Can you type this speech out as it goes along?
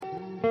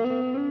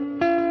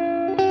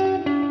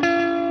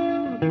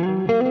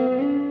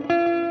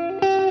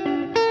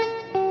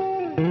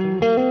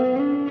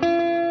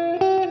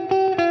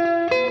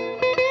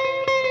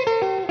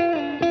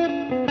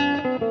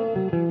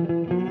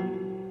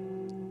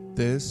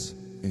This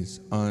is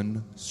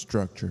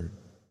Unstructured.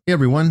 Hey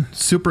everyone,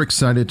 super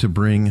excited to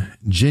bring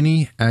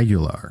Ginny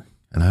Aguilar.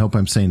 And I hope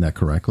I'm saying that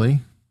correctly.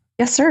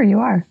 Yes, sir, you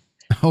are.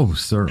 Oh,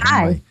 sir.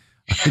 Hi.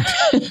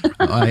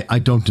 I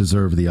don't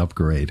deserve the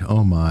upgrade.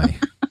 Oh, my.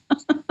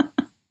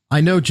 I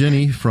know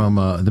Ginny from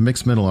the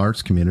mixed mental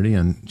arts community,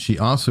 and she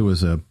also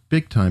is a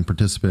big-time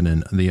participant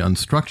in the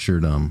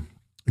Unstructured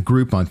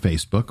group on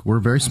Facebook. We're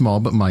very small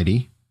but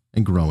mighty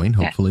and growing.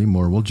 Hopefully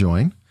more will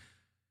join.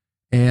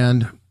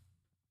 And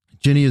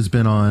Ginny has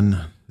been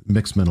on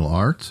Mixed Mental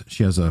Arts.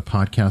 She has a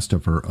podcast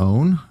of her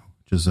own,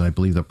 which is, I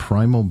believe, the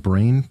Primal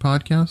Brain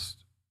podcast.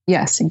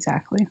 Yes,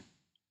 exactly.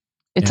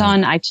 It's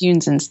on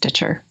iTunes and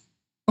Stitcher.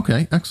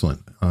 Okay,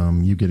 excellent.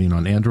 You getting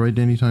on Android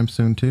anytime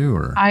soon too,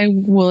 or? I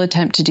will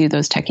attempt to do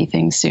those techie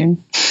things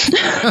soon.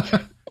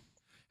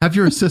 Have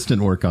your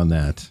assistant work on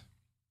that.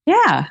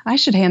 Yeah, I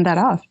should hand that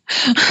off.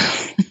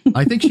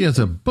 I think she has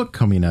a book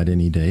coming out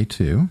any day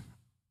too.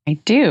 I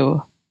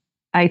do.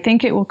 I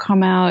think it will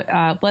come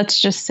out, let's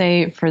just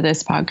say for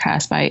this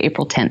podcast by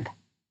April 10th.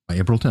 By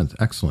April 10th.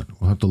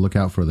 Excellent. We'll have to look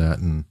out for that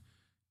and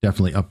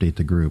definitely update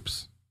the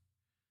groups.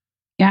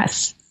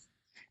 Yes.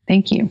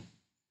 Thank you.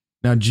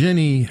 Now,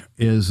 Ginny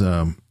is,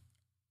 I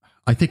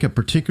think, a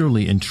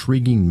particularly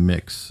intriguing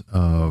mix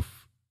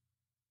of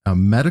a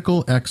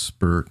medical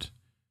expert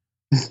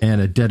and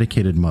a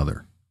dedicated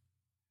mother.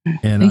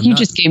 And I think you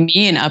just gave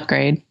me an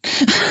upgrade.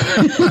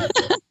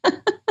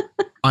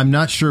 I'm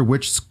not sure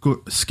which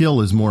skill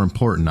is more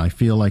important. I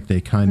feel like they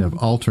kind of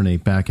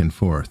alternate back and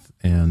forth.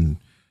 And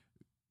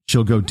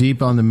she'll go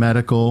deep on the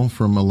medical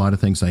from a lot of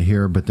things I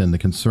hear, but then the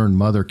concerned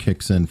mother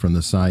kicks in from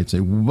the side,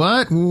 say,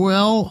 what?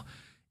 Well,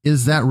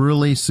 is that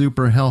really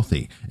super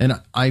healthy? And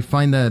I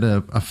find that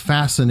a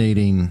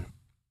fascinating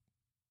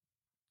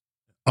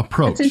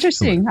approach. It's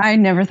interesting. I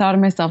never thought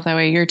of myself that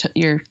way.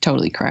 You're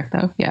totally correct,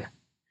 though. Yeah.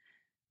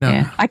 Now,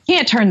 yeah. I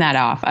can't turn that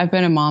off. I've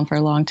been a mom for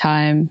a long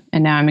time,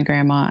 and now I'm a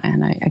grandma,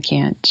 and I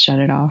can't shut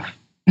it off.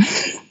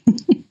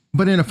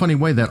 But in a funny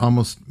way, that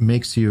almost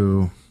makes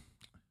you,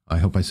 I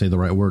hope I say the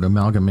right word,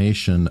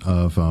 amalgamation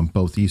of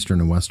both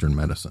Eastern and Western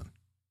medicine.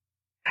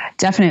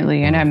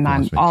 Definitely. And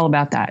I'm all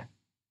about that.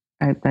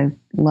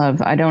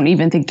 I don't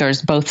even think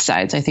there's both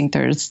sides. I think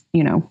there's,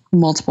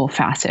 multiple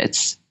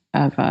facets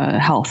of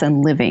health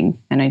and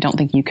living. And I don't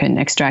think you can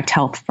extract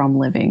health from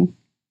living.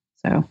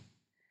 So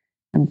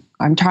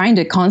I'm trying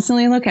to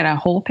constantly look at a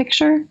whole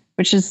picture,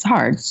 which is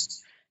hard.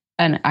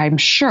 And I'm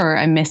sure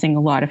I'm missing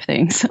a lot of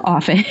things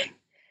often,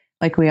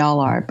 like we all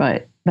are.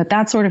 But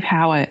that's sort of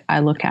how I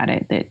look at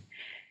it, that,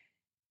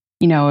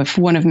 if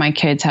one of my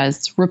kids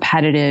has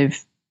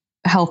repetitive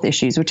health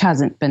issues, which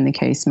hasn't been the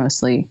case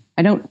mostly,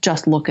 I don't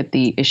just look at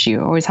the issue.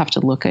 I always have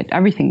to look at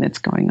everything that's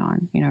going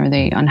on. Are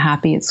they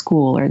unhappy at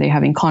school? Are they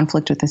having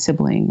conflict with a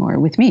sibling or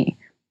with me?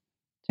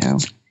 So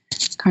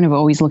kind of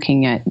always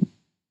looking at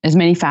as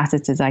many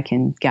facets as I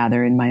can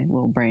gather in my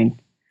little brain.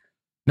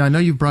 Now, I know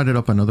you've brought it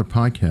up on other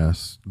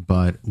podcasts,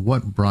 but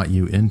what brought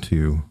you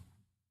into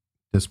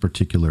this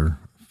particular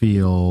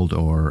field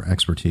or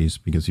expertise?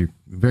 Because you're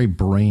very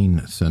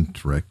brain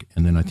centric.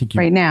 And then I think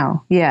right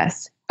now,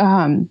 yes.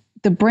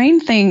 The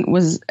brain thing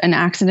was an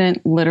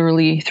accident,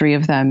 literally 3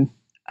 of them.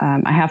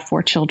 I have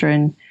 4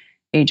 children,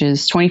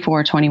 ages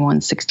 24,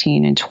 21,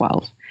 16, and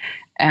 12.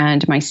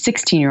 And my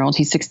 16-year-old,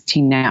 he's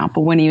 16 now,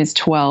 but when he was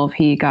 12,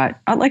 he got,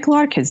 like a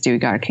lot of kids do, he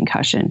got a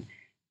concussion.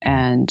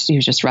 And he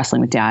was just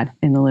wrestling with dad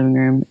in the living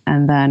room.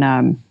 And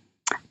then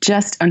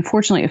just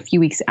unfortunately, a few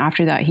weeks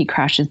after that, he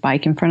crashed his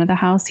bike in front of the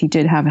house. He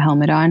did have a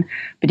helmet on,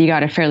 but he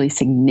got a fairly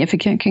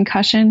significant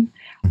concussion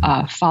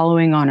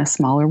following on a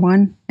smaller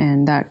one.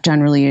 And that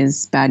generally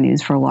is bad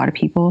news for a lot of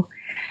people.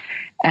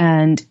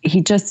 And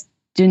he just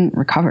didn't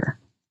recover,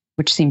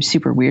 which seems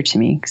super weird to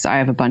me because I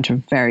have a bunch of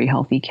very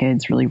healthy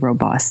kids, really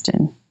robust,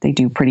 and they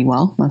do pretty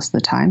well most of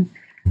the time.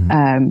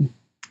 Mm-hmm.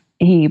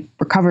 He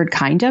recovered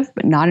kind of,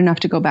 but not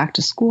enough to go back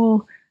to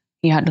school.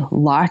 He had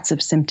lots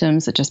of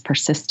symptoms that just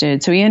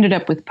persisted. So he ended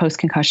up with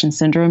post-concussion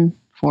syndrome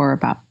for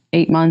about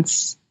 8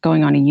 months,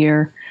 going on a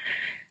year,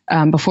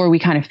 before we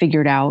kind of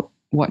figured out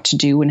what to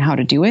do and how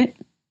to do it.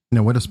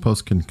 Now, what is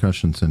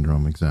post-concussion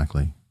syndrome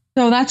exactly?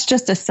 So that's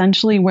just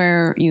essentially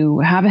where you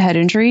have a head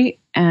injury,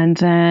 and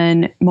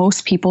then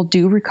most people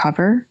do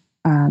recover,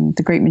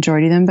 the great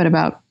majority of them, but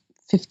about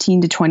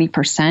 15 to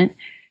 20%.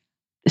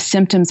 The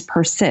symptoms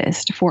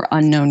persist for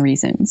unknown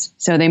reasons.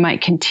 So they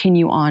might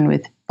continue on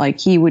with, like,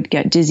 he would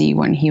get dizzy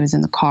when he was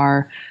in the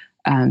car.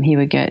 He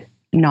would get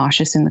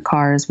nauseous in the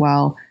car as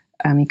well.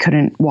 He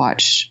couldn't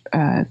watch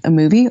a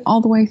movie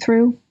all the way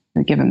through. It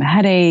would give him a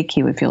headache.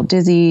 He would feel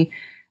dizzy.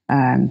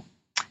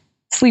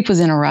 Sleep was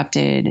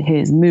interrupted.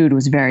 His mood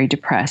was very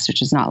depressed,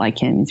 which is not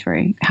like him. He's a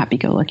very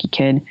happy-go-lucky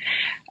kid.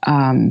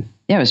 It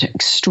was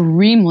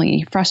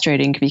extremely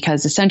frustrating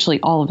because essentially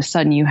all of a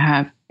sudden you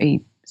have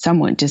a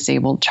somewhat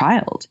disabled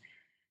child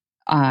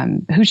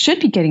who should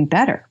be getting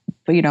better.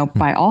 But,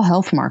 by all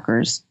health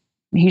markers,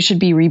 he should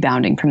be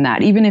rebounding from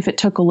that, even if it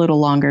took a little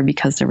longer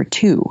because there were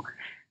 2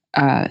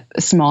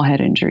 small head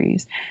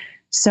injuries.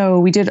 So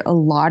we did a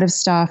lot of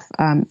stuff.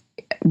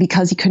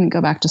 because he couldn't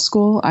go back to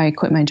school, I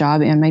quit my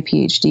job and my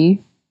PhD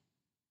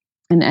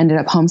and ended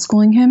up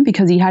homeschooling him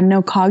because he had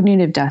no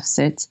cognitive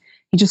deficits.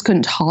 He just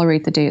couldn't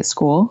tolerate the day at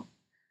school.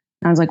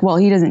 And I was like, well,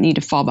 he doesn't need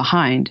to fall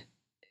behind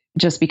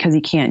just because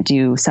he can't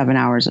do 7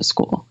 hours of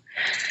school.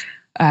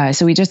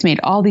 So we just made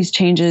all these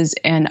changes.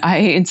 And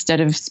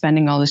instead of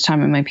spending all this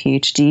time on my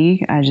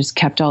PhD, I just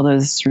kept all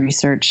those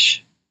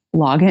research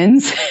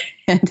logins.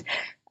 And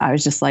I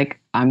was just like,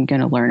 I'm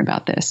going to learn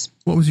about this.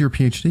 What was your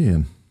PhD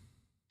in?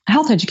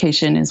 Health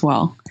education as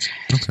well,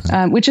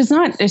 Okay. which is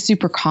not a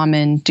super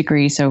common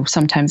degree. So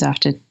sometimes I have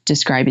to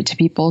describe it to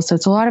people. So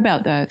it's a lot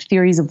about the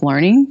theories of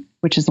learning,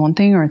 which is one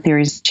thing, or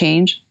theories of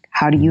change.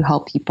 How do you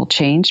help people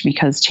change?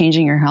 Because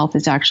changing your health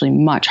is actually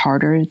much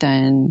harder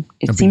than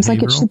it seems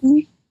like it should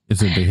be.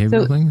 Is it a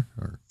behavioral thing?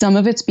 Or? Some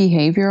of it's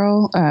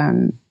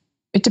behavioral.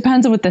 It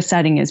depends on what the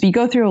setting is. We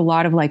go through a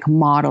lot of like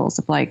models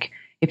of like,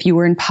 if you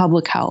were in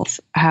public health,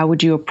 how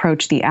would you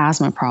approach the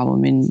asthma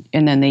problem?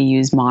 And then they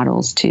use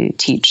models to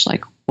teach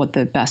like what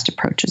the best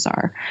approaches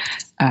are.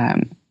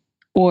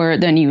 Or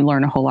then you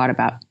learn a whole lot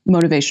about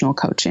motivational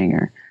coaching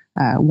or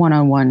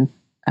one-on-one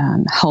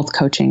health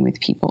coaching with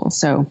people.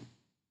 So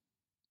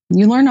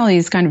you learn all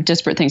these kind of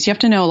disparate things. You have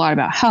to know a lot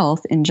about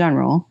health in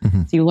general.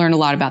 Mm-hmm. So you learn a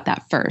lot about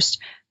that first.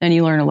 Then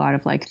you learn a lot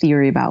of like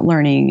theory about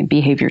learning and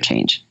behavior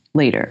change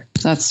later.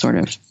 So that's sort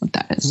of what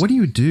that is. What do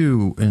you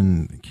do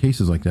in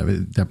cases like that?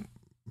 That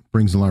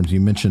brings alarms. You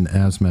mentioned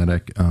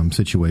asthmatic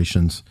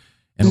situations,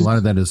 and a lot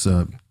of that is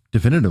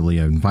definitively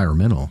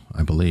environmental,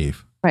 I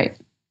believe. Right.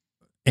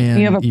 And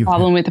you have a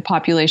problem with the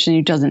population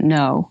who doesn't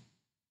know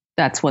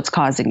that's what's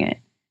causing it.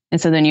 And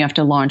so then you have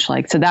to launch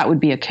so that would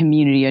be a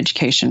community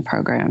education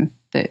program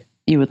that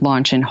you would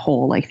launch in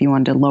whole, like if you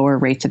wanted to lower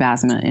rates of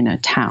asthma in a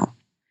town,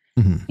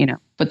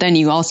 but then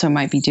you also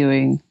might be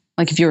doing,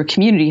 like if you're a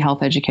community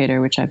health educator,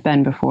 which I've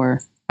been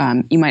before,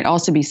 you might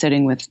also be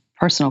sitting with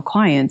personal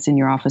clients in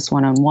your office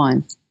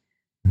one-on-one,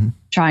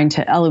 trying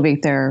to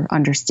elevate their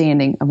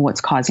understanding of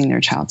what's causing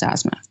their child's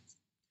asthma.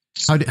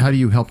 How do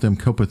you help them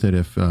cope with it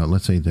if,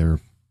 let's say, they're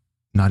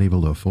not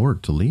able to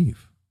afford to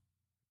leave?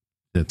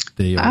 That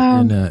they are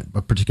in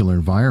a particular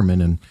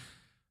environment, and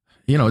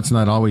it's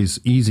not always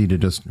easy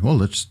to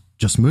let's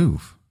just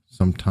move.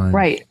 Sometimes,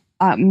 right?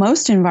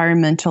 Most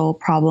environmental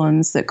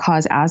problems that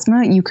cause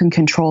asthma, you can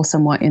control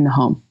somewhat in the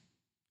home.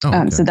 Oh,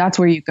 okay. So that's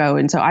where you go.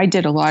 And so I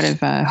did a lot of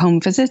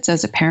home visits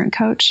as a parent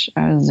coach.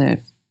 I was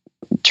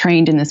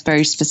trained in this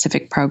very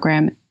specific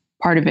program.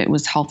 Part of it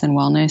was health and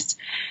wellness.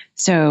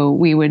 So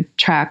we would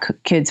track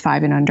kids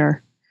 5 and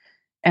under.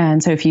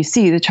 And so if you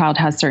see the child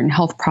has certain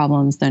health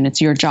problems, then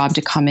it's your job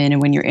to come in. And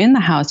when you're in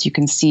the house, you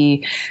can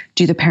see,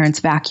 do the parents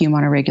vacuum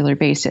on a regular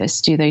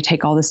basis? Do they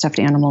take all the stuffed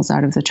animals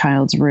out of the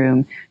child's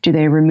room? Do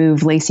they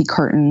remove lacy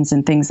curtains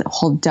and things that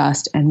hold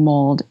dust and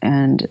mold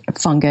and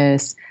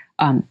fungus,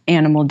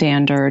 animal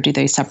dander? Do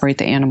they separate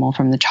the animal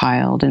from the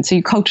child? And so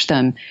you coach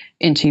them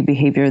into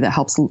behavior that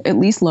helps at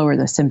least lower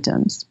the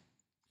symptoms.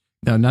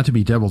 Now, not to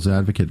be devil's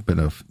advocate, but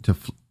to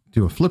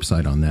do a flip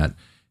side on that,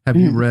 have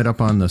you read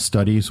up on the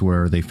studies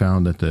where they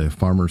found that the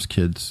farmers'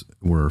 kids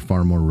were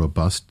far more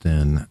robust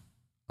than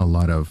a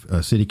lot of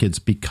city kids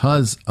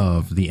because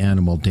of the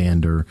animal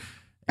dander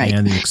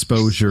and the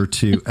exposure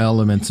to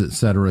elements, et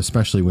cetera,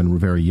 especially when we're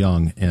very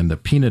young? And the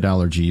peanut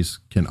allergies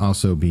can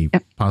also be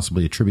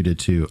possibly attributed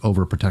to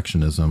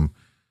overprotectionism.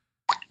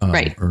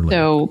 Right. Early.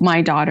 So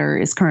my daughter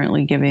is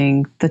currently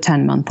giving the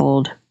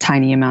 10-month-old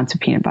tiny amounts of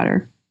peanut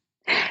butter.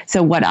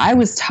 So what I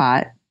was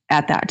taught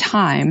at that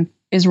time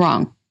is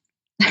wrong.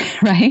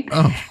 Right?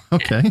 Oh,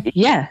 okay.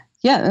 Yeah.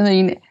 I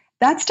mean,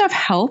 that stuff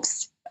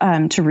helps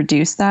to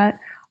reduce that.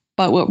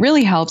 But what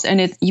really helps,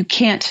 and you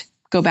can't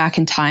go back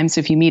in time. So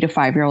if you meet a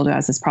 5-year-old who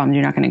has this problem,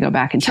 you're not going to go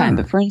back in time.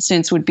 But for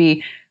instance, would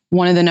be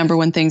one of the number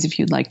one things if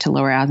you'd like to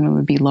lower asthma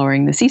would be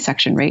lowering the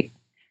C-section rate.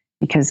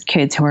 Because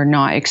kids who are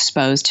not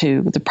exposed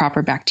to the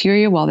proper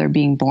bacteria while they're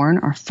being born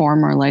are far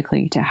more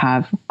likely to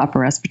have upper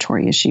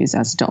respiratory issues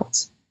as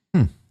adults.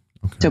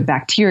 Okay. So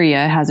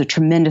bacteria has a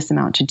tremendous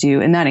amount to do,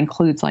 and that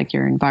includes like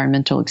your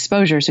environmental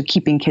exposure. So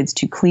keeping kids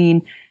too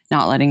clean,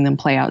 not letting them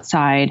play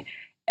outside,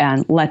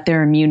 and let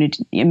their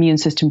immune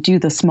system do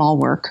the small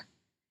work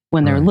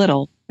when they're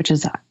little, which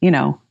is,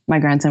 my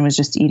grandson was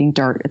just eating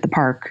dirt at the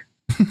park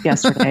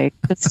yesterday.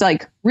 It's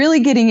like really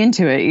getting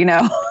into it,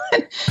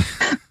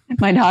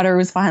 My daughter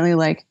was finally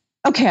like,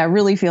 okay, I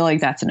really feel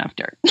like that's enough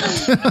dirt.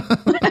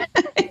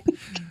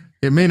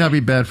 It may not be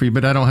bad for you,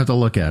 but I don't have to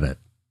look at it.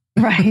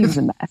 Right. It's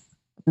a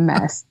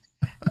mess.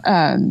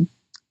 And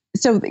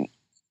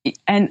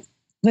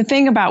the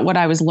thing about what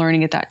I was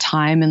learning at that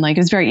time, and it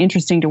was very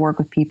interesting to work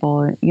with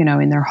people,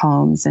 in their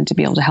homes and to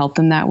be able to help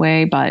them that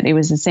way. But it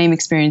was the same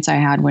experience I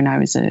had when I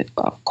was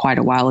quite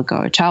a while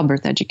ago, a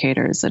childbirth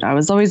educator, is that I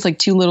was always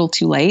too little,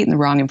 too late, and the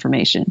wrong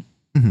information.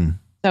 Mm-hmm.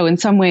 So in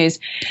some ways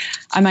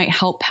I might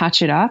help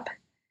patch it up,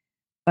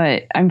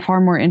 but I'm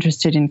far more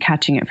interested in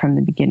catching it from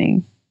the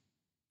beginning,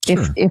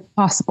 if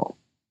possible.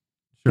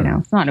 Sure.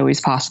 It's not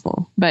always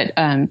possible, but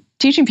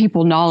teaching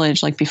people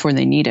knowledge before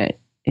they need it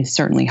is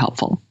certainly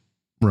helpful.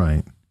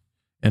 Right.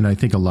 And I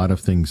think a lot of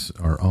things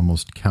are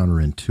almost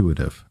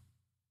counterintuitive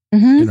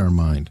Mm-hmm. in our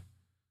mind.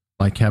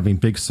 Like having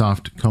big,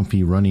 soft,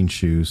 comfy running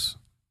shoes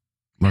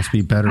must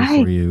be better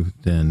for you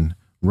than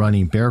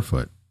running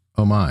barefoot.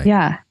 Oh my.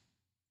 Yeah.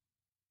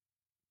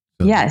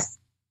 So, Yes.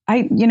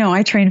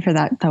 I trained for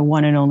the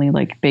one and only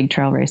like big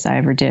trail race I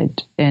ever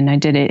did. And I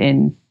did it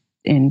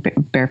in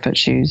barefoot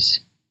shoes,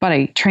 but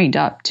I trained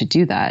up to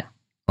do that.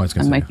 I was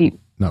going And to my say, feet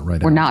not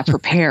right were out. not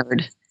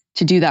prepared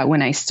to do that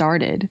when I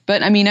started.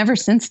 But I mean, ever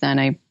since then,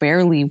 I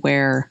barely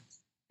wear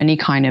any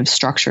kind of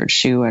structured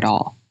shoe at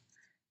all.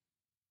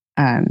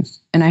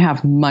 And I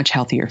have much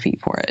healthier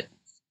feet for it.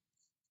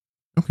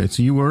 Okay.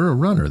 So you were a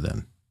runner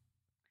then.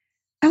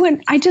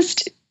 I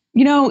just,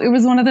 it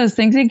was one of those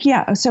things like,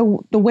 yeah.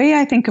 So the way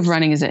I think of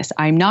running is this: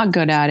 I'm not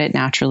good at it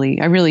naturally.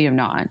 I really am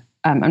not.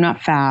 I'm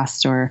not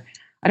fast, or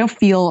I don't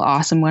feel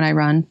awesome when I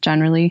run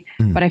generally,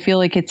 but I feel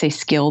like it's a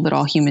skill that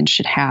all humans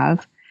should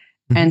have.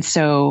 And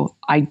so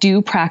I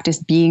do practice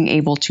being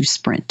able to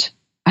sprint.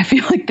 I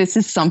feel like this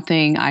is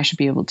something I should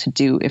be able to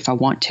do if I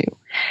want to.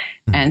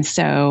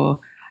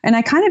 And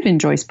I kind of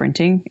enjoy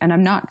sprinting, and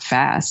I'm not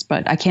fast,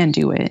 but I can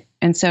do it.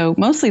 And so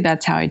mostly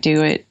that's how I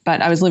do it.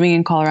 But I was living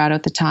in Colorado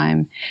at the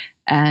time,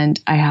 and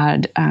I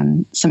had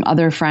some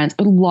other friends.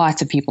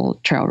 Lots of people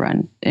trail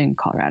run in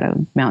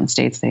Colorado, mountain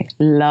states. They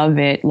love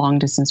it, long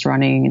distance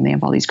running, and they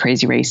have all these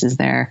crazy races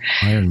there.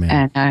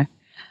 Ironman. And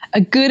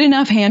a good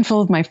enough handful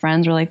of my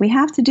friends were like, we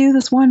have to do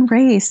this one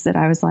race, that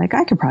I was like,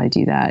 I could probably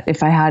do that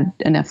if I had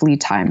enough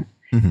lead time.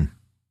 Mm-hmm.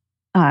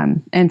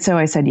 And so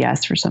I said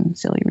yes for some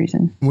silly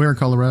reason. Where in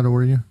Colorado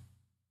were you?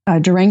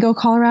 Durango,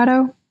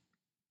 Colorado.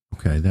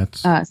 Okay.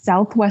 That's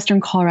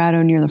Southwestern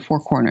Colorado near the Four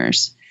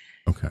Corners.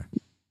 okay.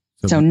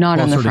 So not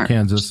on the closer front. to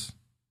Kansas.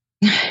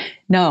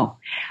 No,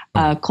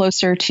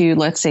 closer to,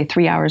 let's say,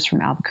 3 hours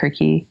from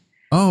Albuquerque.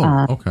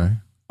 Oh, okay.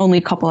 Only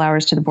a couple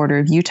hours to the border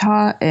of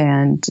Utah,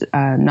 and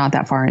not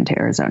that far into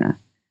Arizona.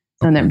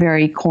 So in that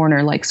very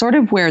corner, like sort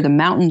of where the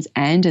mountains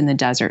end and the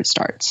desert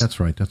starts. That's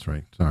right.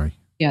 Sorry.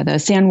 Yeah, the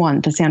San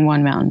Juan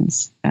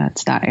Mountains.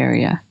 That's that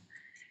area.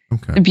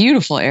 Okay. A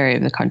beautiful area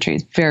of the country.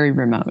 It's very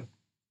remote.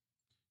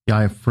 Yeah,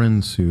 I have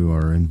friends who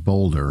are in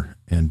Boulder,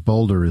 and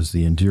Boulder is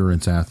the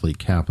endurance athlete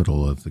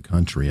capital of the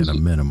country at a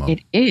minimum.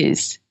 It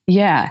is.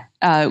 Yeah.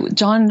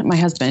 John, my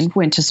husband,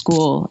 went to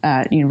school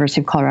at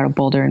University of Colorado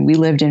Boulder, and we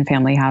lived in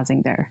family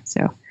housing there.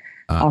 So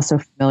also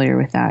familiar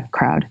with that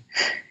crowd.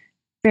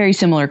 Very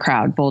similar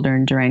crowd, Boulder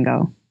and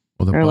Durango.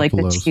 Well, They're like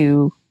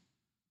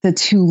the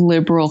two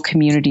liberal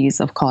communities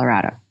of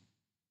Colorado.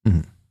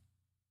 Mm-hmm.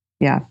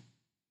 Yeah.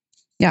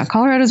 Yeah,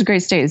 Colorado's a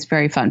great state. It's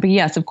very fun. But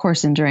yes, of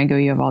course, in Durango,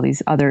 you have all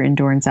these other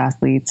endurance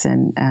athletes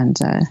and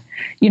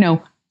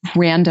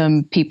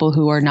random people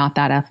who are not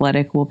that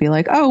athletic will be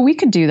like, oh, we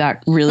could do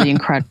that really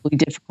incredibly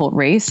difficult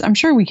race. I'm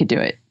sure we could do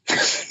it.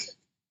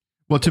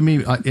 Well, to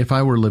me, if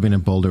I were living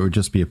in Boulder, it would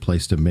just be a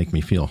place to make me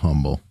feel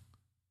humble,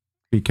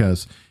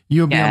 because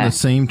you'll be on the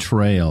same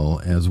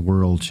trail as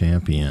world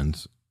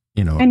champions,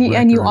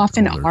 and you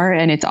often are,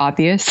 and it's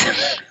obvious.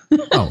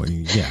 Oh,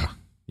 yeah.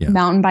 Yeah.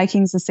 Mountain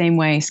biking is the same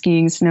way.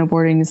 Skiing,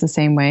 snowboarding is the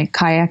same way.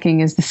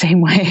 Kayaking is the same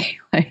way.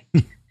 Like,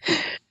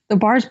 the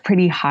bar's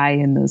pretty high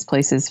in those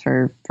places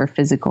for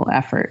physical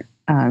effort,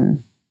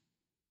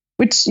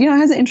 which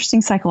has an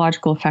interesting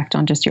psychological effect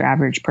on just your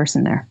average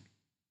person there.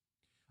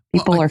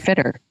 People are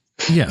fitter.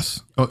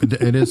 Yes,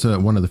 it is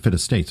one of the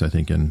fittest states, I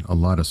think, in a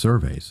lot of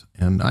surveys,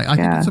 and I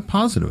think it's a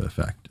positive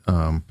effect.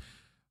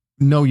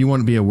 No, you want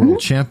to be a world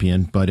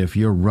champion, but if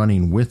you're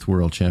running with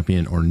world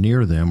champion or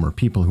near them or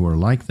people who are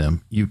like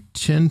them, you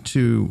tend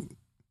to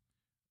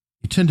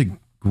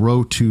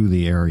grow to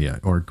the area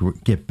or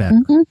get better.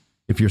 Mm-hmm.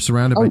 If you're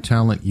surrounded by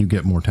talent, you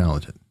get more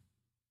talented.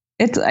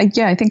 I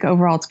think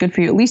overall it's good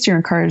for you. At least you're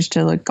encouraged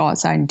to go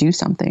outside and do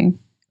something,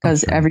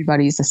 because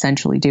everybody's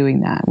essentially doing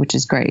that, which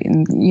is great.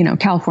 And,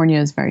 California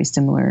is very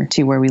similar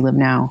to where we live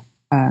now.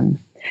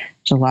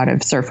 There's a lot of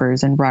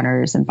surfers and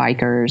runners and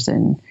bikers,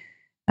 and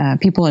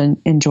people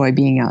enjoy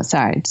being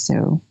outside.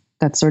 So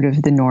that's sort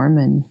of the norm,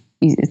 and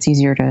it's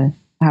easier to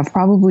have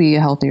probably a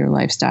healthier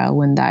lifestyle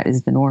when that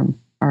is the norm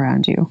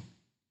around you.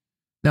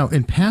 Now,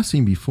 in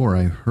passing before,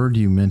 I heard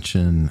you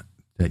mention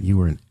that you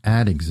were an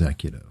ad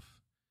executive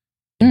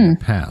in the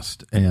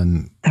past.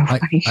 And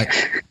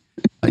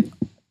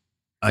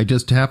I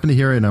just happened to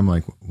hear it, and I'm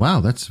like, wow,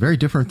 that's very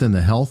different than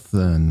the health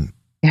and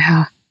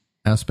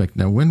aspect.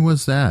 Now, when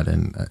was that,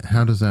 and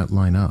how does that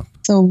line up?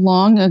 So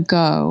long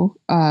ago.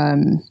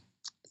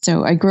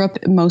 So I grew up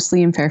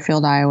mostly in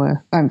Fairfield,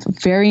 Iowa. I'm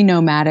very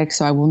nomadic,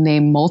 so I will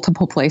name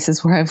multiple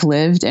places where I've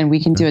lived, and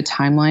we can do a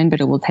timeline,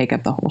 but it will take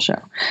up the whole show.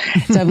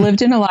 So I've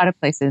lived in a lot of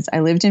places.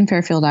 I lived in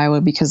Fairfield,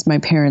 Iowa, because my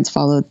parents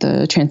followed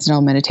the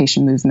Transcendental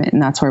Meditation movement, and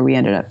that's where we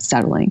ended up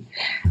settling.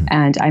 Mm-hmm.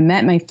 And I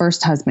met my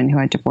first husband, who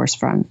I divorced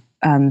from,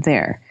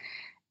 there.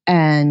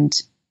 And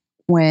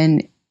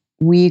when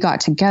we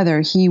got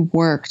together, he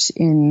worked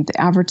in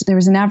there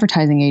was an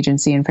advertising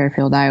agency in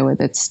Fairfield, Iowa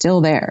that's still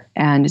there,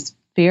 and it's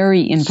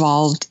very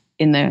involved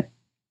in the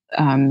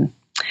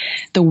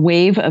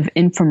wave of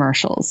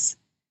infomercials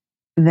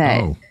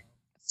that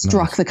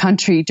struck the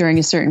country during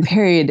a certain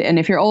period. And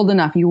if you're old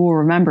enough, you will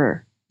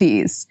remember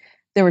these.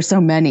 There were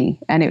so many,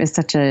 and it was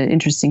such an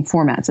interesting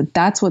format. So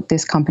that's what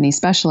this company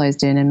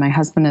specialized in. And my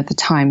husband at the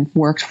time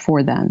worked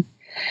for them.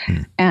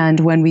 And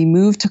when we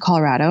moved to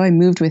Colorado, I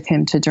moved with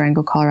him to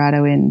Durango,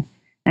 Colorado in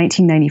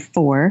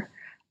 1994.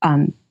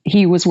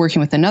 He was working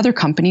with another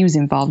company who was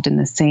involved in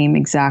the same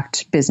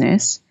exact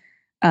business.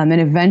 And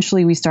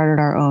eventually we started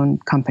our own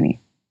company.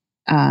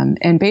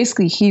 And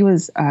basically he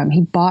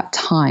bought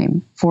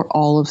time for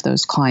all of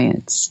those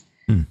clients.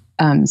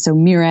 So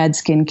Murad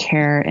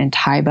Skincare and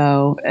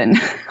Tybo and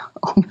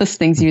all those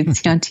things you'd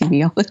see on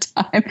TV all the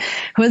time.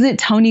 Was it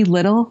Tony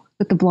Little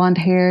with the blonde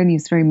hair, and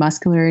he's very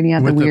muscular, and he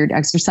had the weird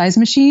exercise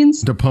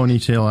machines? The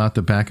ponytail out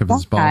the back of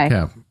his ball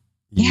cap.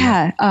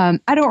 Yeah.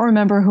 I don't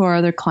remember who our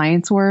other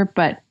clients were,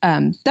 but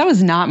that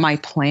was not my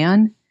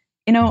plan.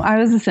 I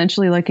was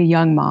essentially like a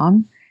young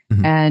mom.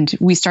 And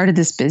we started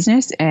this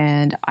business,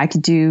 and I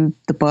could do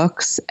the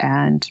books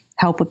and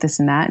help with this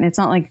and that. And it's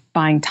not like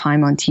buying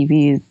time on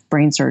TV,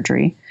 brain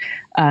surgery.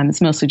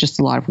 It's mostly just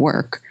a lot of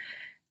work.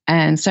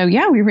 And so,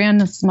 yeah, we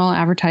ran a small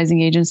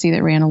advertising agency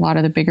that ran a lot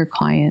of the bigger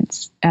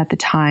clients at the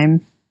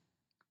time.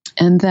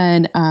 And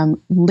then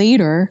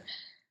later,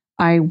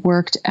 I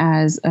worked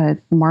as a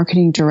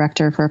marketing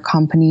director for a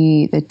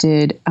company that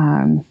did,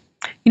 when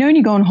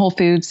you go in Whole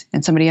Foods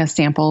and somebody has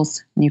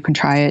samples and you can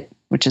try it,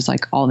 which is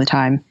like all the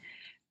time.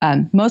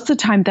 Most of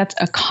the time, that's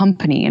a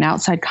company, an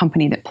outside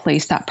company that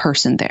placed that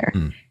person there.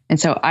 And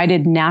so I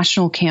did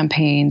national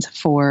campaigns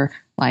for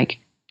like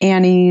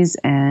Annie's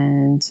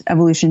and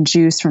Evolution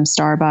Juice from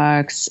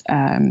Starbucks.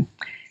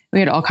 We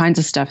had all kinds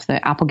of stuff,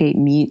 the Applegate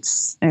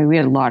meats. We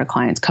had a lot of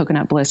clients,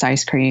 Coconut Bliss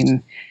ice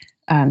cream.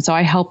 So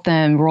I helped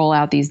them roll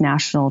out these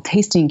national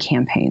tasting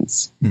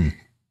campaigns.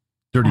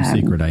 Dirty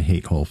secret, I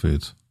hate Whole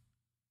Foods.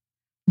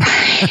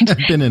 I've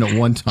been in it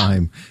one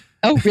time.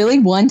 Oh, really?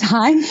 One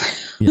time?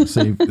 Yes,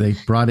 they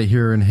brought it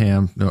here in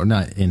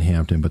not in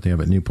Hampton, but they have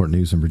it at Newport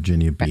News and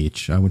Virginia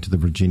Beach. I went to the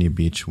Virginia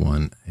Beach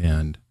one,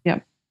 and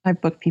yep, I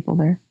booked people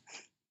there.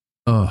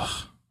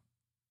 Oh,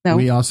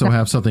 we also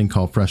have something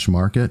called Fresh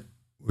Market,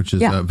 which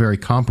is very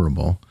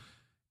comparable,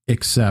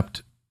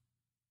 except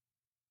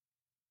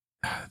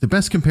the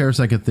best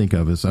comparison I could think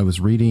of is I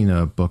was reading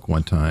a book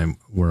one time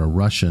where a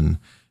Russian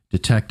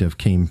detective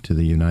came to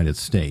the United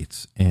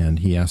States, and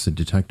he asked the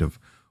detective,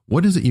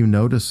 "What is it you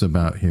notice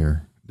about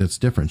here that's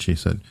different?" She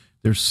said,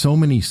 "There's so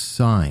many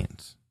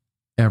signs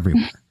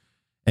everywhere.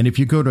 And if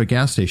you go to a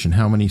gas station,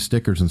 how many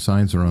stickers and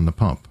signs are on the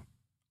pump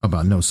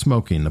about no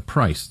smoking, the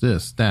price,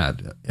 this,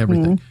 that,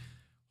 everything."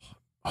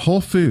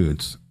 Whole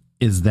Foods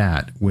is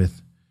that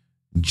with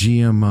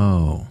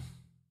GMO,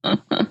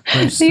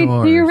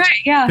 you're right,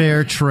 yeah,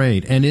 fair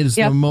trade. And it is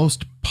the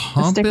most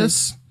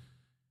pompous,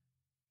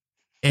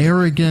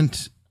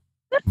 arrogant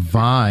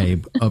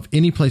vibe of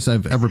any place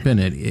I've ever been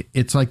in.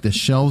 It's like the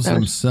shelves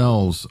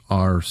themselves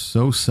are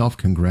so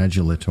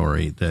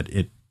self-congratulatory that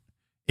it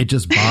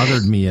just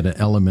bothered me at an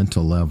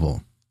elemental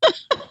level.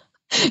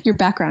 Your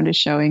background is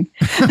showing.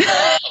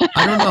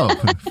 I don't know.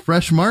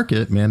 Fresh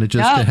Market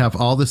manages to have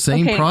all the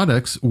same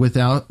products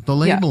without the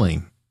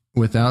labeling.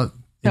 Without.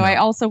 So I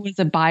also was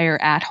a buyer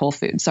at Whole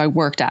Foods. So I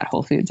worked at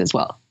Whole Foods as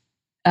well.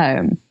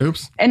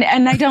 Oops. And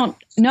I don't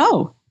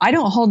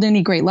hold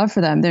any great love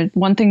for them. There's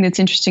one thing that's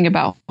interesting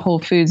about Whole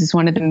Foods is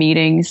one of the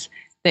meetings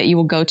that you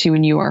will go to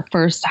when you are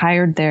first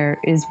hired there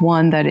is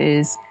one that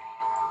is,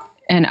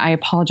 and I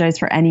apologize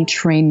for any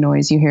train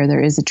noise you hear.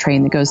 There is a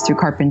train that goes through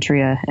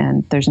Carpinteria,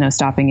 and there's no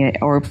stopping it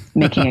or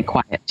making it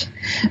quiet.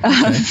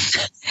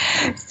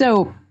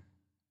 So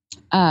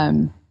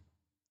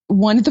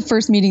one of the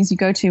first meetings you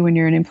go to when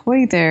you're an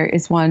employee there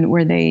is one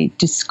where they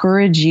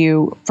discourage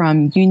you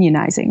from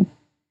unionizing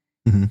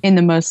in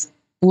the most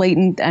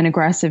blatant and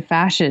aggressive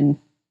fashion.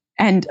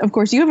 And of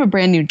course, you have a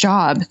brand new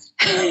job.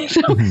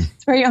 So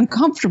it's very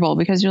uncomfortable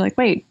because you're like,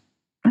 wait,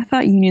 I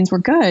thought unions were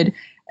good.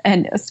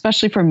 And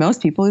especially for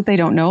most people, they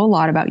don't know a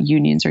lot about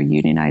unions or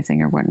unionizing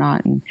or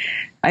whatnot. And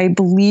I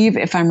believe,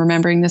 if I'm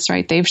remembering this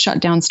right, they've shut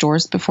down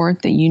stores before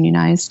they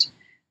unionized.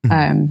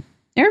 They're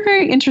a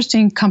very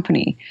interesting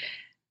company.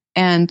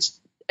 And,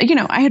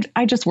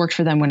 I just worked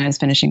for them when I was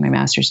finishing my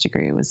master's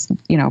degree. It was,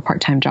 a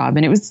part-time job,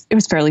 and it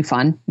was fairly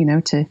fun,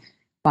 to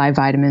buy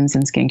vitamins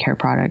and skincare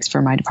products for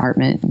my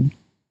department and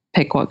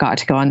pick what got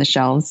to go on the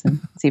shelves and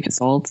see if it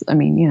sold. I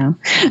mean,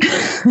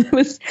 it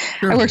was,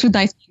 I worked with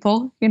nice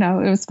people,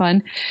 it was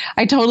fun.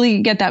 I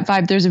totally get that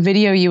vibe. There's a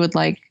video you would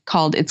like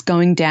called "It's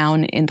Going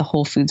Down in the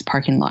Whole Foods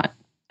Parking Lot."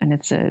 And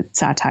it's a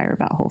satire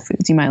about Whole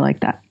Foods. You might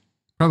like that.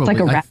 Probably. It's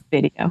like a rap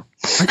video.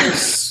 I think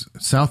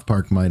South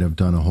Park might have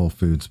done a Whole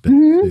Foods bit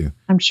too.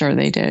 I'm sure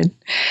they did.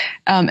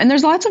 And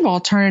there's lots of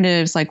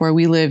alternatives. Like where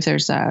we live,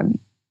 there's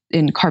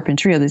in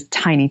Carpinteria, this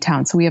tiny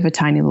town. So we have a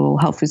tiny little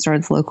health food store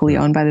that's locally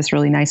owned by this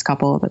really nice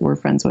couple that we're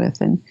friends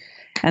with. And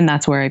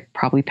that's where I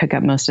probably pick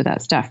up most of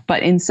that stuff.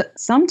 But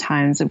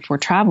sometimes if we're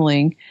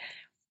traveling,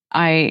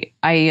 I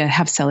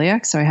have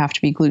celiac, so I have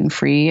to be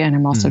gluten-free, and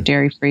I'm also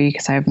dairy-free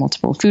because I have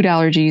multiple food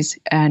allergies.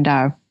 And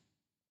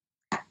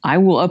I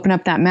will open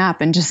up that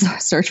map and just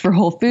search for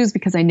Whole Foods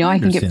because I know I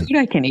can get food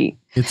I can eat.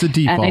 It's a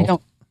default. And I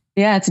don't,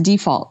 yeah, it's a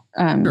default,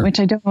 Sure. which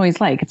I don't always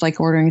like. It's like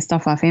ordering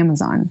stuff off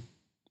Amazon.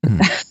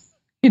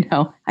 You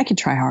know, I could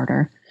try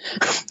harder.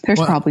 There's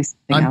probably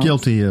something I'm else.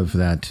 guilty of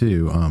that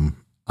too.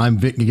 I'm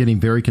getting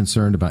very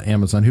concerned about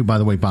Amazon, who, by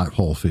the way, bought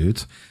Whole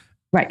Foods.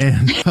 Right.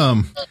 And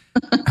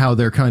how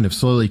they're kind of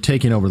slowly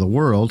taking over the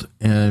world.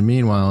 And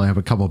meanwhile, I have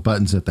a couple of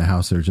buttons at the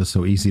house that are just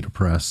so easy to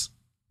press.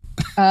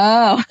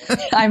 Oh,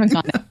 I haven't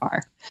gone that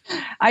far.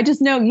 I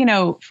just know, you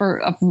know,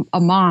 for a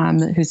mom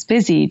who's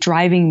busy,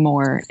 driving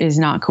more is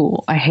not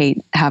cool. I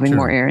hate having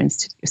more errands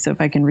to do. So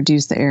if I can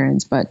reduce the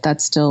errands, but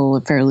that's still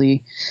a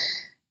fairly,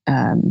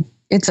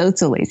 it's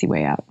a lazy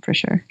way out for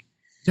sure.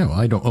 Yeah, well,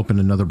 I don't open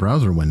another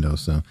browser window.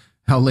 So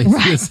how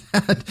lazy is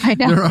that? I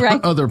know, there are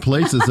other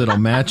places that'll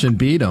match and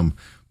beat them,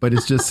 but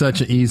it's just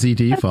such an easy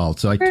default.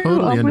 So I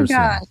totally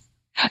understand.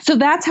 So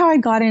that's how I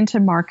got into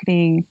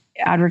marketing,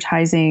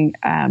 advertising,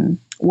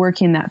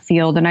 work in that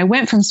field. And I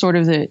went from sort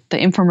of the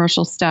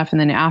infomercial stuff. And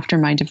then after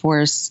my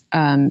divorce,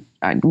 I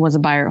was a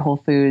buyer at Whole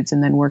Foods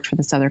and then worked for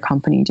this other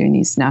company doing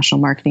these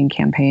national marketing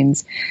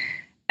campaigns.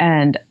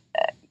 And,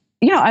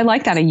 you know, I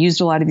like that. I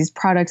used a lot of these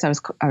products.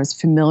 I was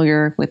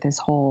familiar with this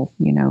whole,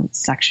 you know,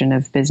 section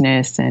of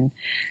business, and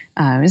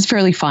it was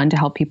fairly fun to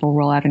help people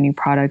roll out a new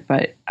product,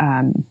 but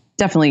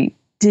definitely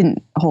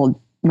didn't hold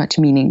much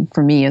meaning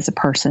for me as a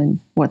person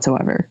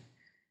whatsoever.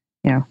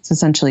 You know, it's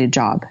essentially a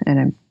job, and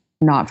I'm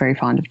not very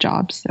fond of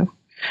jobs. So,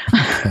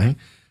 okay.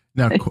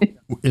 Now,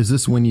 is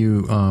this when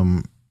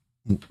you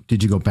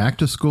did you go back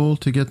to school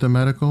to get the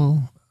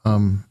medical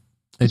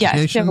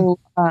education? Yeah. So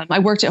I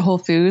worked at Whole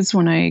Foods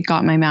when I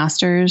got my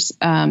master's,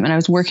 and I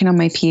was working on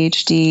my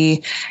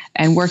PhD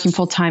and working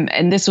full time.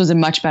 And this was a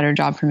much better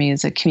job for me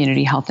as a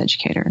community health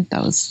educator.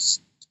 That was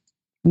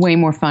way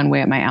more fun,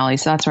 way up my alley.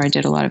 So that's where I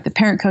did a lot of the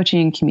parent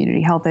coaching,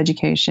 community health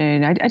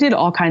education. I did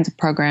all kinds of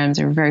programs.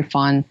 They were very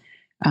fun.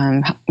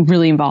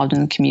 Really involved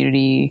in the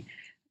community,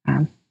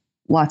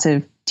 lots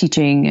of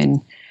teaching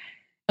and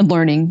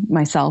learning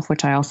myself,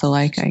 which I also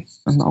like.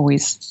 I'm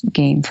always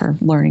game for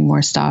learning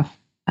more stuff.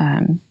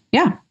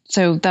 Yeah.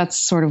 So that's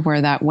sort of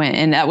where that went.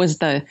 And that was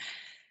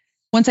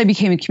once I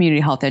became a community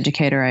health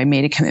educator, I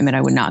made a commitment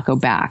I would not go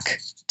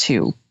back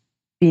to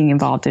being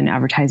involved in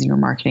advertising or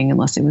marketing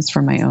unless it was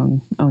for my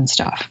own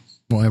stuff.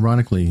 Well,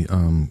 ironically,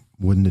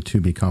 wouldn't the two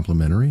be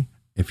complementary?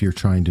 If you're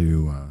trying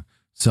to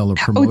sell or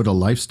promote a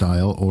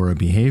lifestyle or a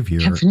behavior.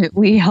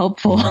 Definitely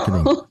helpful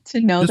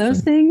to know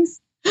those things.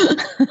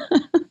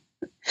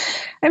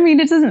 I mean,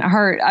 it doesn't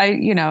hurt.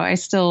 I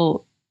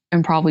still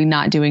am probably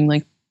not doing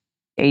like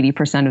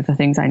 80% of the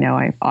things I know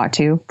I ought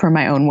to for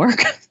my own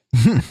work.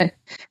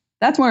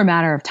 That's more a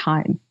matter of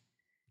time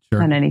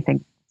than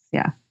anything.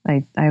 Yeah.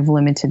 I have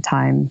limited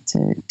time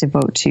to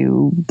devote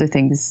to the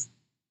things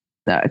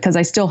because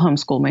I still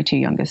homeschool my two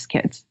youngest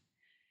kids.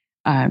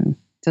 So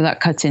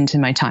that cuts into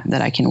my time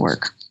that I can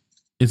work.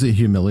 Is it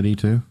humility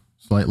too,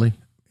 slightly,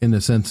 in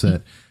the sense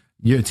that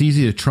it's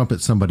easy to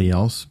trumpet somebody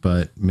else,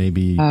 but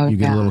maybe you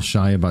get a little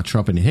shy about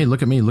trumpeting. Hey,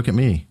 look at me, look at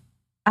me.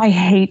 I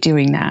hate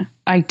doing that.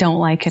 I don't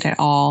like it at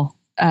all.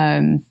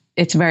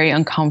 It's very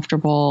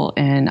uncomfortable,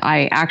 and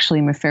I actually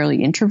am a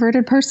fairly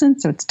introverted person,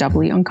 so it's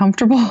doubly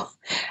uncomfortable.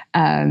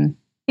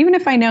 Even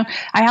if I know,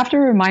 I have to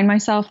remind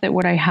myself that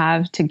what I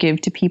have to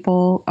give to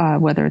people,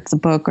 whether it's a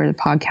book or the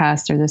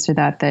podcast or this or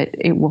that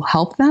it will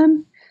help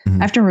them. Mm-hmm.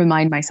 I have to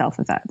remind myself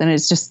of that. Then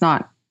it's just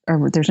not,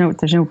 or there's no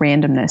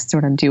randomness to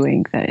what I'm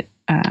doing. That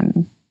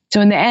so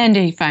in the end,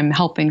 if I'm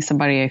helping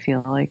somebody, I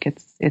feel like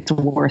it's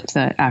worth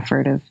the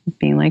effort of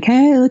being like,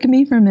 hey, look at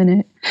me for a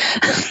minute.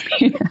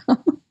 You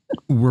know?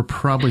 We're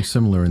probably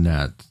similar in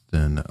that.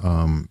 Then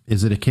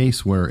is it a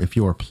case where if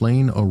you are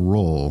playing a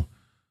role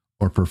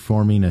or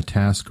performing a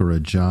task or a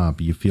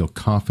job, you feel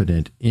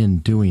confident in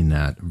doing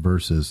that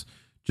versus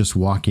just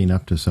walking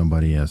up to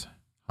somebody as,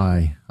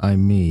 hi,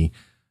 I'm me?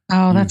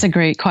 Oh, that's a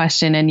great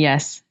question. And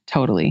yes,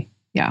 totally.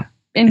 Yeah.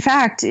 In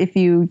fact, if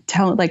you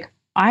tell,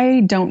 I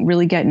don't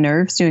really get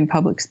nerves doing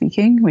public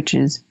speaking, which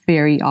is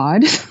very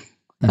odd.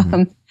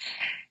 Mm-hmm.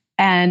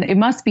 And it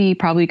must be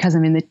probably because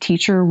I'm in the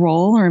teacher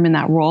role, or I'm in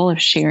that role of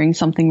sharing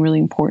something really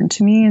important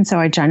to me. And so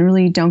I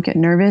generally don't get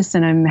nervous,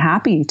 and I'm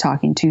happy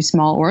talking to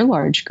small or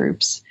large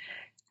groups.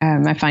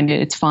 I find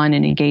it's fun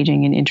and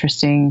engaging and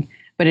interesting,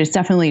 but it's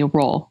definitely a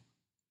role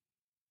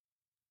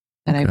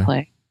that I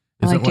play.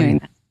 I like doing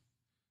that.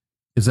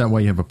 Is that why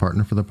you have a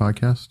partner for the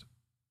podcast?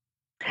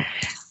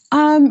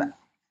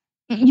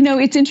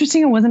 It's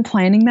interesting. I wasn't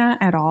planning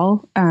that at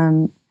all.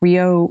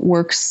 Rio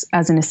works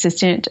as an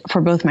assistant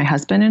for both my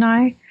husband and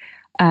I,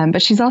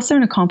 but she's also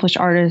an accomplished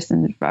artist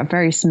and a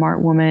very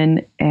smart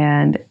woman.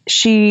 And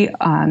she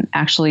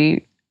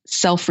actually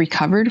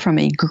self-recovered from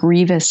a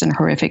grievous and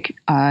horrific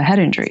head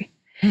injury.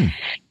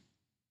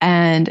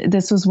 And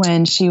this was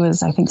when she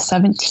was, I think,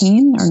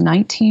 17 or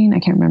 19. I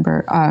can't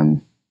remember.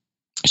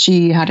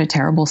 She had a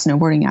terrible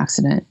snowboarding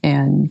accident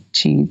and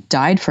she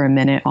died for a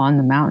minute on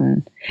the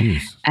mountain.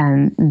 Jeez.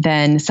 And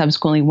then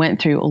subsequently went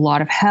through a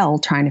lot of hell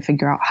trying to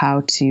figure out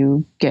how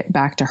to get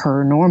back to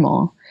her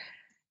normal.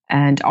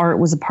 and art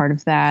was a part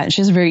of that.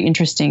 She has a very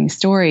interesting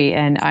story.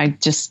 And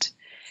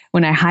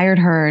when I hired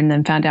her and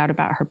then found out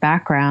about her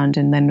background,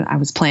 and then I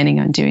was planning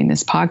on doing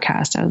this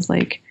podcast, I was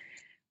like,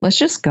 let's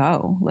just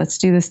go. Let's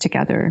do this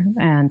together.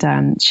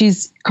 And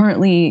she's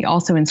currently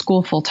also in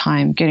school full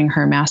time, getting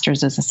her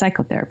master's as a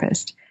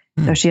psychotherapist.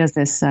 So she has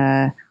this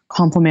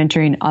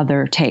complementary and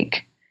other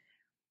take.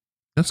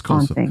 That's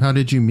cool. So how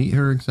did you meet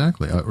her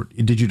exactly?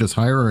 Did you just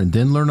hire her and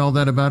then learn all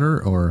that about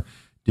her, or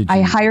did you?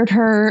 I hired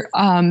her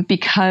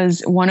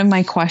because one of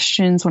my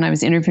questions when I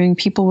was interviewing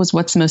people was,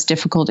 "What's the most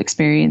difficult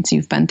experience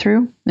you've been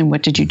through, and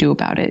what did you do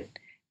about it?"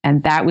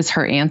 And that was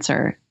her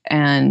answer.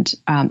 And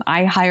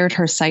I hired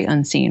her sight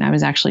unseen. I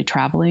was actually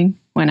traveling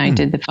when I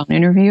did the phone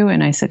interview,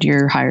 and I said,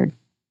 "You're hired.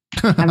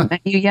 I haven't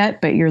met you yet,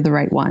 but you're the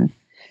right one."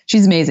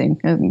 She's amazing.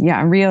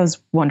 Yeah, Rio's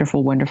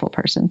wonderful, wonderful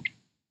person.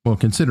 Well,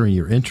 considering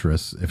your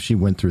interests, if she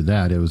went through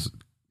that, it was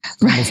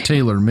almost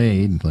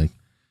tailor-made. Like,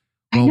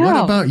 well,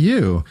 what about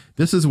you?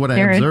 This is what I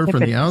observed from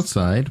the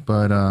outside,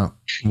 but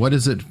what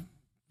is it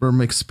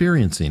from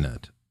experiencing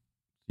it?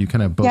 You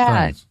kind of have both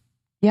sides.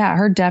 Yeah,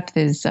 her depth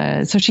is,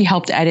 so she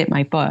helped edit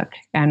my book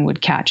and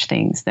would catch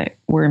things that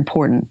were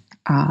important,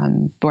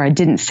 where I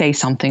didn't say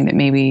something that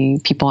maybe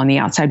people on the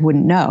outside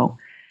wouldn't know.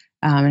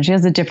 And she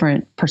has a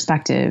different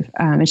perspective.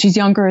 And she's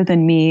younger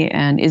than me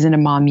and isn't a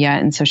mom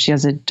yet. And so she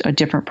has a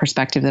different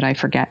perspective that I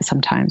forget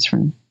sometimes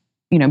from,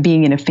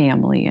 being in a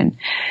family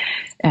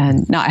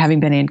and not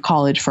having been in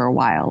college for a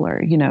while, or,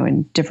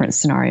 in different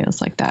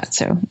scenarios like that.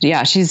 So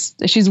yeah, she's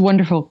a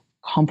wonderful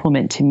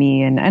compliment to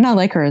me. And I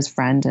like her as a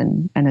friend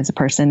and as a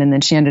person. And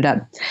then she ended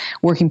up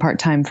working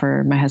part-time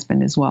for my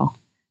husband as well,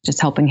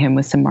 just helping him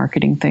with some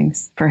marketing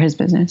things for his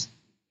business.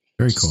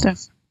 Very cool. So,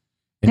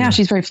 yeah,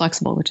 she's very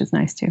flexible, which is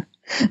nice too.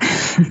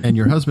 And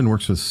your husband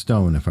works with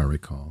stone, if I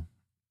recall.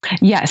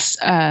 Yes.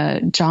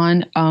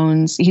 John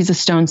he's a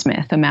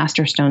stonesmith, a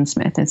master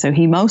stonesmith. And so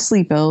he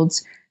mostly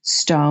builds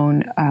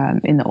stone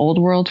in the old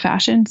world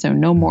fashion. So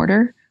no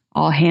mortar,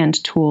 all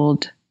hand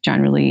tooled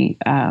generally,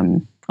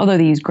 although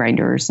they use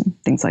grinders and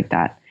things like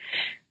that.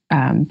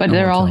 But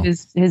they're all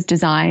his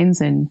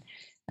designs. And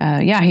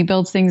he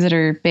builds things that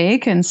are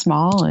big and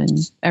small and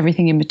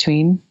everything in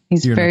between.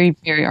 He's very,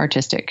 very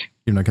artistic.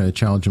 You're not going to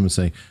challenge him and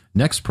say,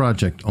 next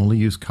project, only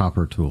use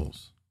copper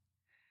tools.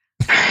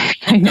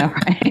 I know,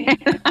 right?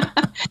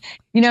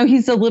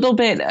 He's a little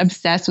bit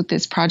obsessed with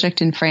this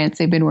project in France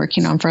they've been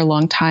working on for a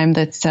long time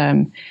that's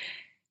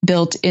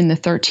built in the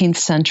 13th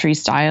century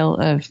style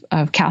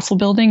of castle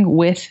building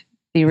with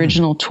the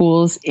original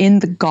tools in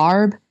the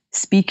garb,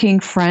 speaking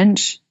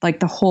French, like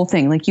the whole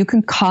thing. Like you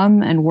can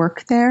come and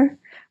work there,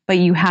 but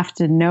you have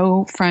to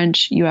know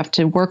French. You have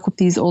to work with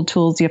these old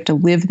tools. You have to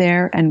live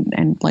there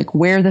and like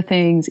wear the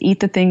things, eat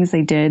the things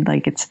they did.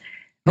 Like it's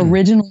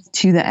original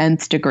to the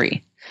nth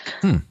degree.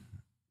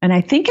 And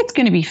I think it's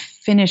going to be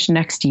finished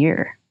next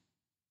year.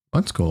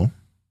 That's cool.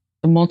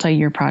 A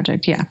multi-year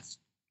project. Yeah.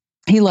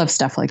 He loves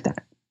stuff like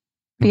that.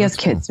 He has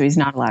kids, so he's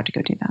not allowed to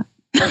go do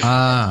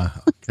that.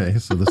 Okay.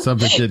 So the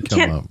subject did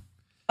come up.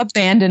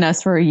 Abandon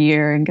us for a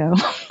year and go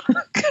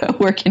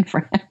work in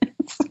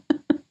France.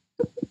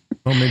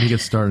 Well, maybe he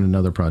gets started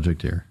another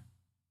project here.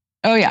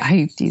 Oh yeah,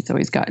 he's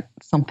always got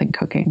something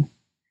cooking.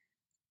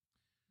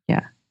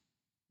 Yeah.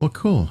 Well,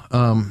 cool.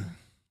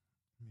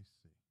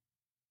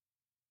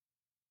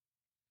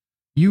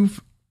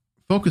 You've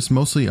focused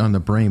mostly on the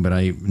brain, but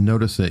I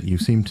noticed that you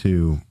seem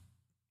to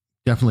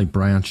definitely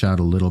branch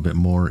out a little bit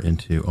more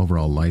into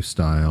overall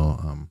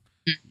lifestyle.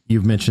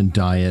 You've mentioned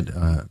diet.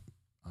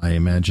 I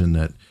imagine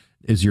that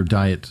is your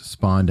diet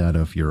spawned out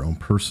of your own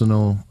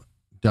personal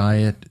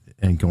diet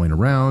and going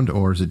around,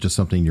 or is it just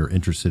something you're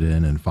interested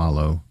in and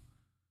follow?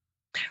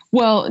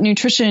 Well,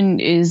 nutrition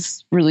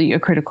is really a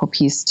critical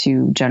piece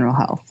to general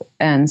health.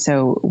 And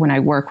so when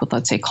I work with,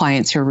 let's say,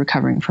 clients who are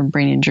recovering from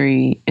brain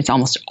injury, it's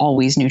almost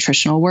always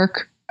nutritional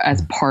work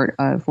as part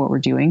of what we're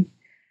doing.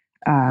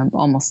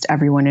 Almost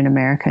everyone in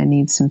America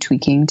needs some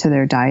tweaking to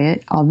their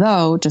diet.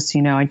 Although, just so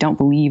you know, I don't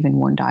believe in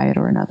one diet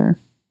or another.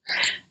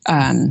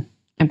 I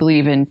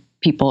believe in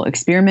people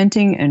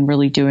experimenting and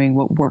really doing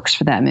what works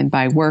for them. And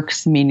by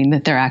works, meaning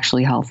that they're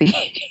actually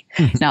healthy,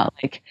 not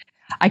like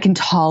I can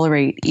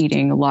tolerate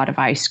eating a lot of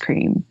ice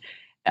cream.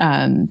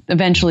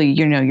 Eventually,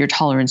 your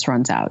tolerance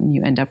runs out and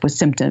you end up with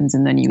symptoms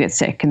and then you get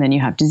sick and then you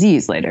have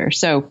disease later.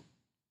 So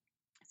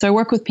I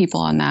work with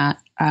people on that.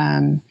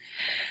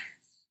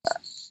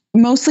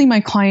 Mostly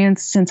my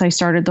clients, since I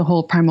started the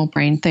whole primal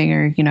brain thing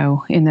or,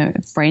 in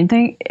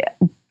the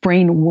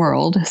brain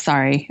world,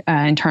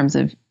 in terms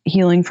of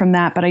healing from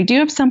that. But I do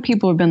have some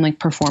people who have been like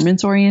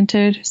performance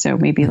oriented. So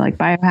maybe like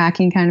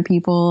biohacking kind of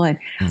people and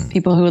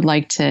people who would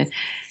like to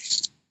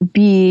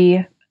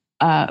be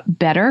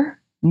better,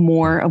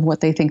 more of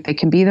what they think they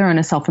can be. They're on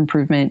a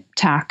self-improvement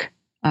tack,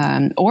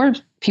 or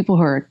people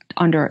who are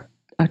under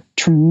a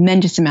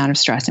tremendous amount of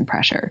stress and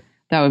pressure.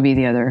 That would be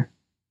the other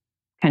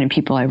kind of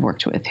people I've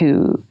worked with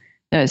who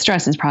the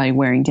stress is probably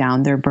wearing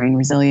down their brain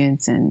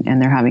resilience, and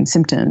they're having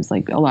symptoms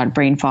like a lot of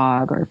brain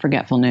fog or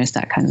forgetfulness,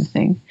 that kind of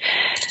thing.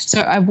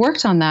 So I've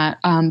worked on that,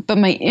 but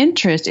my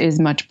interest is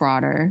much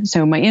broader.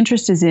 So my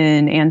interest is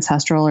in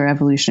ancestral or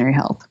evolutionary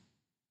health.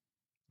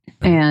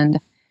 And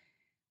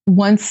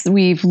once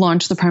we've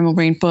launched the Primal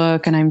Brain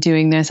book and I'm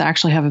doing this, I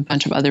actually have a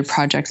bunch of other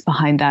projects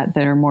behind that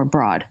are more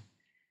broad.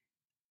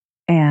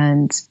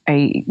 And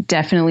I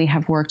definitely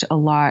have worked a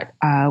lot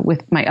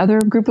with my other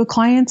group of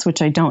clients,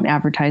 which I don't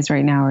advertise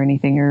right now or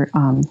anything, are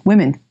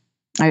women.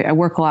 I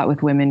work a lot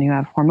with women who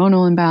have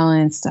hormonal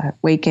imbalance,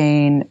 weight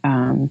gain,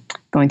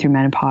 going through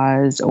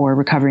menopause, or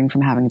recovering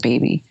from having a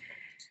baby.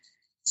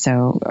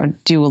 So I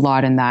do a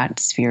lot in that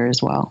sphere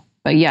as well.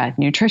 But yeah,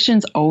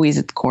 nutrition's always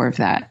at the core of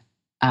that.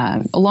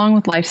 Along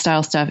with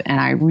lifestyle stuff. And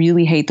I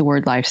really hate the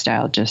word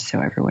lifestyle, just so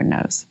everyone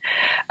knows.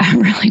 I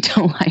really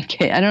don't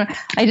like it.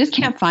 I just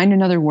can't find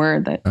another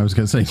word that. I was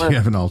going to say, do you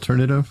have an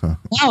alternative?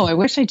 No, I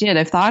wish I did.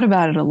 I've thought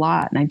about it a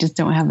lot and I just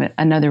don't have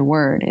another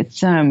word.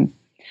 It's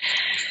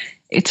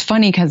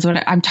funny because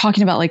when I'm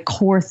talking about like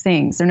core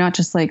things, they're not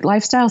just like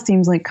lifestyle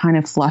seems like kind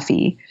of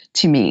fluffy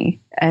to me.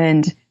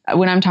 And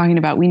when I'm talking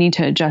about, we need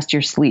to adjust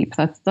your sleep,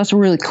 that's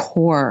really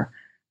core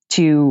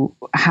to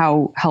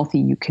how healthy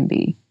you can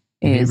be.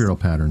 Behavioral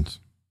patterns.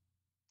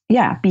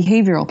 Yeah,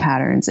 behavioral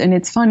patterns. And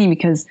it's funny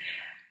because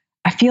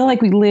I feel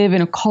like we live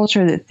in a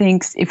culture that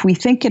thinks if we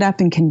think it up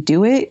and can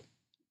do it,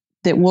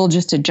 that we'll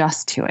just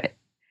adjust to it.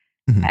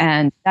 Mm-hmm.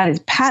 And that is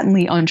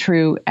patently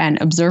untrue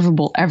and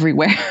observable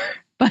everywhere.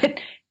 But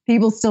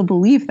people still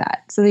believe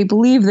that. So they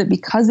believe that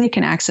because they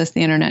can access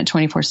the internet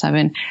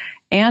 24/7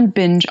 and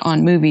binge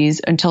on movies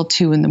until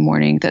 2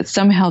 a.m, that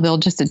somehow they'll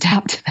just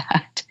adapt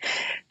to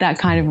that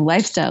kind of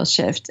lifestyle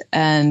shift.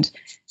 And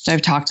so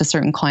I've talked to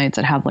certain clients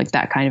that have like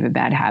that kind of a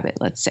bad habit,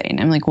 let's say. And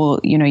I'm like, well,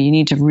 you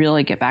need to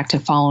really get back to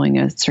following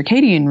a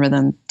circadian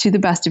rhythm to the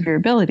best of your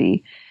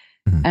ability.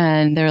 Mm-hmm.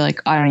 And they're like,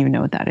 I don't even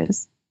know what that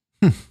is.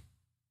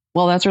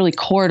 Well, that's really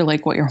core to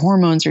like what your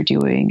hormones are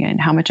doing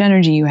and how much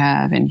energy you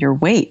have, and your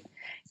weight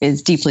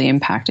is deeply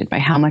impacted by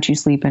how much you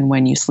sleep and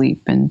when you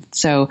sleep. And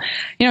so,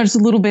 just a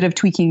little bit of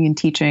tweaking and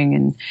teaching.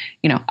 And,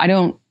 I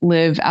don't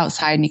live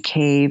outside in a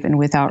cave and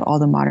without all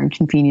the modern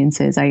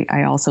conveniences.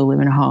 I also live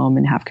in a home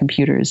and have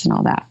computers and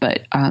all that.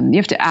 But you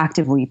have to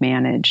actively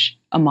manage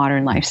a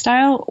modern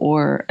lifestyle,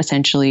 or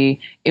essentially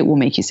it will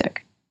make you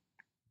sick.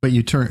 But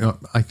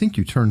I think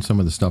you turn some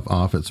of the stuff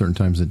off at certain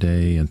times of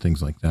day and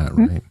things like that,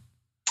 right? Mm-hmm.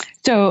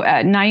 So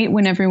at night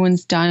when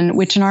everyone's done,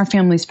 which in our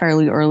family is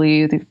fairly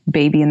early, the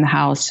baby in the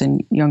house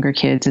and younger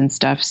kids and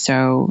stuff.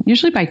 So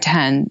usually by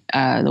 10,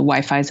 the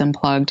Wi-Fi is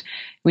unplugged.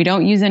 We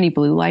don't use any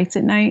blue lights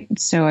at night.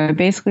 So I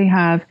basically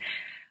have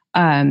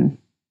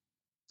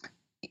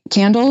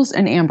candles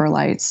and amber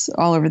lights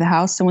all over the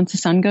house. So once the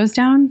sun goes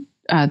down,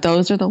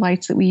 those are the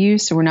lights that we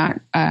use. So we're not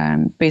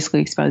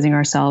basically exposing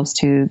ourselves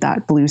to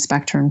that blue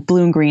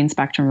and green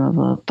spectrum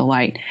of the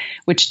light,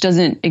 which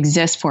doesn't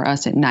exist for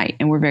us at night.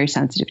 And we're very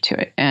sensitive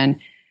to it. And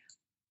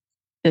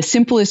the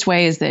simplest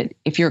way is that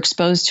if you're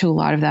exposed to a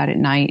lot of that at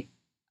night,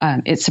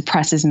 it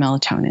suppresses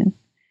melatonin.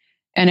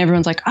 And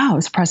everyone's like, oh,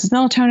 it suppresses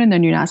melatonin,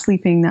 then you're not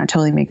sleeping. That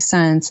totally makes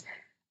sense.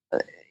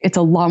 It's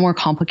a lot more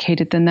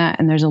complicated than that.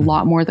 And there's a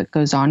lot more that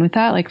goes on with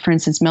that. Like, for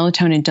instance,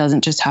 melatonin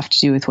doesn't just have to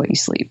do with what you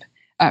sleep.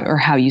 Or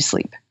how you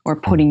sleep, or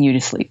putting you to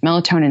sleep.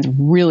 Melatonin is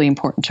really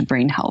important to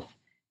brain health.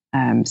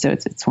 So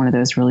it's one of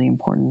those really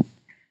important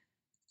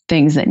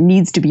things that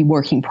needs to be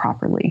working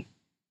properly.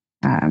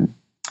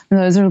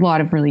 There's a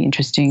lot of really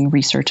interesting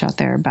research out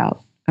there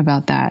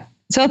about that.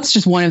 So that's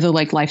just one of the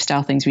like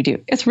lifestyle things we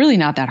do. It's really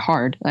not that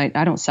hard.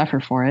 I don't suffer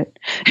for it.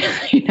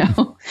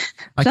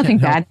 Nothing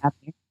bad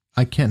happening.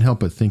 I can't help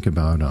but think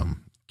about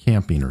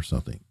camping or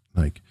something.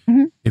 Like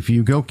if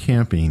you go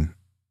camping,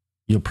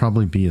 you'll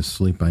probably be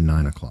asleep by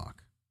 9 o'clock.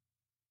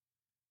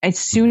 As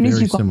soon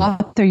as you go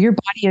out there, your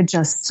body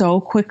adjusts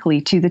so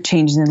quickly to the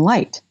changes in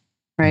light,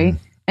 right?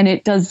 Mm-hmm. And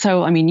it does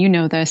so,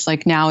 this,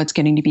 like now it's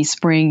getting to be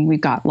spring,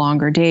 we've got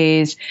longer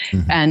days.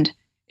 Mm-hmm. And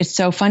it's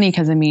so funny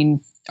because,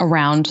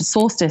 around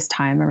solstice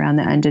time, around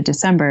the end of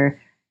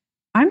December,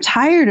 I'm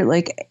tired at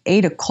like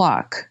 8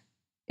 o'clock,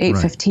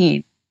 8:15.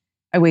 Right.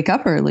 I wake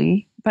up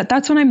early, but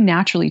that's when I'm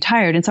naturally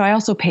tired. And so I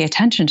also pay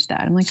attention to that.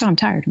 I'm like, oh, I'm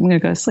tired. I'm going to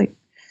go to sleep.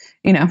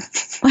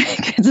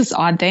 Like it's this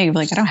odd thing.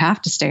 Like I don't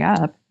have to stay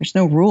up. There's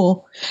no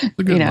rule. It's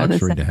a good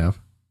luxury to have.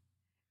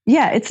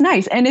 Yeah, it's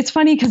nice, and it's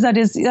funny because that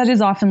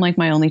is often like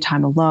my only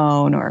time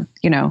alone, or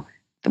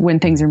when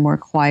things are more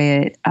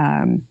quiet.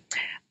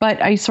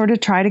 But I sort of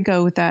try to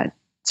go with that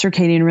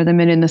circadian rhythm,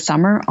 and in the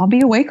summer I'll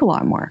be awake a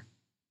lot more.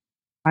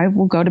 I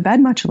will go to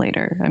bed much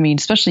later.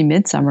 Especially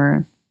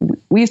midsummer.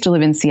 We used to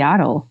live in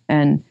Seattle,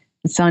 and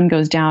the sun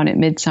goes down at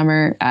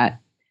midsummer at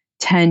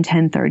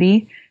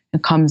 10:30.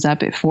 It comes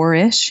up at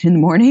 4-ish in the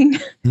morning.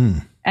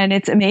 And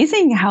it's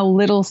amazing how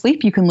little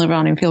sleep you can live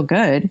on and feel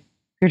good.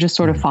 You're just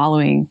sort of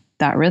following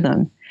that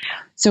rhythm.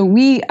 So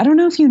I don't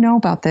know if you know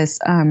about this.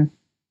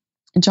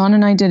 John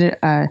and I did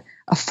a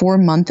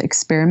 4-month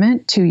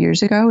experiment 2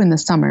 years ago in the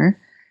summer.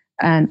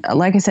 And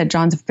like I said,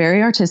 John's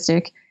very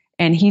artistic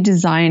and he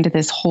designed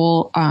this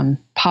whole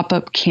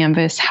pop-up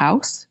canvas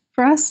house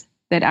for us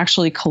that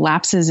actually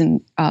collapses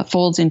and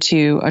folds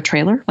into a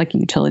trailer, like a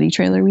utility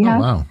trailer we have.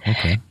 Oh, wow.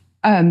 Okay.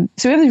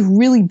 So we have these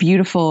really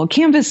beautiful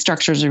canvas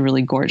structures are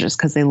really gorgeous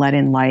because they let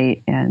in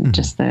light and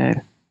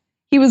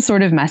he was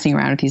sort of messing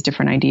around with these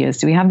different ideas.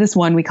 So we have this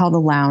one we call the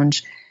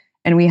lounge,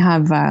 and we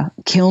have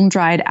kiln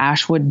dried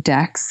ashwood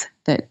decks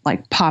that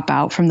like pop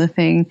out from the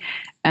thing.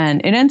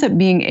 And it ends up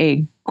being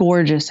a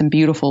gorgeous and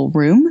beautiful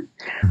room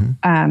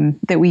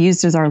that we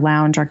used as our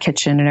lounge, our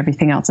kitchen, and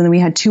everything else. And then we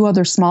had 2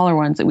 other smaller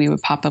ones that we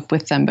would pop up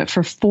with them. But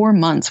for 4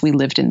 months, we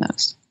lived in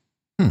those,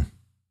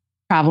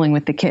 traveling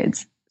with the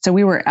kids. So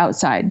we were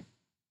outside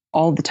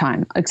all the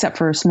time, except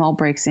for small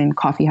breaks in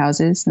coffee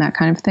houses and that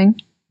kind of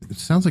thing. It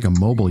sounds like a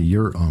mobile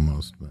yurt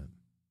almost, but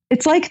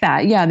it's like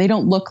that. Yeah, they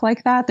don't look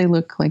like that. They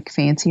look like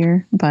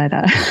fancier, but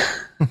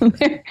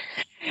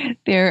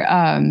they're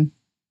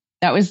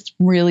that was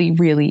really,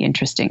 really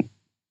interesting.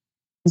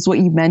 Is what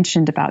you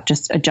mentioned about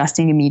just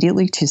adjusting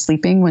immediately to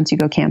sleeping once you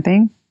go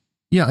camping.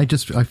 Yeah,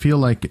 I feel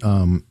like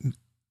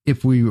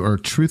if we are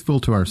truthful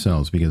to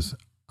ourselves, because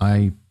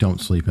I don't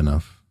sleep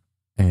enough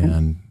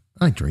and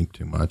I drink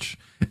too much.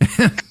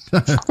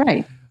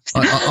 Right.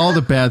 All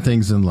the bad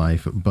things in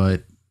life,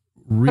 but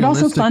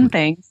also fun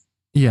things.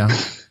 Yeah.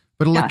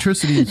 But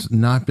electricity's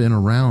not been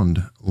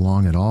around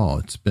long at all.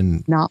 It's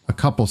been a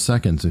couple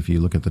seconds if you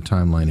look at the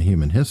timeline of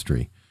human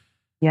history.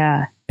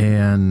 Yeah.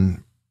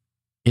 And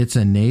it's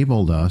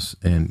enabled us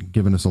and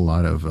given us a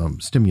lot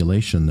of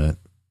stimulation that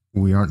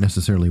we aren't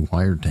necessarily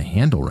wired to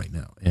handle right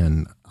now.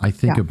 And I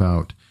think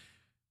about,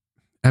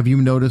 have you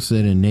noticed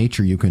that in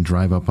nature you can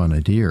drive up on a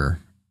deer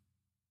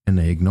and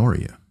they ignore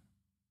you?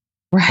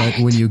 Right.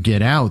 But when you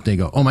get out, they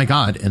go, oh my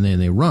God, and then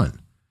they run.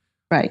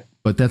 Right.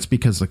 But that's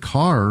because the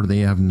car,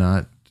 they have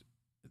not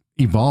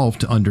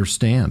evolved to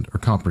understand or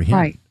comprehend.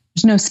 Right.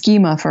 There's no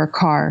schema for a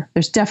car.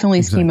 There's definitely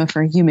a schema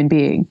for a human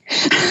being.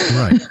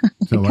 Right.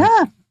 So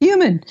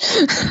human.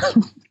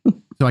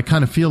 So I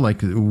kind of feel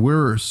like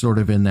we're sort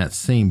of in that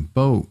same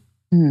boat,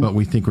 but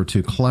we think we're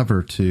too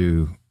clever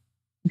to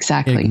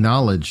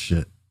acknowledge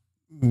that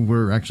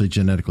we're actually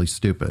genetically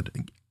stupid.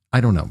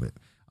 I don't know.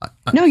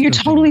 But no, you're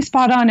totally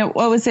spot on.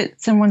 What was it?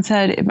 Someone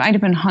said, it might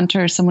have been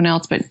Hunter or someone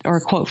else, or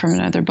a quote from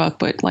another book,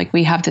 but like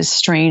we have this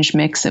strange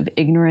mix of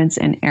ignorance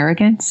and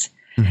arrogance.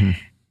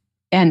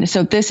 And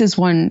so this is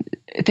one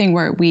thing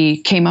where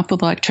we came up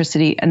with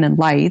electricity and then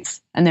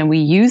lights, and then we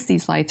use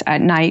these lights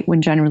at night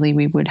when generally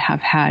we would have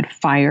had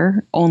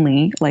fire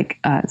only, like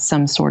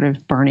some sort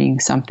of burning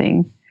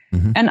something.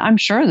 And I'm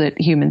sure that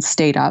humans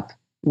stayed up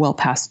well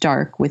past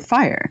dark with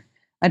fire.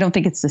 I don't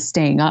think it's the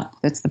staying up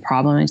that's the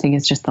problem. I think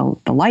it's just the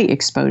light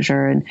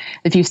exposure. And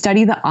if you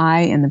study the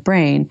eye and the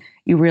brain,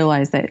 you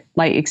realize that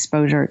light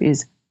exposure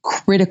is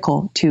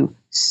critical to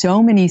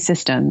so many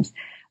systems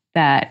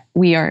that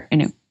we are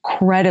an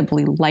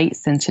incredibly light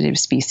sensitive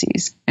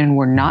species, and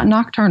we're not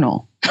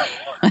nocturnal.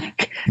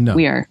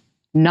 We are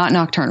not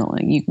nocturnal.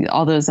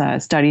 All those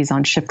studies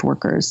on shift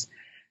workers,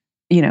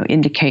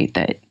 indicate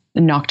that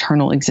the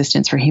nocturnal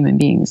existence for human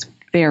beings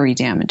very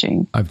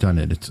damaging. I've done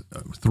it. It's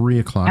 3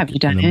 o'clock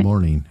in the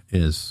morning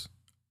is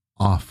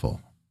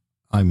awful.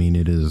 I mean,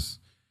 it is.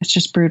 It's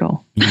just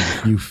brutal.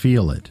 You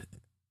feel it.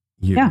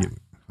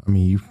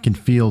 You can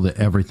feel that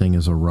everything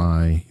is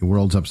awry. The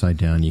world's upside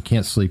down. You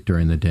can't sleep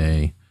during the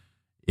day.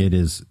 It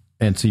is.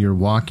 And so you're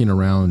walking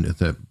around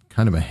with a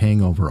kind of a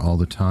hangover all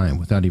the time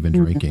without even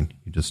drinking.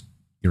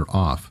 You're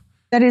off.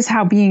 That is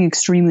how being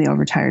extremely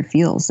overtired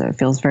feels. So it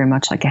feels very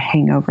much like a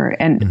hangover.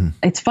 And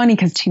it's funny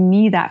because to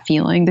me, that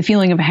feeling, the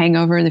feeling of a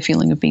hangover, the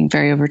feeling of being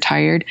very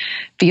overtired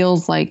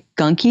feels like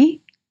gunky.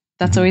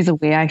 That's always the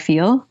way I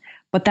feel.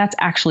 But that's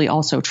actually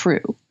also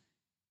true,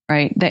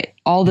 right? That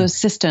all those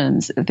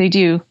systems, they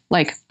do,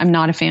 like, I'm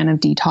not a fan of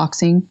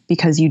detoxing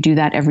because you do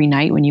that every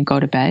night when you go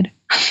to bed,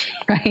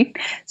 right?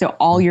 So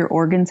all your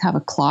organs have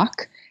a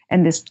clock,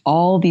 and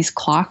all these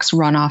clocks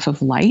run off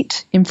of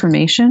light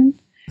information.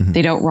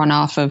 They don't run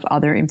off of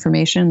other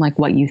information like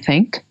what you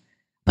think.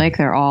 Like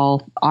they're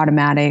all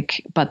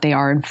automatic, but they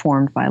are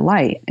informed by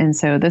light. And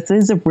so this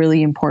is a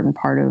really important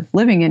part of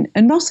living.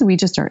 And mostly we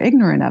just are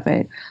ignorant of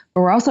it, but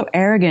we're also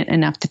arrogant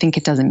enough to think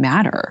it doesn't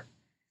matter.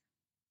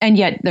 And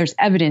yet there's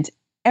evidence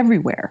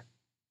everywhere,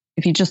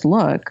 if you just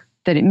look,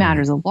 that it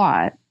matters a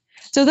lot.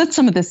 So that's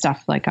some of the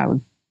stuff like I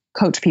would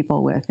coach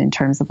people with in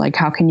terms of like,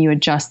 how can you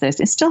adjust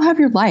this and still have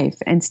your life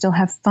and still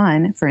have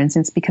fun, for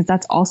instance, because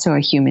that's also a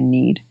human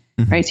need.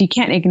 Right. So you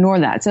can't ignore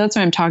that. So that's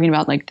what I'm talking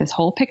about, like this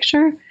whole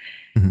picture.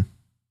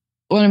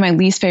 One of my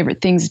least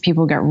favorite things is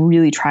people get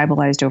really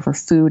tribalized over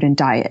food and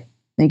diet.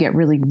 They get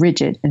really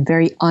rigid and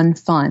very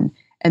unfun.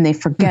 And they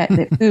forget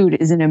that food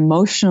is an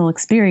emotional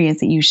experience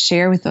that you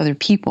share with other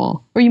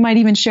people, or you might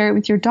even share it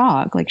with your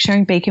dog. Like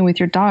sharing bacon with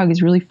your dog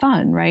is really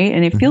fun. Right.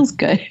 And it feels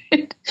good.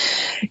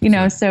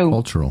 So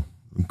cultural.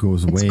 It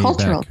goes way back.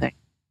 Cultural thing.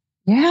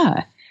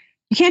 Yeah.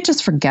 You can't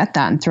just forget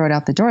that and throw it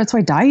out the door. That's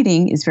why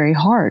dieting is very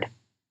hard.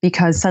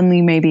 Because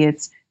suddenly maybe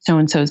it's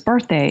so-and-so's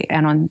birthday,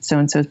 and on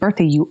so-and-so's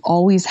birthday, you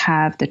always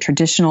have the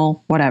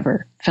traditional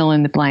whatever, fill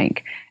in the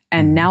blank.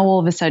 And now all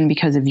of a sudden,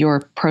 because of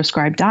your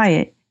proscribed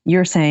diet,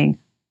 you're saying,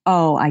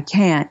 oh, I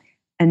can't.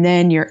 And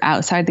then you're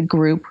outside the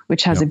group,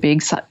 which has a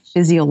big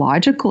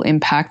physiological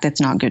impact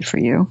that's not good for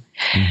you.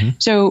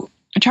 So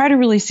I try to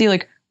really see,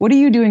 like, what are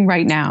you doing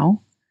right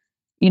now?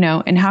 You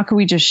know, and how can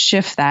we just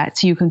shift that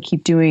so you can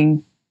keep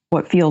doing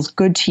what feels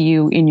good to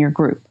you in your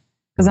group?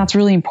 Because that's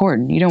really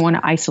important. You don't want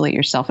to isolate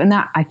yourself. And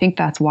that, I think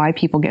that's why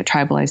people get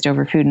tribalized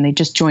over food and they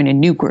just join a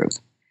new group.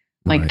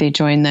 Like they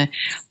join the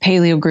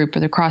paleo group or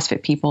the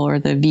CrossFit people or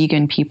the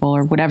vegan people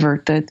or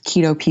whatever, the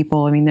keto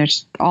people. I mean,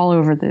 there's all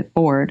over the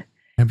board.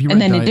 Have you read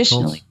And then Diet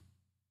additionally, Cults?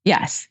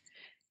 Yes.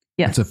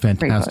 It's a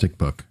fantastic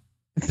book.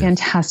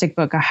 Fantastic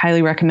book. I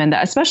highly recommend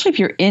that, especially if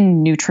you're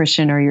in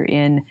nutrition or you're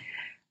in,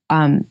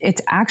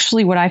 it's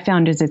actually what I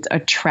found is it's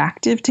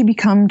attractive to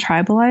become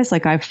tribalized.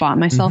 Like I've fought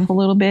myself a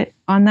little bit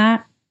on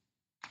that.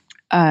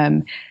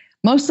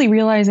 Mostly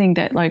realizing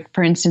that, like,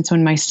 for instance,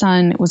 when my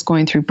son was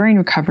going through brain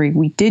recovery,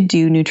 we did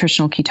do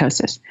nutritional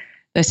ketosis.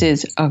 This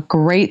is a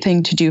great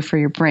thing to do for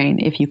your brain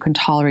if you can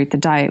tolerate the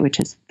diet, which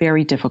is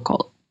very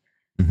difficult.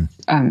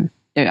 I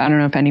don't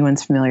know if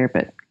anyone's familiar,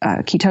 but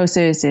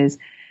ketosis is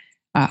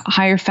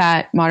higher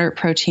fat, moderate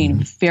protein,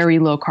 very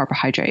low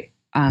carbohydrate.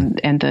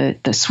 And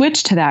the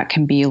switch to that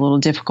can be a little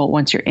difficult.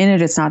 Once you're in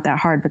it, it's not that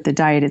hard, but the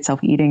diet itself,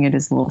 eating it,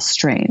 is a little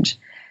strange.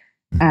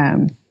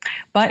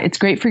 But it's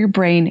great for your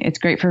brain. It's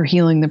great for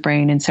healing the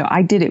brain. And so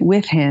I did it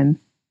with him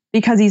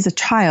because he's a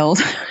child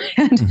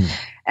and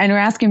we're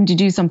asking him to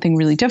do something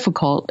really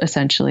difficult,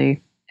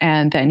 essentially.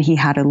 And then he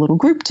had a little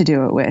group to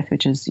do it with,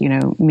 which is, you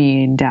know,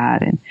 me and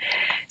Dad. And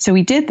so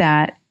we did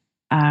that.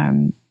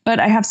 But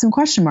I have some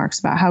question marks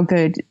about how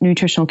good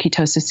nutritional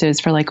ketosis is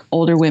for, like,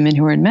 older women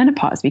who are in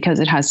menopause, because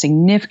it has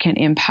significant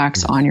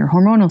impacts on your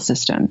hormonal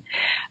system.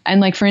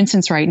 And, like, for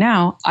instance, right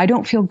now, I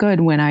don't feel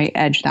good when I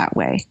edge that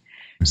way.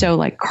 So,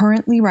 like,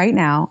 currently right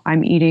now,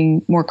 I'm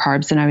eating more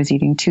carbs than I was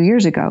eating 2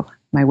 years ago.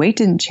 My weight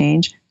didn't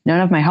change.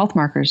 None of my health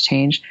markers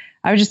changed.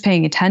 I was just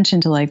paying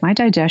attention to, like, my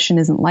digestion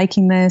isn't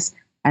liking this.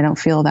 I don't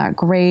feel that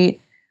great.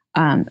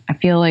 I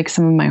feel like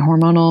some of my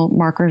hormonal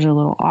markers are a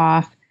little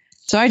off.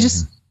 So I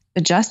just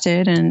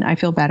adjusted and I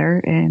feel better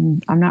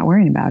and I'm not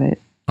worrying about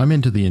it. I'm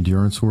into the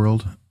endurance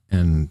world,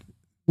 and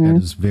that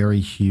is very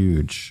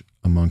huge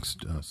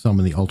amongst some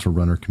in the ultra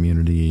runner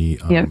community,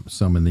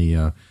 some in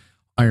the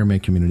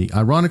Ironman community.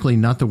 Ironically,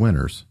 not the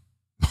winners,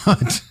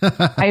 but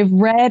I've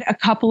read a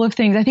couple of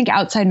things. I think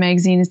Outside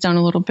Magazine has done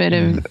a little bit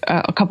of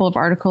a couple of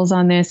articles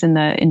on this in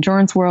the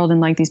endurance world,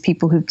 and, like, these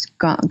people who've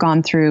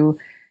gone through,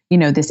 you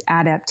know, this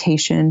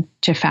adaptation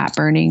to fat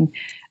burning,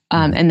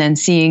 and then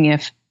seeing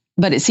if,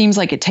 but it seems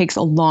like it takes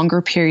a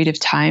longer period of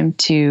time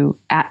to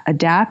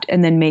adapt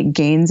and then make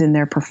gains in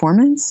their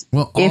performance.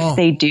 Well, if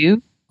they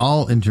do,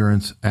 all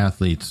endurance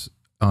athletes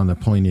on the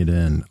pointed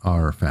end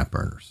are fat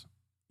burners.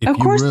 Of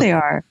course they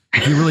are.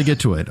 If you really get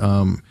to it.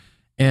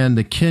 And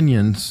the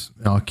Kenyans,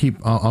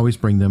 I'll always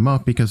bring them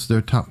up because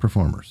they're top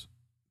performers.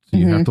 So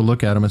you have to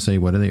look at them and say,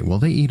 what are they? Well,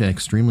 they eat an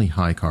extremely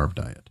high carb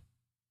diet.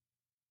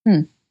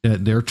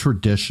 They're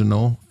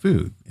traditional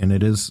food, and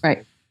it is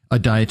a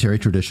dietary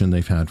tradition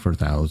they've had for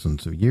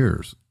thousands of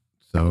years.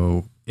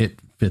 So it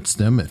fits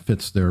them, it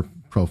fits their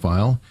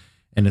profile,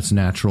 and it's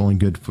natural and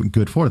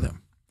good for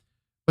them.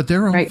 But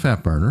they're all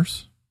fat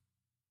burners.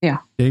 Yeah.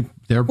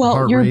 Their well,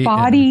 heart your rate,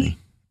 body everything.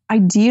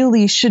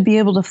 Ideally should be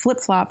able to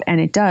flip-flop, and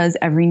it does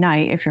every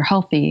night if you're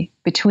healthy,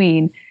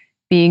 between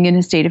being in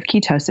a state of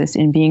ketosis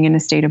and being in a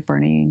state of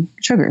burning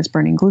sugars,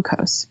 burning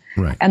glucose.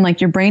 Right. And, like,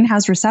 your brain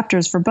has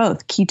receptors for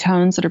both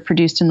ketones that are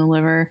produced in the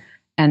liver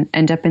and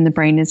end up in the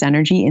brain as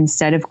energy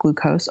instead of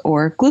glucose,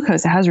 or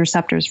glucose that has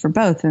receptors for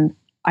both. And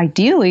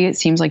ideally, it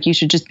seems like you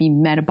should just be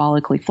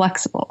metabolically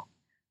flexible,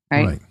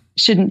 right? It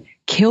shouldn't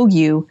kill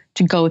you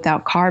to go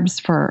without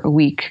carbs for a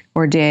week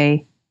or a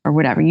day or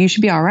whatever. You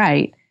should be all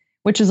right,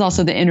 which is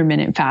also the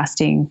intermittent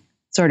fasting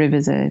sort of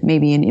is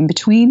maybe an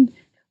in-between,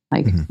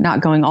 like not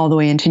going all the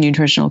way into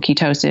nutritional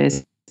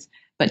ketosis,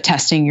 but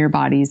testing your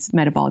body's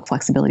metabolic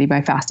flexibility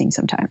by fasting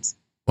sometimes.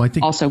 Well, I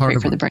think also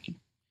great for the brain.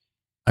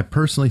 I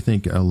personally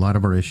think a lot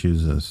of our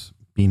issues is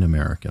being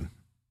American.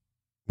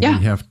 We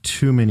have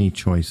too many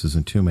choices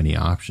and too many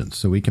options,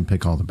 so we can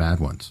pick all the bad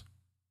ones.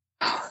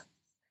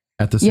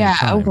 At the same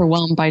time.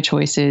 Overwhelmed by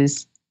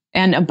choices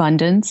and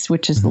abundance,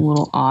 which is a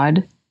little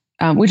odd.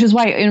 Which is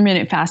why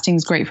intermittent fasting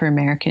is great for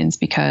Americans,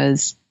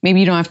 because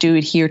maybe you don't have to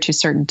adhere to a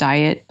certain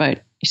diet,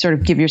 but you sort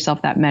of give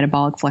yourself that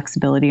metabolic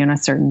flexibility on a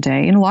certain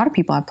day. And a lot of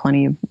people have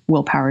plenty of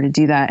willpower to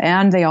do that.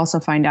 And they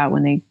also find out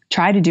when they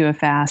try to do a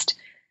fast,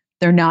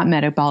 they're not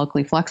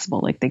metabolically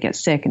flexible. Like, they get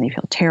sick and they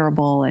feel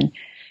terrible, and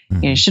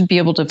you should be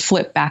able to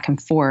flip back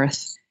and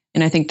forth.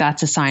 And I think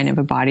that's a sign of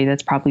a body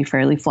that's probably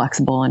fairly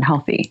flexible and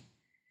healthy.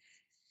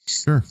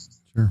 Sure.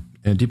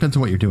 It depends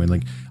on what you're doing.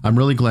 Like, I'm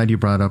really glad you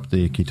brought up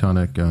the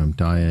ketonic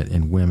diet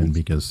in women,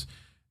 because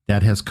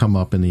that has come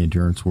up in the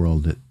endurance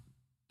world. That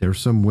there's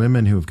some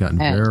women who have gotten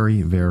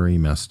very, very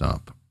messed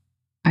up.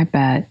 I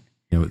bet.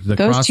 You know, the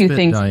those CrossFit two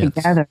things diets,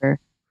 together.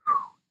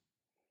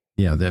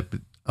 Yeah, that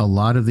a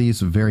lot of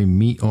these very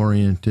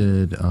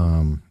meat-oriented,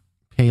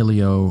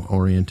 paleo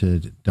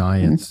oriented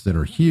diets that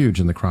are huge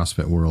in the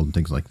CrossFit world and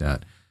things like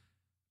that,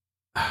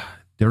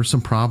 there are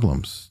some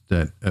problems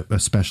that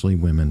especially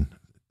women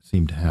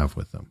seem to have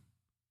with them.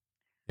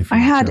 I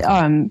had,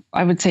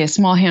 I would say, a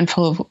small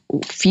handful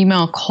of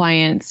female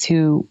clients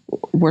who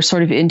were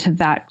sort of into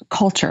that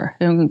culture.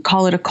 And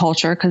call it a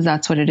culture because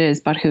that's what it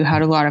is, but who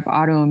had a lot of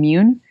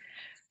autoimmune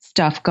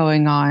stuff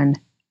going on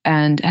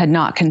and had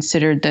not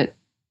considered that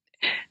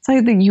it's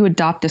like that you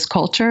adopt this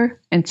culture.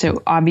 And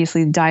so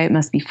obviously the diet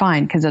must be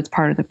fine because that's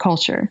part of the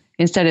culture.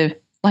 Instead of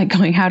like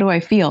going, how do I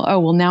feel? Oh,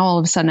 well, now all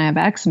of a sudden I have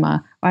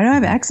eczema. Why do I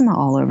have eczema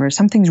all over?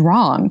 Something's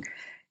wrong.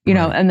 You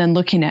know, and then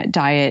looking at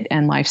diet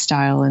and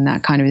lifestyle and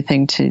that kind of a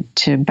thing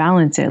to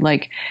balance it.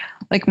 Like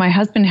my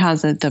husband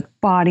has the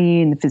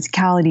body and the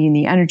physicality and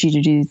the energy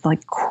to do these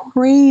like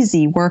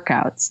crazy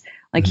workouts.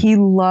 Like he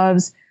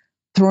loves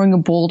throwing a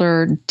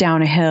boulder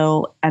down a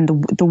hill, and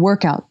the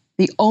workout,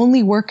 the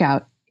only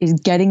workout is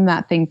getting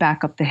that thing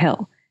back up the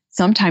hill.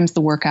 Sometimes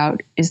the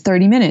workout is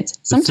 30 minutes.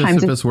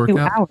 Sometimes it's 2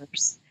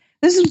 hours.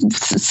 This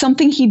is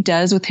something he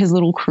does with his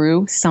little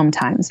crew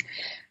sometimes.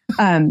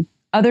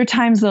 Other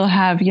times they'll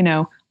have,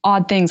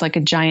 odd things like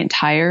a giant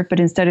tire, but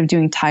instead of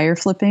doing tire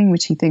flipping,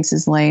 which he thinks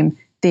is lame,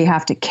 they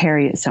have to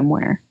carry it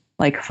somewhere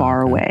like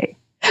far away,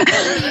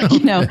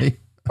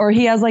 or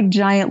he has like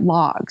giant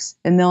logs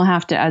and they'll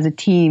have to, as a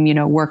team,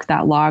 work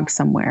that log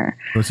somewhere.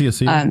 Was he a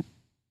SEAL?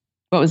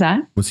 What was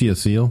that? Was he a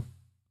SEAL?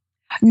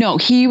 No,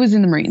 he was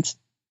in the Marines.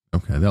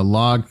 Okay. That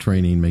log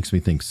training makes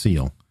me think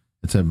SEAL.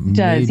 It's a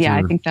major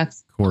I think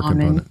that's core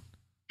common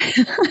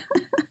component.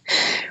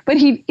 But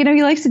he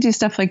likes to do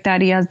stuff like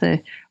that. He has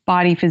the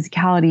body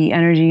physicality,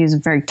 energy, is a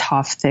very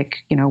tough, thick,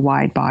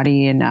 wide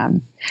body. And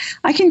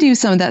I can do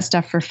some of that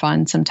stuff for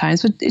fun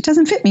sometimes, but it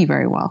doesn't fit me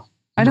very well.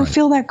 I don't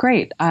feel that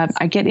great.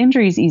 I get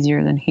injuries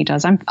easier than he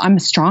does. I'm a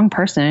strong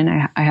person.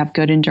 I have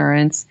good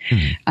endurance.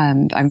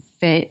 I'm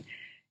fit.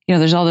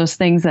 There's all those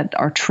things that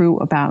are true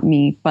about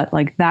me, but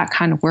like that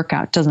kind of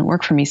workout doesn't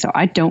work for me. So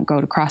I don't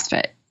go to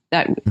CrossFit.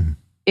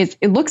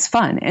 It looks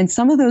fun. And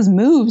some of those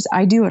moves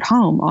I do at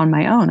home on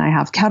my own. I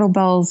have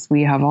kettlebells.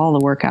 We have all the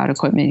workout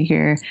equipment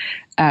here.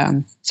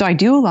 So I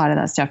do a lot of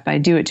that stuff, but I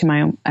do it at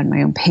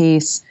my own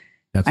pace.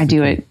 I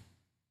do it.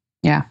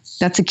 Yeah.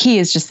 That's the key,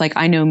 is just like,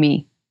 I know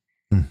me.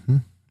 Mm-hmm.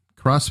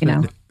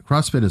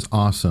 CrossFit is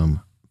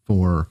awesome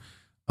for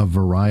a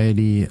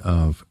variety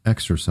of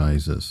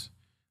exercises.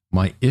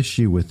 My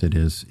issue with it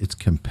is it's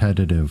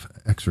competitive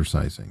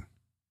exercising.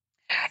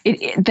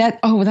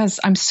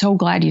 I'm so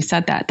glad you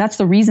said that. That's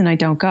the reason I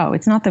don't go.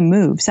 It's not the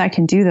moves. I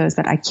can do those,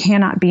 but I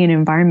cannot be in an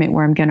environment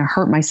where I'm going to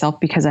hurt myself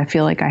because I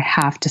feel like I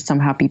have to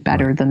somehow be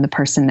better than the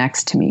person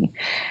next to me.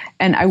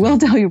 And I will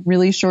tell you a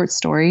really short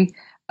story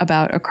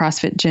about a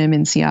CrossFit gym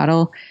in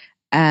Seattle.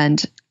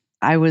 And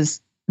I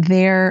was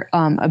there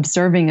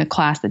observing a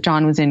class that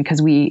John was in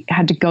because we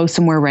had to go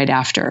somewhere right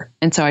after.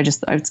 And so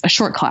it's a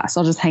short class.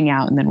 I'll just hang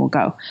out and then we'll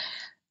go.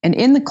 And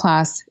in the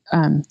class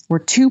were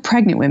 2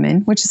 pregnant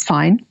women, which is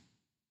fine.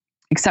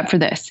 Except for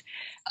this.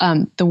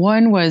 The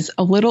one was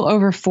a little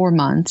over 4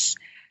 months,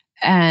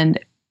 and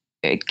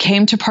it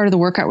came to part of the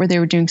workout where they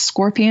were doing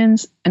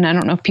scorpions. And I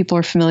don't know if people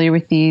are familiar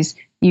with these.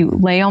 You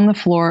lay on the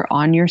floor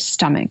on your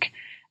stomach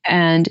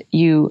and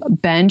you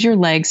bend your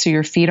legs so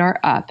your feet are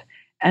up.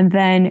 And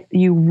then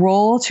you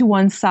roll to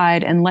one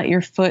side and let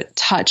your foot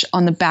touch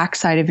on the back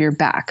side of your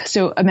back.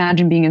 So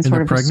imagine being in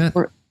sort of pregnant?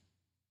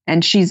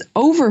 And she's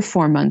over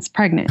 4 months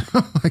pregnant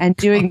and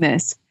doing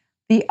this.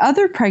 The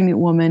other pregnant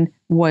woman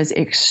was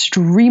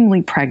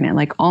extremely pregnant,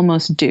 like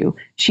almost due.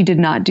 She did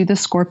not do the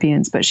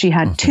scorpions, but she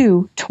had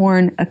 2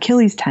 torn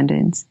Achilles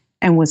tendons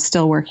and was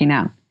still working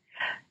out.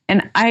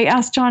 And I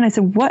asked John, I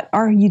said, what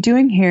are you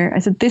doing here? I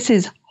said, this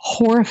is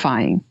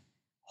horrifying,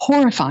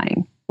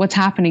 what's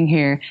happening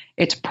here.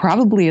 It's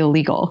probably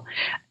illegal.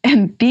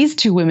 And these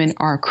 2 women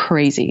are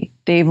crazy.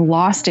 They've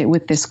lost it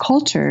with this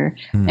culture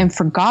and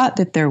forgot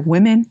that they're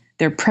women,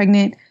 they're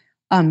pregnant.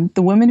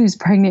 The woman who's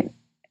pregnant,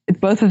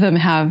 both of them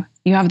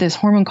you have this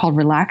hormone called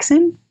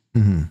relaxin,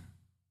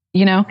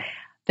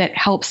 that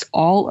helps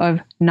all of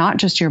not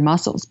just your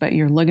muscles, but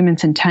your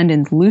ligaments and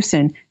tendons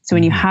loosen. So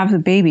when you have the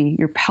baby,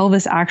 your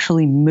pelvis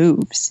actually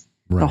moves.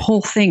 Right. The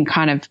whole thing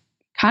kind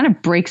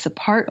of breaks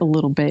apart a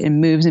little bit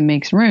and moves and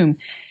makes room.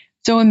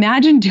 So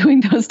imagine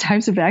doing those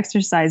types of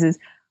exercises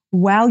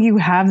while you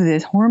have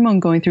this hormone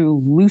going through,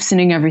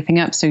 loosening everything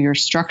up. So your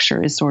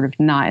structure is sort of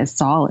not as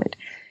solid.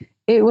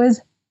 It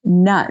was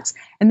nuts.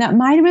 And that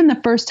might have been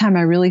the first time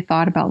I really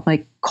thought about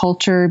like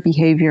culture,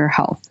 behavior,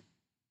 health.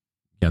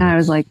 Yeah, and I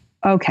was like,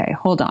 okay,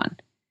 hold on.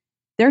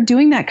 They're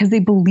doing that because they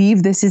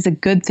believe this is a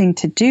good thing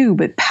to do,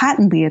 but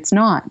patently it's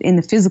not in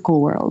the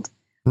physical world.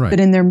 Right. But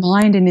in their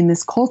mind and in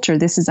this culture,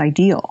 this is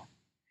ideal.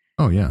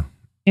 Oh, yeah.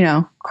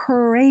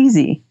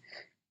 Crazy.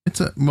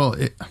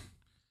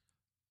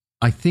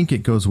 I think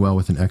it goes well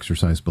with an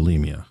exercise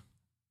bulimia.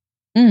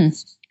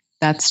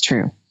 That's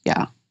true.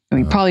 Yeah.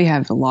 And we probably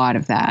have a lot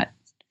of that.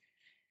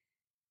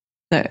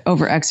 The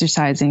over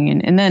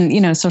exercising and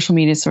then, social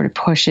media sort of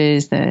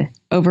pushes the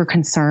over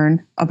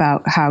concern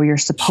about how you're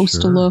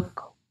supposed to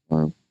look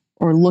or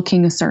or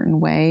looking a certain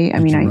way. I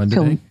Did mean, you I run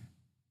feel. today?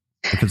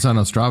 If it's not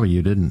on Strava,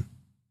 you didn't.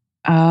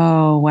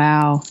 Oh,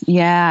 wow.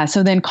 Yeah.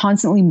 So then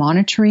constantly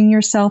monitoring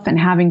yourself and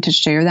having to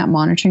share that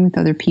monitoring with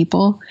other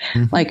people.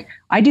 Mm-hmm. Like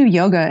I do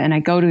yoga and I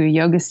go to a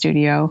yoga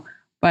studio,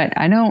 but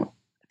I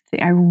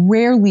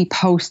rarely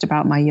post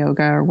about my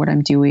yoga or what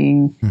I'm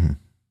doing Mm-hmm.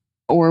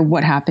 or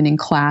what happened in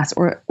class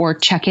or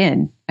check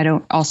in. I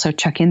don't also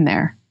check in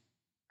there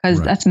because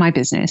Right. that's my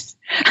business.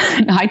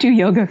 I do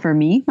yoga for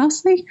me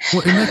mostly.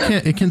 Well,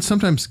 and it can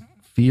sometimes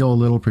feel a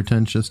little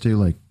pretentious too.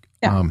 Like,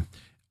 Yeah.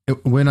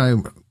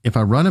 If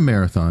I run a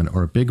marathon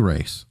or a big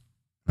race,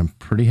 I'm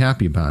pretty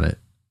happy about it.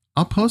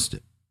 I'll post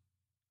it.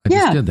 I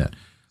just did that.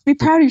 Be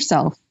proud of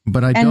yourself.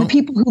 But I And don't. the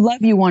people who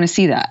love you want to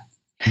see that.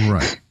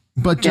 Right.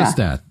 But just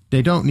that.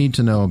 They don't need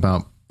to know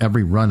about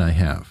every run I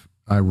have.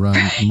 I run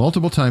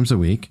multiple times a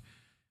week,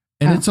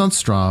 and it's on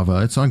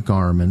Strava, it's on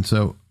Garmin.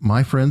 So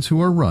my friends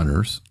who are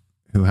runners,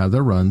 who have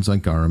their runs on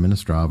Garmin and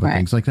Strava,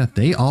 things like that,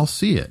 they all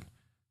see it.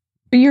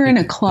 But you're in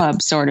a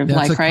club, sort of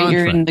That's like, a right?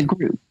 You're in contract. the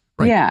group.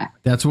 Right. Yeah,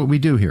 That's what we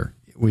do here.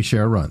 We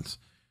share runs.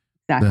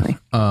 exactly.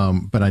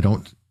 But I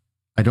don't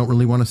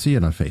really want to see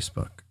it on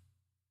Facebook.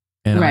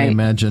 And I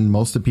imagine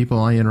most of the people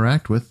I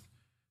interact with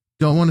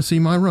don't want to see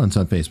my runs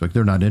on Facebook.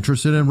 They're not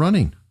interested in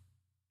running.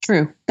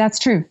 True. That's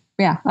true.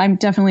 Yeah. I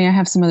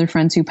have some other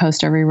friends who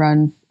post every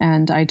run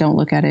and I don't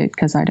look at it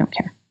because I don't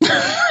care.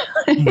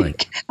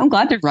 Right. I'm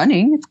glad they're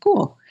running. It's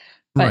cool.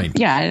 But Right.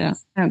 yeah,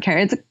 I don't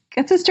care.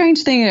 It's a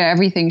strange thing that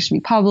everything should be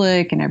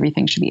public and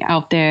everything should be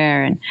out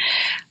there. And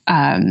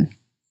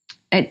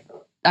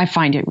I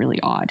find it really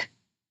odd.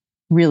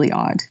 Really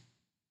odd.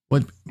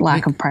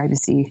 Lack of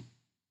privacy.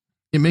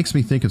 It makes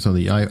me think of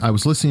something. I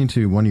was listening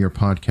to one of your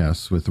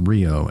podcasts with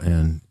Rio,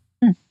 and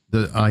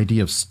the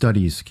idea of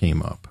studies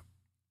came up,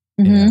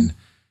 and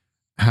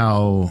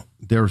how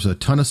there's a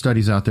ton of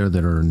studies out there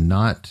that are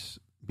not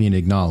being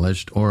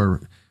acknowledged,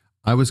 or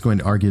I was going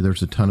to argue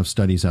there's a ton of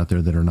studies out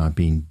there that are not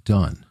being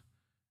done.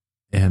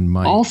 And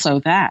my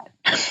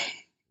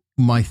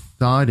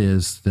thought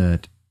is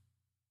that,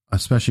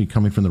 especially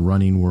coming from the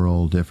running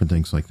world, different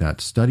things like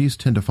that, studies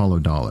tend to follow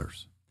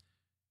dollars.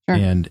 Sure.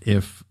 And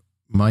if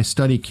my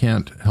study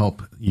can't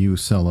help you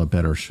sell a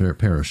better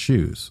pair of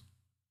shoes,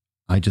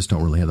 I just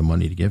don't really have the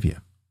money to give you.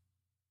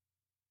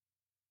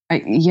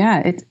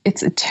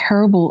 It's a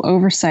terrible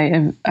oversight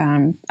of,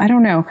 I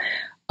don't know,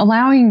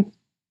 allowing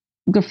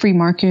the free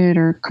market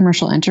or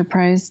commercial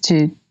enterprise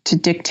to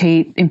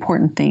dictate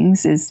important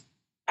things is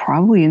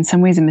probably in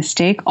some ways a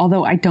mistake.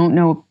 Although I don't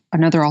know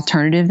another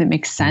alternative that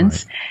makes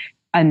sense. Right.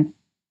 I'm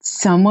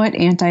somewhat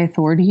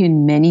anti-authority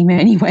in many,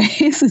 many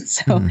ways. And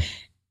so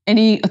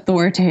any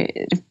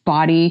authoritative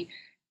body,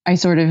 I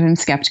sort of am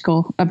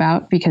skeptical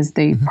about because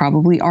they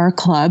probably are a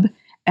club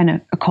and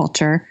a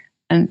culture,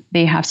 and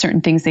they have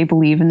certain things they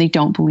believe and they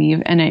don't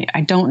believe. And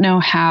I don't know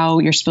how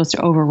you're supposed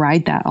to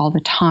override that all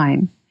the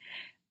time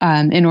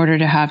in order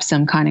to have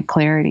some kind of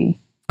clarity.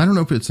 I don't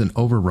know if it's an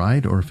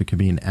override or if it could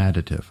be an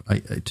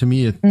additive. To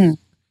me, it's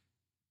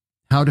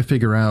how to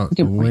figure out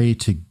a way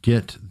to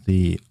get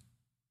the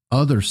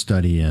other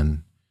study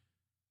in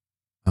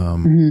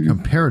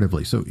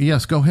comparatively. So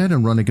yes, go ahead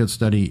and run a good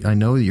study. I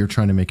know that you're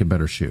trying to make a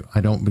better shoe.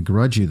 I don't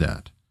begrudge you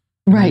that.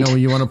 Right. I know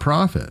you want to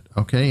profit.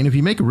 Okay. And if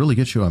you make a really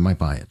good shoe, I might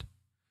buy it.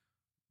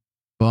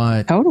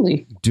 But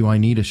totally, do I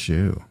need a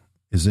shoe?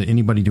 Is there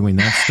anybody doing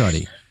that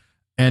study?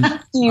 And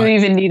do you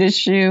even need a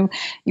shoe?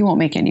 You won't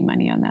make any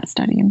money on that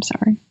study. I'm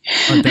sorry.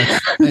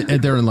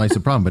 Therein lies the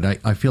problem. But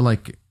I feel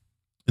like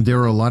there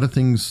are a lot of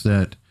things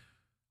that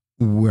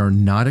we're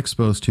not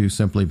exposed to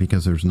simply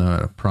because there's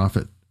not a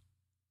profit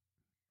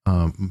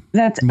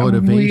that's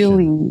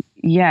motivation.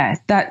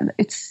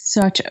 It's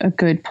such a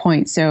good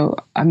point. So,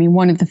 I mean,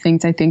 one of the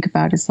things I think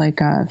about is like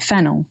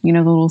fennel, the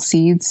little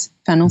seeds,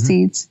 fennel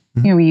seeds,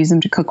 we use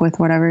them to cook with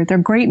whatever. They're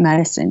great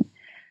medicine.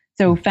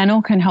 So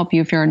fennel can help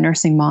you if you're a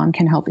nursing mom,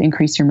 can help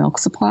increase your milk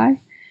supply.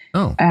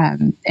 Oh.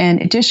 And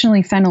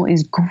additionally, fennel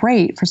is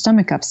great for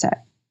stomach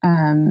upset.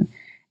 And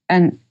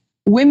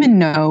women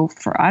know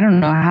for, I don't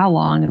know how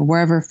long and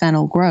wherever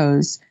fennel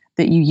grows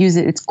that you use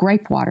it. It's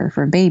gripe water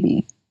for a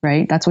baby,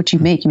 right? That's what you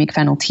make. You make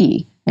fennel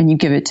tea and you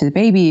give it to the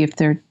baby if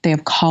they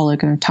have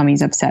colic and their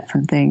tummy's upset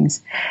from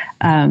things.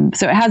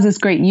 So it has this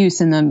great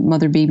use in the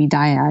mother baby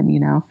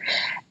dyad,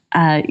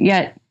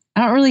 yet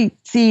I don't really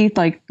see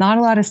not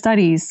a lot of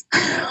studies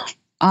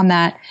on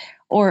that,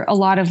 or a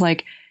lot of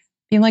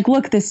being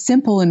look, this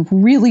simple and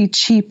really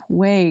cheap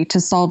way to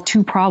solve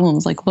two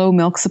problems, like low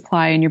milk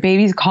supply and your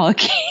baby's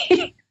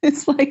colicky.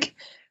 It's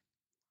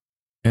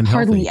and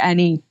hardly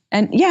any.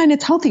 And and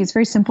it's healthy. It's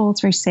very simple.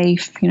 It's very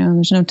safe.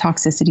 There's no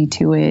toxicity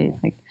to it.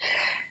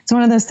 It's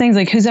one of those things,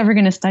 who's ever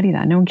going to study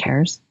that? No one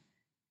cares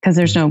because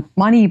there's no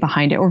money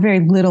behind it, or very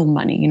little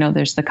money.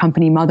 There's the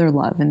company Mother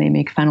Love and they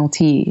make fennel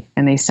tea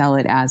and they sell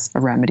it as a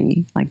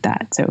remedy like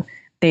that. So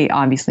they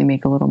obviously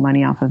make a little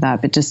money off of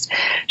that, but just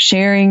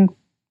sharing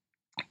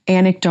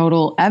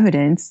anecdotal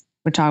evidence,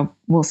 which I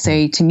will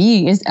say to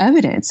me is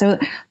evidence. So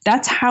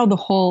that's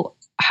how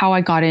how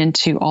I got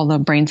into all the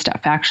brain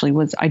stuff actually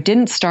was. I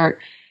didn't start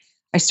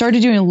I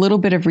started doing a little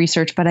bit of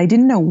research, but I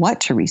didn't know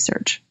what to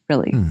research,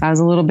 really. I was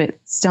a little bit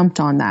stumped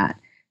on that.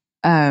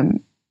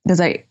 Because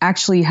I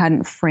actually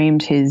hadn't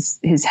framed his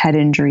head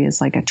injury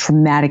as like a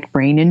traumatic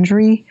brain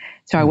injury.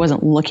 So I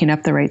wasn't looking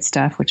up the right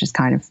stuff, which is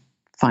kind of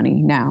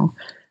funny now.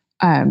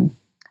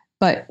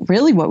 But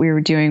really what we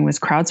were doing was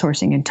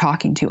crowdsourcing and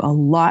talking to a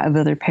lot of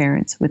other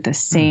parents with the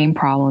same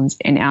problems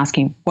and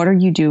asking, what are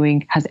you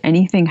doing? Has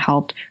anything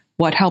helped?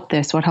 What helped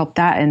this? What helped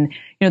that? And,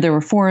 there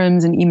were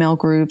forums and email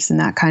groups and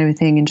that kind of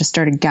thing, and just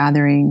started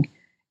gathering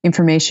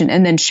information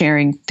and then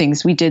sharing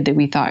things we did that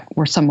we thought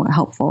were somewhat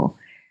helpful.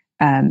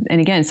 And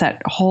again, it's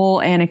that whole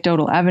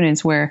anecdotal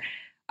evidence where,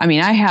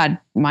 I had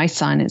my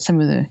son at some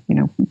of the,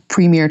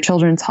 premier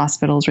children's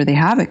hospitals where they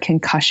have a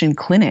concussion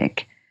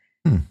clinic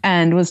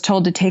and was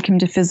told to take him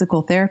to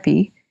physical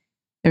therapy.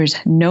 There's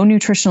no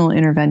nutritional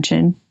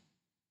intervention.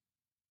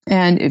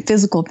 And a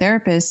physical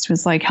therapist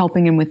was like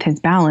helping him with his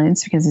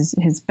balance because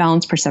his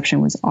balance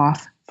perception was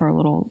off for a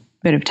little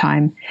bit of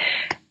time.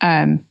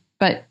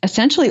 But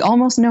essentially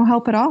almost no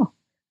help at all.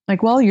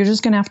 Like, well, you're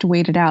just going to have to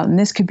wait it out. And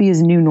this could be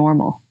his new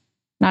normal.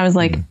 And I was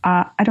like,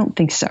 I don't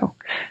think so.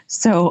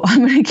 So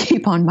I'm going to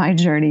keep on my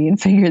journey and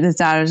figure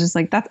this out. I was just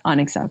like, that's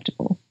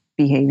unacceptable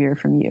behavior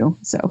from you.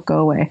 So go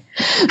away.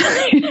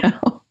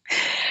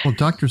 Well,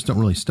 doctors don't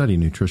really study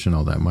nutrition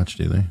all that much,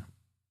 do they?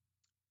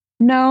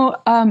 No,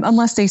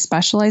 unless they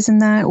specialize in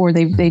that or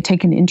they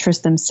take an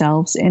interest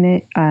themselves in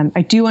it.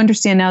 I do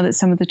understand now that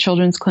some of the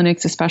children's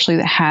clinics, especially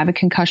that have a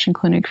concussion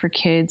clinic for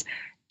kids,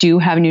 do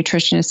have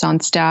nutritionists on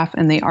staff,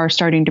 and they are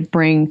starting to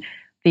bring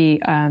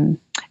the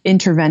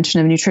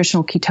intervention of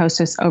nutritional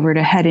ketosis over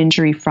to head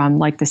injury from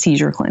like the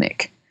seizure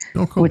clinic,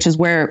 cool. which is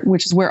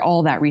where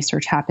all that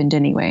research happened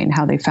anyway, and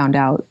how they found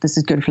out this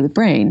is good for the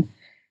brain.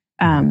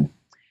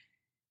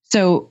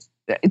 So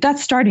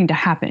that's starting to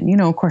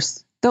happen. Of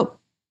course,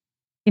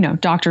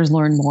 doctors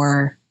learn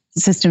more,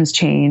 systems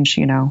change,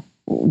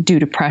 due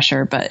to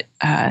pressure. But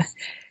I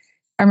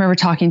remember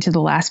talking to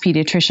the last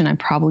pediatrician I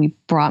probably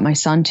brought my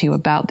son to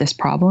about this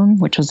problem,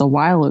 which was a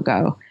while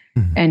ago.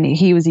 And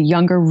he was a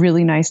younger,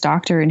 really nice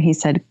doctor. And he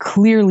said,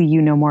 clearly,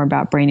 you know more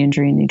about brain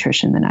injury and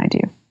nutrition than I do.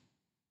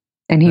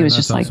 And he was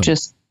just like,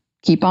 just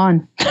keep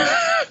on. Keep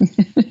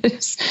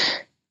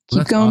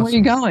going where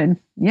you're going.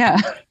 Yeah.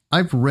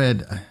 I've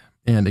read,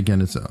 and again,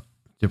 it's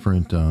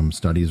different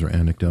studies or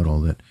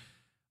anecdotal, that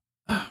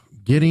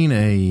getting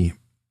a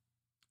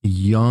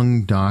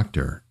young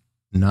doctor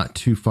not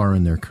too far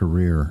in their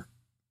career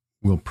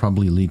will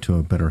probably lead to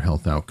a better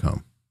health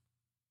outcome.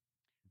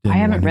 I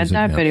haven't read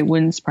that, but it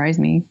wouldn't surprise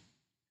me.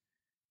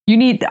 You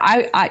need,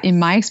 in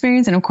my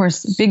experience, and of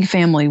course, big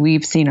family,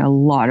 we've seen a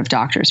lot of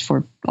doctors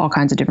for all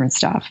kinds of different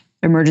stuff.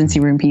 Emergency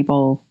room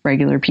people,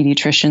 regular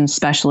pediatricians,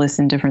 specialists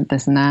in different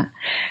this and that.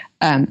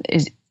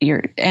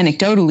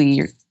 Anecdotally,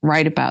 you're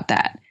right about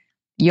that.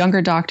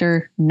 Younger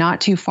doctor,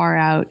 not too far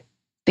out.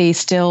 They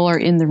still are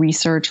in the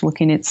research,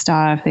 looking at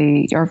stuff.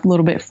 They are a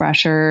little bit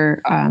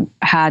fresher,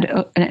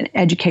 had an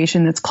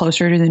education that's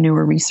closer to the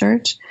newer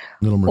research.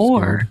 A little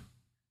more scared.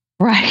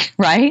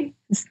 Right.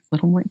 It's a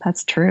little more,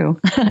 that's true.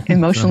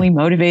 Emotionally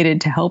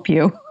motivated to help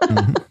you.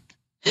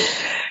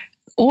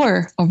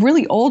 Or a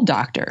really old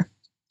doctor,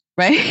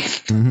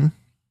 right?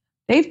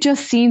 They've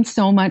just seen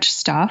so much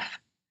stuff.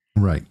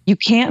 Right. You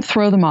can't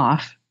throw them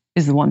off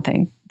is the one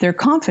thing. They're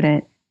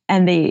confident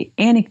and they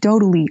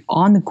anecdotally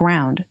on the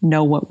ground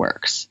know what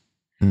works.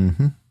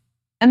 And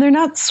they're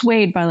not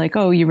swayed by like,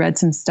 oh, you read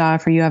some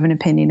stuff or you have an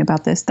opinion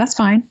about this. That's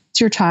fine. It's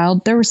your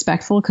child. They're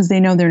respectful because they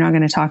know they're not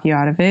going to talk you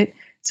out of it.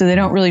 So they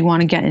don't really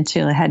want to get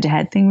into a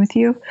head-to-head thing with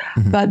you,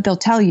 but they'll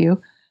tell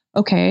you,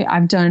 okay,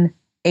 I've done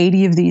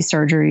 80 of these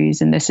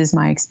surgeries and this is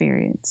my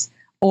experience.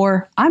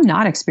 Or I'm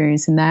not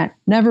experiencing that,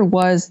 never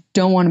was,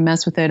 don't want to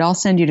mess with it. I'll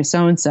send you to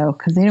so-and-so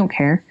because they don't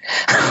care.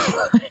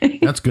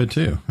 That's good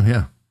too.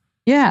 Yeah.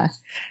 Yeah.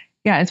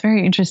 It's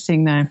very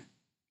interesting that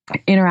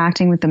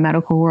interacting with the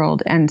medical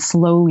world and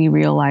slowly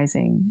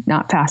realizing,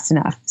 not fast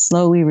enough,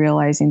 slowly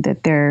realizing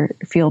that their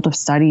field of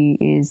study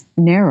is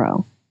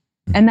narrow.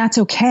 And that's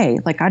okay.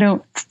 Like, I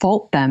don't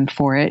fault them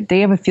for it. They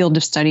have a field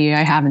of study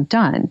I haven't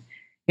done.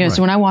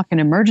 So when I walk in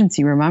an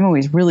emergency room, I'm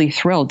always really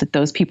thrilled that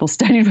those people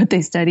studied what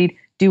they studied,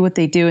 do what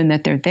they do, and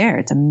that they're there.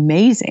 It's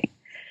amazing.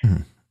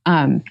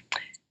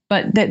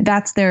 But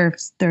that's their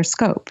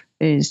scope,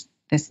 is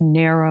this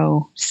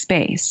narrow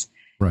space.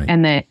 Right.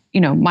 And that,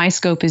 my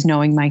scope is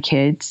knowing my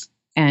kids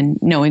and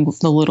knowing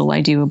the little I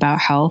do about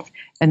health.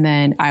 And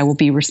then I will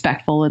be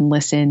respectful and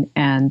listen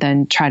and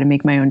then try to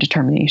make my own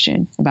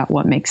determination about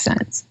what makes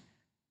sense.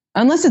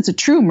 Unless it's a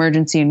true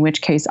emergency, in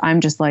which case I'm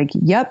just like,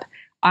 yep,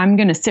 I'm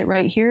going to sit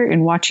right here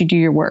and watch you do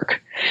your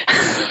work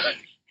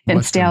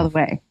and stay out of the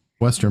way.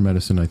 Western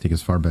medicine, I think,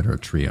 is far better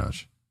at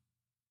triage.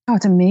 Oh,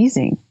 it's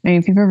amazing. I mean,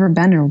 if you've ever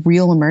been in a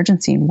real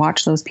emergency and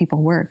watched those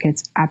people work,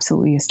 it's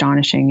absolutely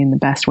astonishing in the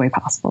best way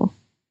possible.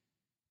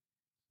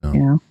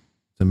 It's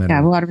a matter I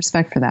have a lot of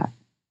respect for that.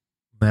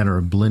 Matter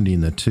of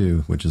blending the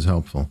two, which is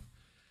helpful.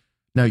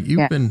 Now,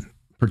 you've been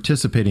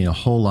participating a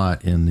whole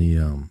lot in the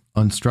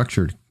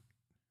unstructured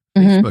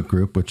Facebook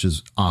group, which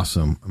is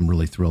awesome. I'm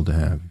really thrilled to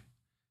have.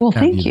 Well,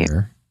 have thank you.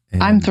 there.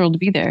 I'm thrilled to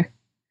be there.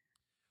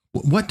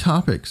 What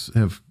topics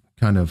have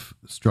kind of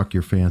struck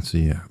your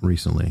fancy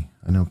recently?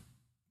 I know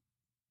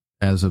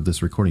as of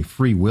this recording,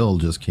 free will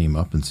just came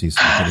up and seems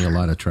to be getting a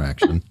lot of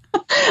traction.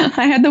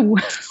 I had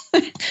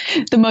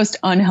the most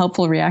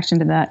unhelpful reaction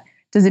to that.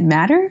 Does it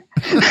matter?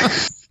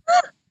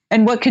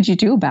 And what could you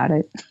do about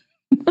it?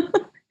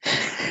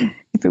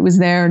 If it was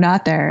there or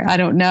not there, I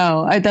don't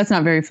know. That's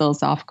not very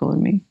philosophical of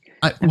me.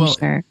 I'm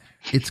sure.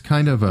 It's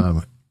kind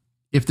of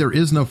if there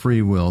is no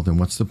free will, then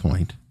what's the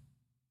point?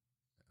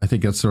 I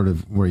think that's sort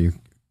of where you're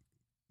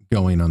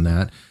going on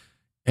that.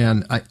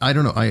 And I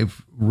don't know.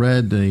 I've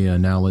read the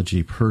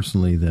analogy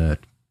personally that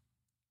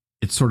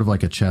it's sort of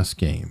like a chess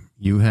game.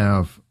 You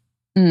have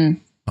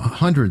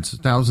hundreds,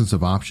 thousands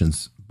of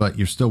options, but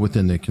you're still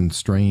within the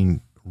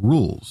constrained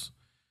rules.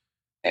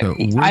 So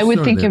I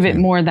would think of it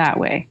more that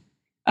way,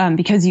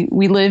 because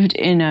we live,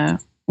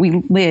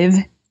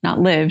 not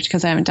lived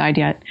because I haven't died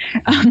yet.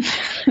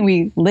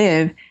 We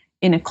live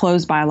in a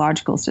closed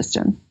biological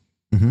system,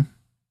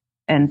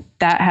 and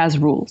that has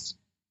rules.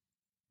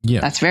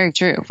 Yeah, that's very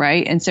true,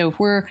 right? And so if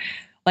we're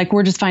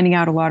just finding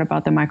out a lot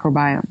about the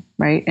microbiome,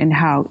 right, and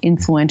how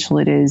influential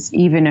it is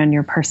even on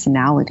your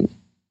personality.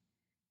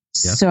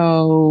 Yep.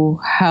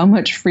 So how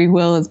much free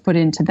will is put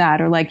into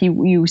that? Or like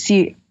you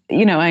see,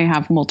 I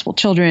have multiple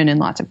children and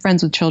lots of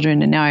friends with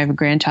children, and now I have a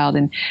grandchild,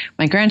 and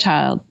my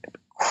grandchild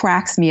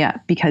cracks me up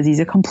because he's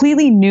a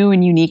completely new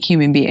and unique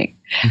human being,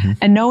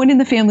 and no one in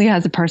the family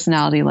has a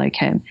personality like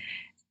him.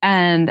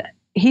 And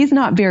he's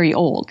not very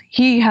old.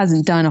 He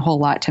hasn't done a whole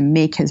lot to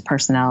make his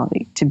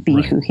personality to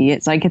be who he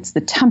is. Like, it's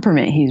the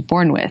temperament he's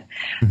born with.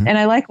 And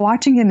I like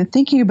watching him and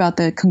thinking about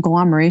the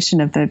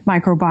conglomeration of the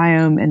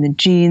microbiome and the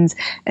genes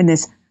and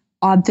this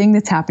odd thing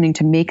that's happening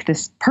to make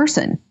this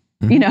person,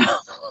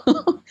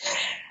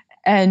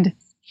 and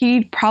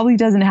he probably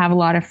doesn't have a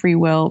lot of free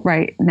will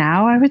right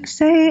now, I would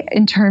say,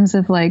 in terms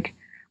of like,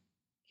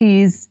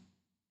 he's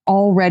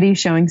already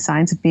showing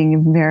signs of being a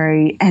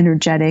very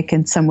energetic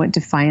and somewhat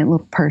defiant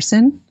little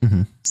person.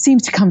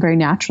 Seems to come very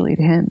naturally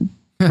to him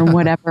from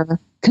whatever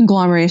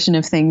conglomeration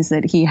of things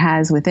that he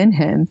has within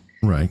him.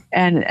 Right.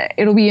 And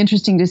it'll be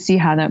interesting to see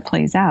how that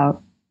plays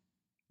out.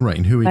 Right.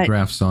 And who he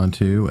grafts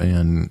onto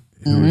and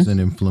who is an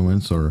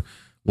influence, or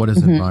what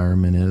his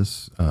environment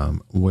is,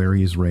 where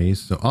he's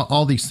raised. So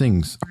all these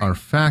things are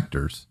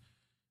factors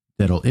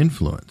that'll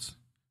influence.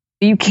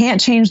 You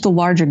can't change the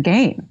larger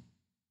game.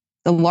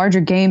 The larger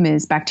game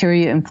is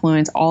bacteria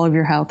influence all of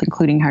your health,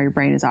 including how your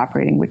brain is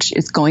operating, which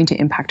is going to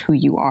impact who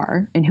you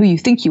are and who you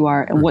think you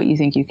are and what you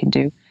think you can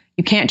do.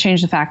 You can't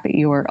change the fact that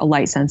you're a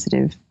light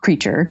sensitive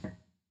creature,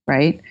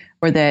 right?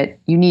 Or that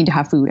you need to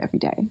have food every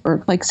day,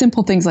 or like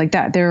simple things like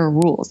that. There are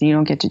rules. You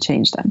don't get to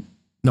change them.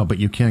 No, but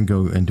you can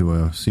go into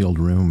a sealed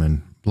room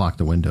and block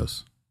the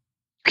windows.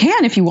 You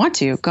can if you want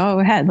to. Go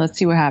ahead. Let's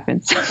see what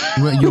happens.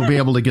 Well, you'll be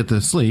able to get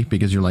to sleep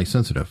because you're light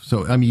sensitive.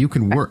 So, I mean, you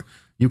can work.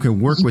 You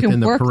can work within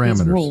the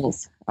parameters.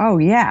 Rules. Oh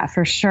yeah,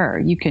 for sure.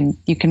 You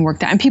can work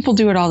that, and people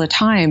do it all the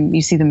time.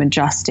 You see them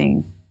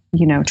adjusting,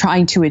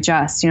 trying to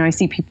adjust. I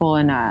see people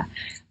in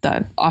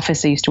the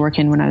office I used to work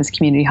in when I was a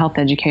community health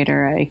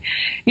educator.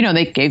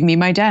 They gave me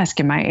my desk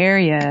in my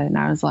area, and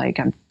I was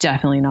like, I'm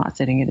definitely not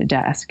sitting at a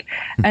desk.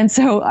 And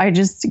so I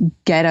just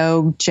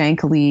ghetto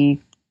jankily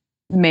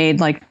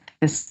made like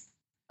this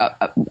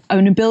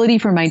an ability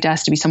for my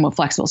desk to be somewhat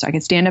flexible. So I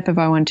could stand up if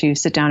I wanted to,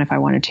 sit down if I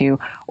wanted to,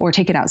 or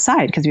take it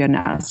outside because we had an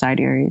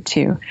outside area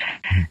too.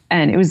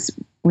 And it was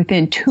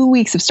within 2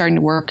 weeks of starting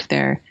to work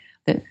there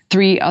that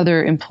 3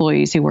 other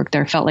employees who worked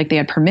there felt like they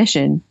had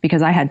permission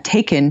because I had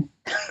taken.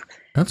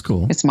 That's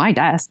cool. It's my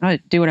desk. I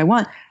do what I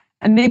want.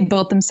 And they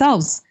built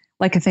themselves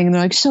like a thing. And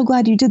they're like, so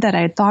glad you did that.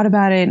 I had thought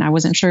about it and I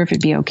wasn't sure if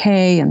it'd be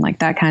okay. And like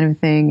that kind of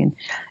thing.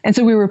 And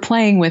so we were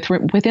playing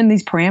within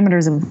these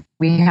parameters of,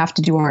 we have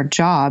to do our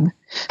job.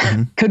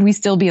 Could we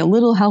still be a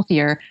little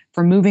healthier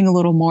for moving a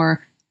little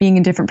more, being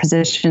in different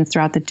positions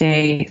throughout the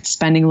day,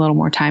 spending a little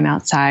more time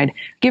outside,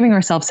 giving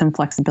ourselves some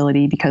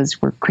flexibility because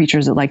we're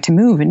creatures that like to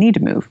move and need to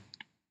move.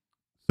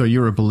 So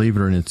you're a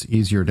believer in it's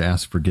easier to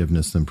ask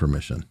forgiveness than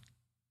permission.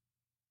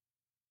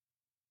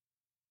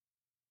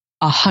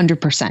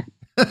 100%.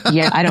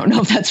 Yeah, I don't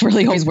know if that's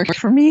really always worked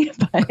for me,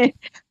 but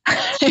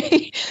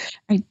I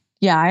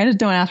just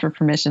don't ask for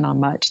permission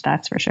on much.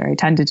 That's for sure. I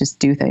tend to just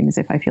do things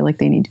if I feel like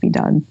they need to be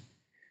done.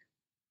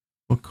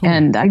 Well, cool.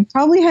 And I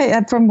probably,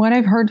 from what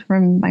I've heard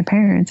from my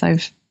parents,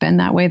 I've been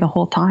that way the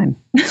whole time.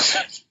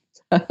 That's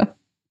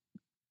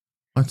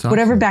awesome.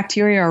 Whatever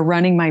bacteria are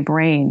running my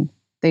brain,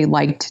 they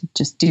like to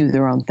just do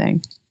their own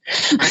thing.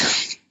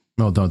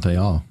 Well, don't they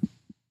all?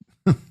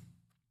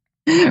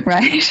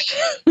 Right.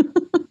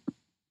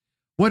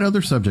 What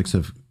other subjects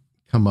have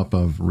come up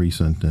of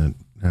recent that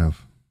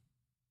have?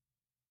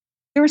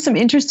 There were some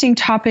interesting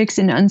topics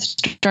in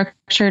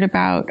Unstructured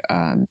about,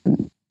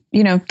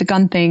 the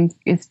gun thing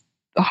is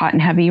hot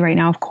and heavy right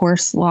now. Of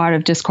course, a lot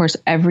of discourse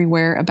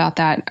everywhere about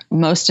that.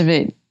 Most of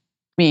it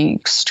being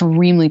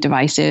extremely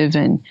divisive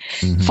and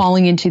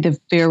falling into the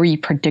very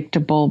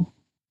predictable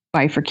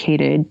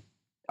bifurcated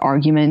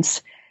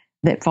arguments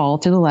that fall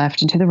to the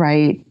left and to the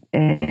right.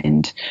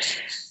 And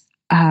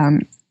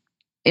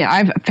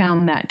I've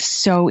found that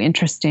so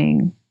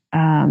interesting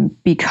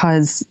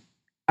because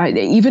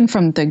even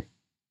from the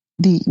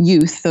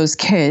youth, those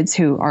kids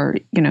who are,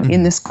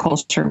 in this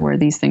culture where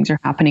these things are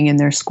happening in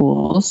their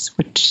schools,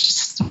 which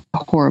is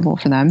horrible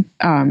for them.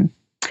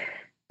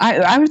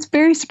 I was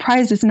very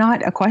surprised. It's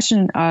not a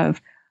question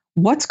of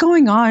what's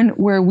going on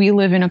where we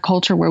live in a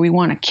culture where we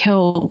want to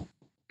kill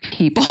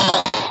people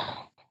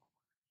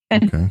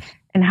and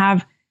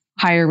have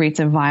higher rates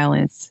of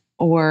violence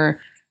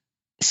or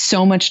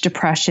so much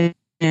depression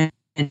and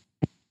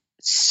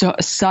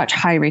such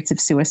high rates of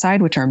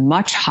suicide, which are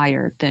much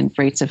higher than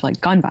rates of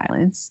like gun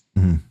violence.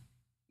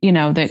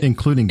 That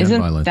including gun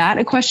isn't violence. That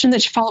a question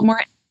that should follow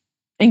more,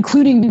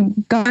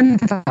 including gun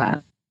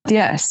violence.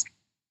 Yes.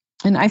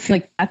 And I feel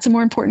like that's a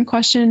more important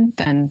question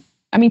than,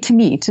 to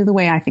me, to the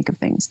way I think of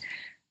things.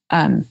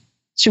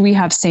 Should we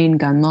have sane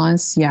gun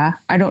laws? Yeah.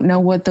 I don't know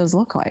what those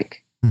look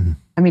like.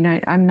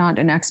 I'm not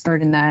an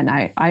expert in that. And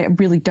I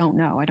really don't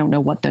know. I don't know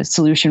what the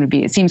solution would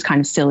be. It seems kind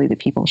of silly that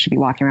people should be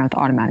walking around with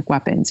automatic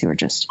weapons who are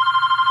just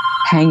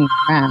hanging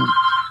around.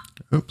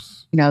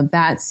 Oops.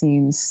 That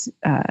seems...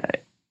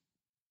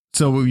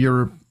 So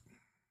your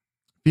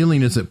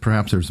feeling is that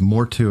perhaps there's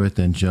more to it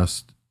than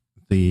just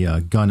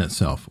the gun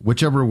itself.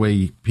 Whichever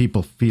way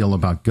people feel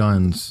about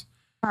guns,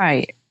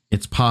 right?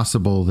 It's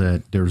possible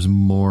that there's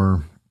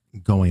more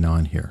going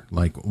on here.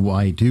 Like,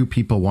 why do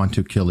people want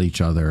to kill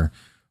each other?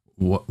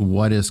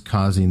 What is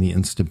causing the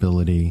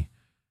instability?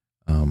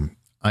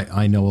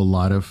 I know a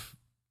lot of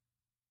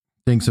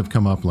things have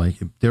come up. Like,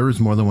 there is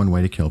more than one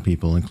way to kill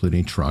people,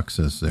 including trucks,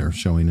 as they're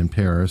showing in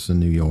Paris and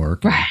New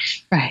York, right,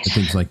 and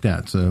things like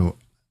that. So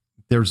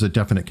there's a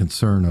definite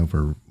concern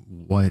over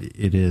what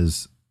it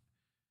is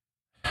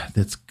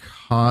that's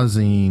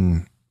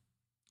causing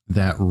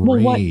that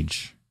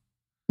rage.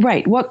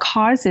 What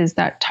causes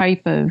that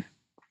type of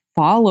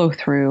follow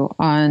through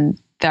on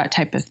that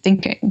type of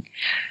thinking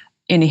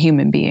in a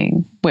human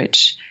being,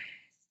 which,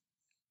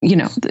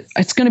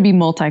 it's going to be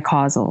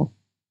multi-causal.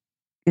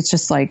 It's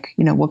just like,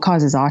 what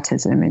causes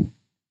autism and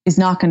is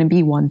not going to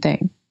be one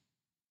thing.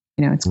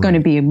 It's going to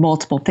be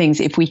multiple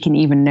things if we can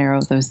even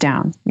narrow those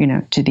down,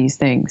 to these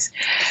things.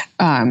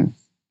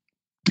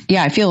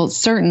 I feel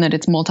certain that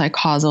it's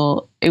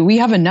multi-causal. We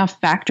have enough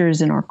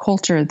factors in our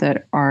culture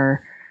that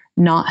are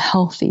not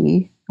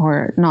healthy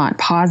or not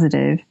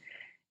positive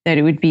that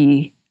it would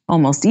be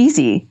almost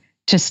easy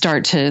to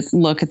start to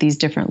look at these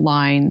different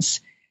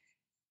lines.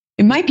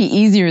 It might be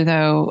easier,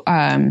 though.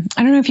 I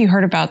don't know if you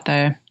heard about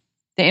the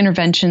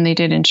intervention they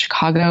did in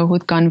Chicago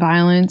with gun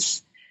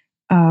violence.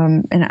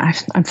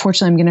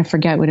 Unfortunately, I'm going to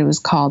forget what it was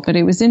called, but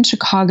it was in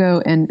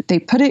Chicago, and they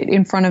put it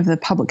in front of the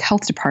public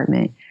health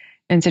department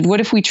and said, what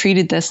if we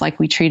treated this like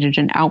we treated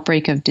an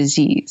outbreak of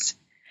disease?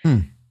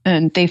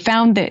 And they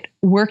found that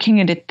working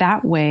at it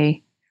that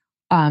way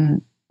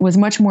was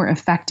much more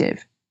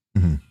effective.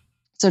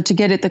 So to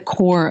get at the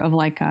core of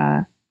like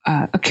a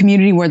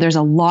community where there's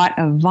a lot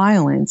of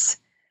violence,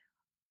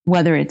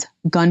 whether it's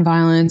gun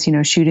violence,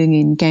 shooting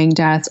and gang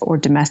deaths, or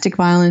domestic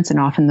violence, and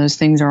often those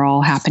things are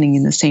all happening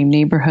in the same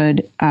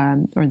neighborhood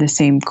or the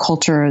same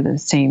culture, or the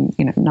same,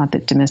 not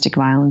that domestic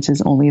violence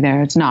is only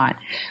there, it's not,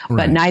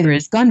 but neither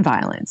is gun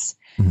violence.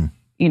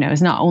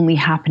 It's not only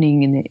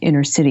happening in the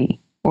inner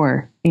city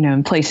or,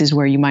 in places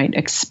where you might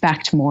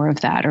expect more of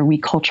that, or we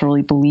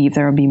culturally believe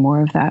there will be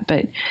more of that.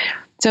 But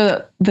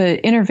so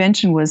the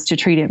intervention was to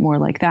treat it more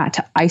like that,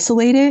 to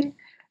isolate it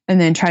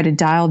and then try to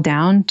dial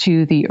down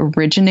to the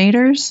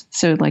originators.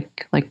 So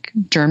like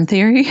germ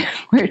theory,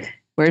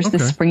 where's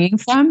this springing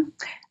from?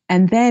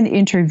 And then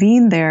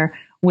intervene there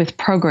with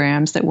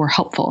programs that were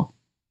helpful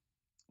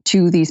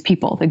to these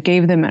people, that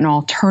gave them an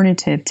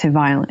alternative to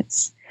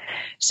violence.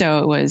 So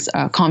it was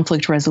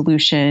conflict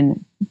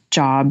resolution,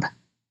 job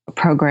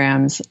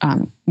programs,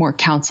 more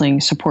counseling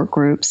support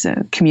groups,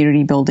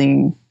 community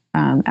building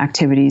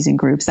activities and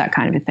groups, that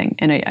kind of a thing.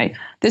 And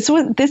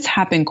this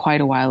happened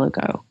quite a while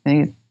ago. I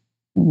think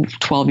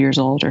 12 years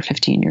old or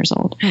 15 years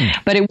old.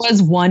 But it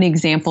was one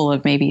example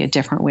of maybe a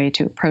different way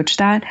to approach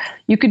that.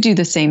 You could do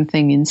the same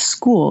thing in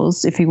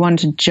schools if you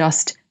wanted to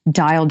just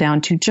dial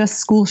down to just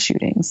school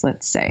shootings,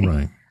 let's say.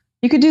 Right.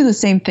 You could do the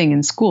same thing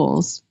in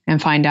schools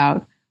and find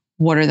out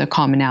what are the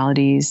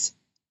commonalities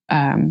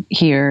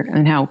here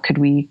and how could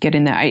we get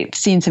in there. I've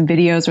seen some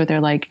videos where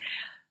they're like,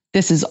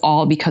 this is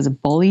all because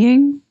of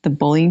bullying, the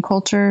bullying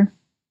culture.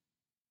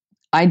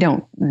 I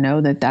don't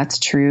know that that's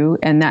true.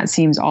 And that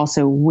seems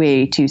also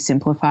way too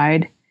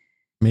simplified.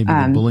 Maybe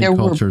the bullying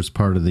culture is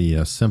part of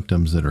the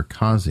symptoms that are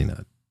causing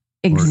it.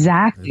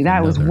 Exactly.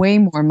 That was way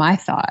more my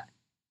thought.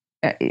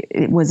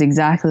 It was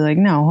exactly like,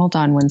 no, hold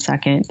on one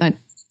second.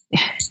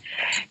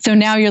 So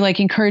now you're like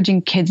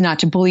encouraging kids not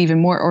to bully even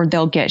more or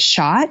they'll get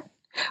shot.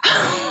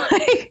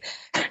 Like,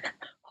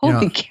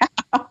 holy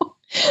cow.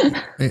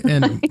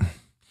 And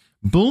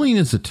bullying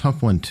is a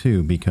tough one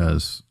too,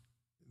 because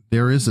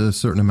there is a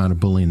certain amount of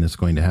bullying that's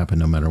going to happen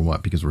no matter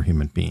what, because we're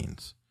human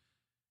beings.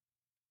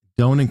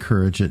 Don't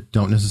encourage it.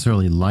 Don't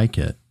necessarily like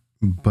it,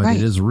 but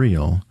it is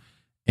real.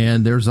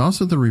 And there's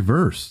also the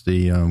reverse,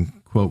 the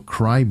quote,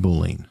 cry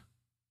bullying,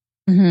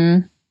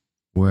 Mm-hmm.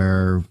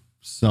 where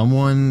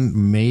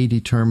someone may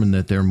determine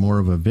that they're more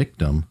of a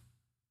victim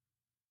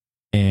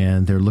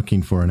and they're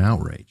looking for an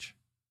outrage.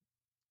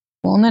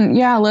 Well, and then,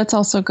 yeah, let's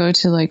also go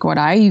to like what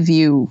I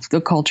view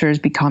the culture as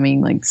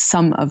becoming. Like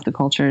some of the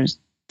cultures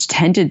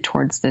tended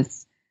towards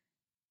this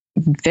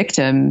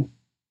victim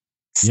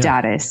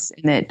status,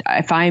 and that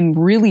if I'm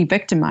really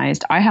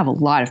victimized, I have a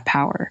lot of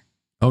power.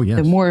 Oh, yes.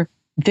 The more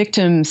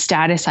victim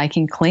status I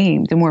can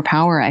claim, the more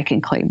power I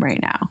can claim right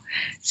now.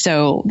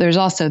 So there's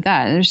also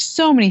that. There's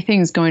so many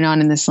things going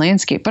on in this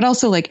landscape, but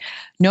also like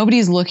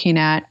nobody's looking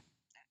at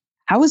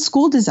how is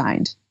school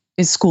designed?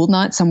 Is school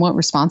not somewhat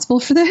responsible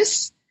for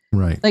this?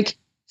 Right. Like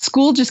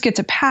school just gets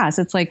a pass.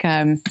 It's like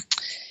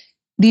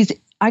these,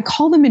 I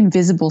call them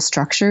invisible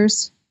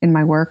structures in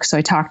my work. So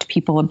I talk to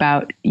people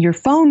about your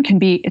phone can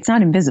be, it's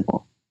not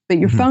invisible, but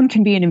your phone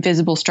can be an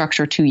invisible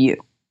structure to you,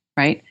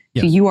 right?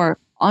 Yes. So you are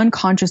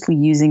unconsciously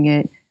using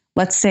it.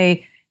 Let's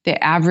say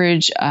the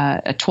average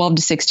a 12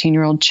 to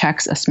 16-year-old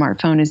checks a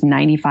smartphone is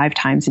 95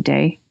 times a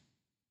day.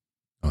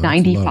 Oh,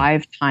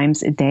 95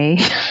 times a day.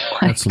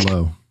 That's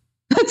low.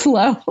 That's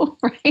low,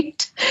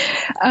 right?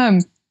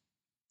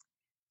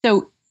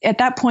 So at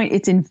that point,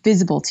 it's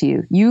invisible to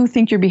you. You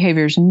think your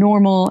behavior is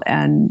normal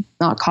and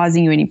not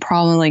causing you any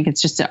problem. Like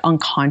it's just an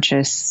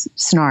unconscious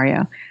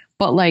scenario.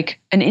 But like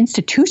an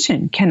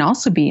institution can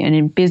also be an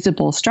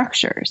invisible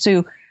structure.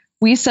 So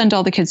we send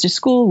all the kids to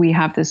school. We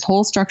have this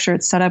whole structure.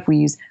 It's set up. We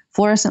use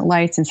fluorescent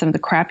lights in some of the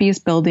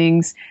crappiest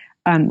buildings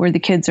where the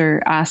kids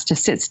are asked to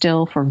sit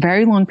still for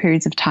very long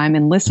periods of time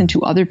and listen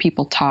to other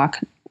people talk.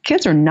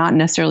 Kids are not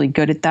necessarily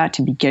good at that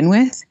to begin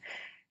with,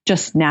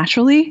 just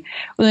naturally.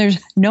 Well, there's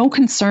no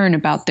concern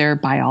about their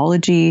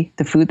biology,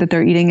 the food that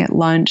they're eating at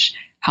lunch,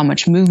 how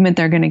much movement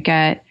they're going to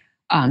get.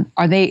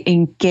 Are they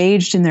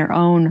engaged in their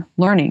own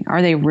learning?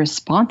 Are they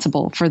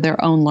responsible for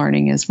their own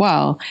learning as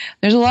well?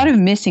 There's a lot of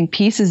missing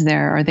pieces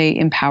there. Are they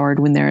empowered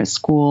when they're at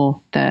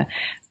school? The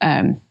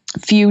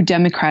few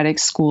democratic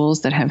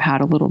schools that have had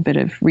a little bit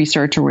of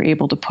research or were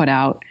able to put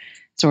out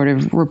sort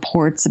of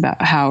reports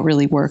about how it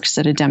really works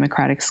at a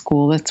democratic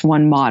school. That's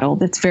one model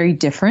that's very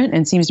different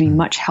and seems to be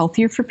much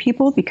healthier for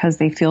people because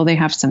they feel they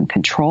have some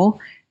control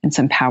and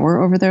some power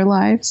over their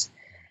lives.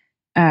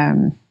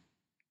 And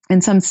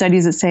some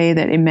studies that say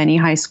that in many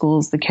high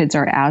schools, the kids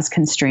are as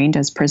constrained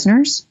as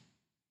prisoners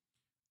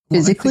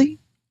physically.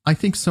 I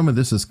think some of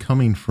this is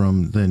coming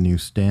from the new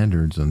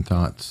standards and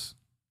thoughts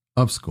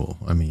of school.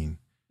 I mean,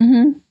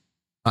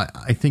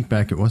 I think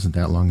back, it wasn't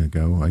that long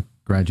ago. I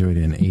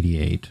graduated in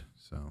 88.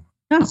 So,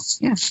 oh,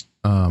 yeah.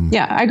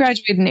 Yeah, I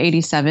graduated in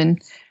 87.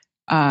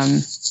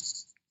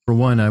 For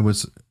one, I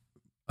was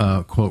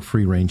a quote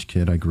free range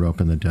kid. I grew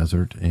up in the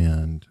desert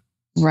and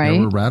right.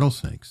 There were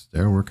rattlesnakes.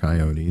 There were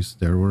coyotes.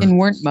 There were. And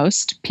weren't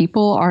most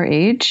people our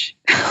age?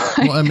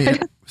 Well, I mean,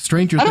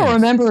 stranger I things. don't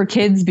remember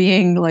kids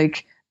being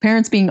like,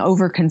 parents being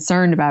over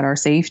concerned about our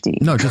safety.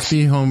 No, just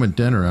be home at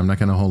dinner. I'm not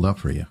going to hold up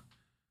for you.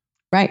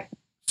 Right.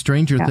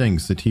 Stranger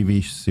Things, the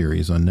TV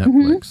series on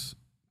Netflix,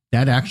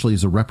 that actually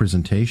is a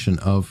representation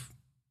of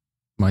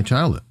my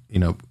childhood. You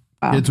know,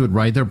 kids would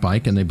ride their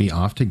bike and they'd be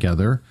off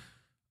together,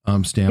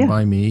 Stand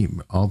By Me,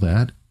 all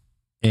that.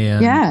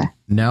 And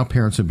now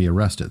parents would be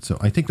arrested. So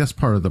I think that's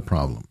part of the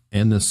problem.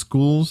 And the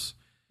schools,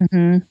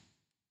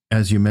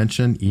 as you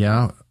mentioned,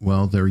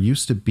 well, there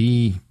used to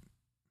be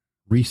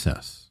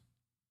recess.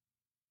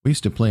 We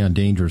used to play on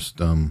dangerous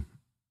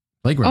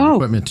playground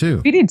equipment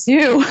too. We did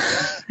too.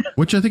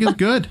 Which I think is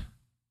good.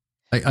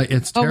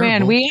 It's terrible. Oh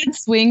man, we had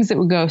swings that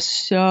would go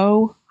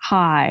so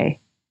high.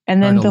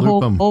 And then the whole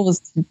goal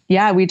was,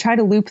 we try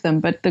to loop them,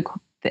 but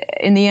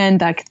in the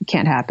end, that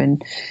can't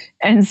happen.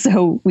 And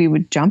so we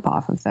would jump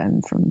off of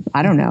them from,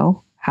 I don't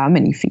know how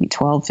many feet,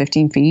 12,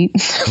 15 feet.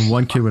 And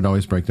one kid would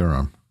always break their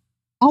arm.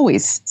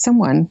 Always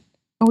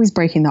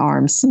breaking the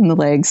arms and the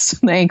legs,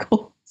 and the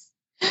ankles.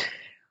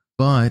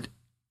 But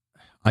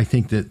I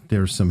think that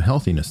there's some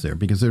healthiness there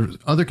because there's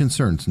other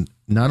concerns.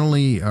 Not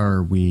only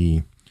are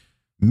we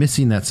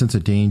missing that sense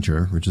of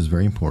danger, which is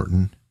very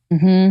important,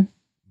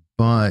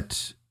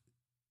 but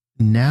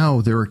now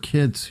there are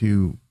kids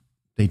who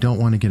they don't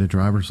want to get a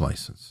driver's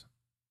license,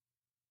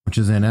 which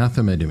is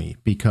anathema to me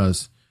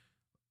because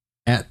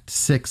at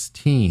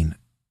 16,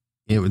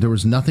 there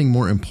was nothing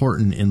more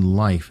important in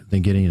life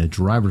than getting a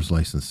driver's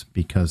license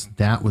because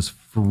that was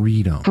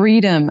freedom.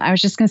 Freedom. I was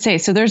just going to say,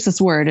 so there's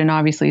this word and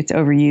obviously it's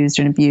overused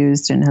and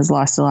abused and has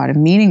lost a lot of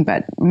meaning.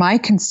 But my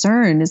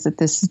concern is that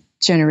this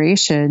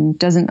generation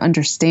doesn't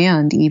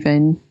understand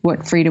even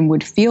what freedom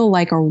would feel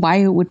like or why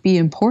it would be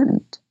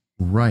important.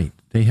 Right.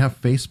 They have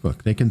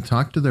Facebook. They can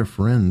talk to their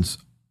friends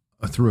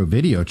through a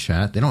video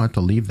chat. They don't have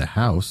to leave the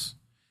house.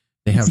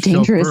 They have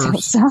dangerous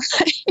chauffeurs.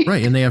 Outside.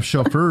 Right. And they have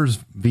chauffeurs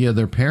via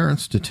their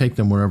parents to take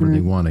them wherever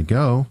they want to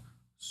go.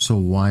 So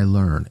why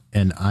learn?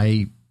 And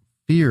I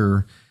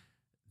fear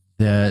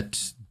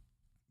that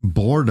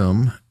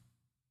boredom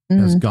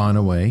has gone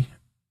away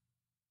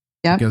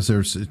because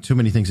there's too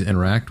many things to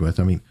interact with.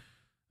 I mean,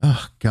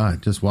 oh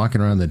God, just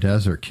walking around the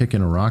desert,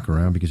 kicking a rock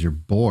around because you're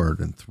bored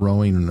and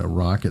throwing a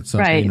rock at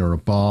something or a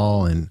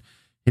ball. And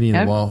hitting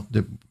the wall,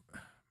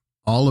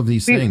 all of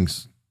these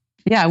things.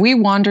 Yeah, we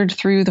wandered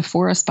through the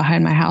forest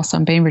behind my house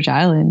on Bainbridge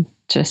Island,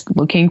 just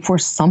looking for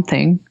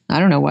something. I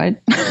don't know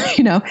what,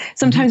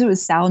 sometimes it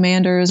was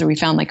salamanders, or we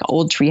found like an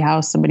old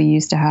treehouse somebody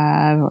used to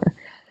have, or,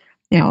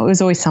 it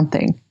was always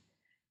something.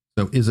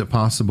 So is it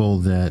possible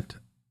that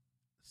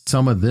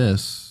some of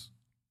this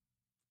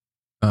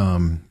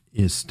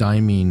is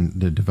stymieing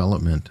the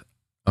development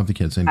of the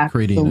kids and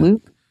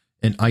creating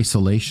an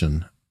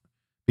isolation?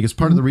 Because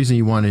part of the reason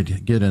you wanted to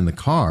get in the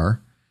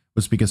car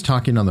was because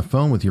talking on the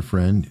phone with your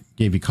friend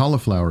gave you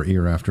cauliflower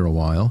ear after a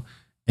while,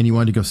 and you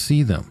wanted to go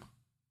see them.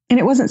 And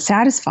it wasn't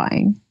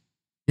satisfying.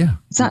 Yeah.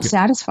 It's not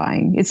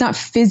satisfying. It's not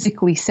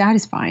physically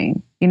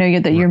satisfying.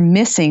 You're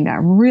missing that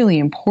really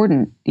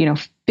important,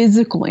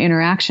 physical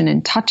interaction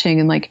and touching.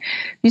 And like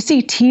you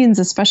see teens,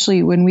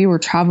 especially when we were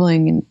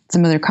traveling in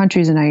some other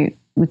countries, and I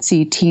would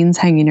see teens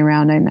hanging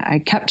around, and I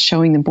kept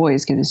showing the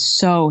boys because it's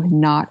so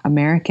not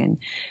American.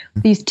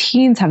 These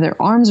teens have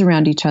their arms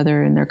around each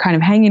other, and they're kind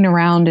of hanging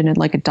around in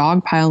like a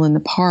dog pile in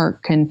the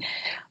park. And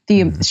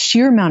the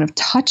sheer amount of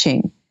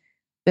touching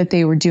that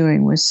they were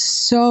doing was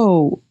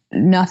so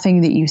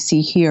nothing that you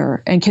see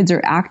here. And kids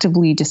are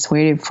actively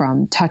dissuaded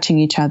from touching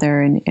each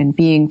other and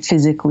being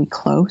physically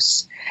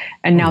close.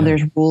 And now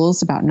there's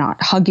rules about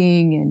not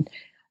hugging, and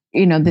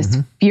this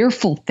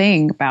fearful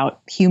thing about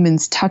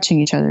humans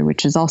touching each other,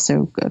 which is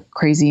also a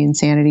crazy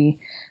insanity.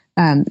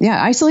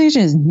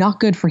 Isolation is not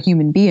good for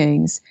human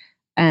beings.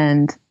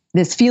 And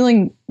this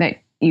feeling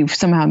that you've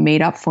somehow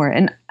made up for it.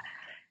 And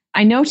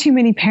I know too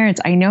many parents,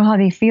 I know how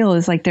they feel,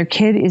 is like their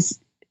kid is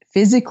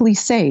physically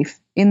safe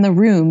in the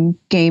room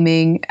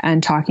gaming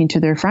and talking to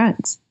their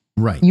friends.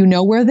 Right.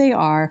 Where they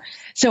are.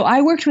 So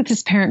I worked with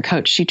this parent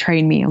coach. She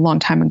trained me a long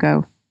time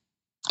ago.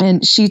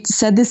 And she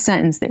said this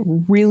sentence that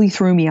really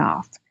threw me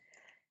off.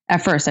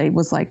 At first, I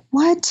was like,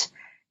 what?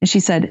 And she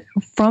said,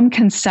 from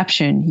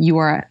conception, you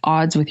are at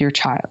odds with your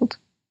child.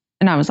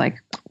 And I was like,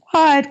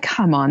 what?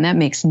 Come on, that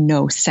makes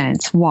no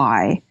sense.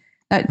 Why?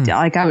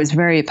 Like, I was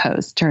very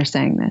opposed to her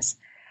saying this.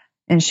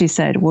 And she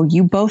said, well,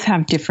 you both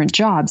have different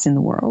jobs in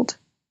the world.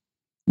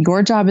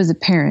 Your job as a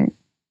parent,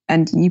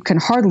 and you can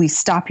hardly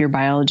stop your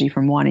biology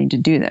from wanting to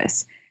do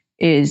this,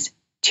 is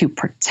to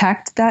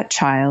protect that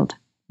child,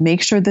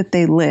 make sure that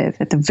they live,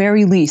 at the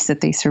very least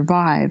that they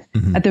survive,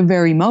 at the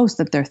very most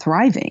that they're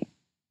thriving,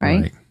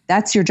 right?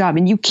 That's your job.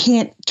 And you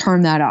can't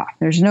turn that off.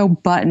 There's no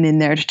button in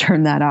there to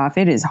turn that off.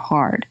 It is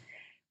hard.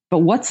 But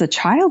what's the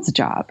child's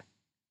job?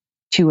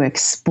 To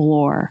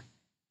explore,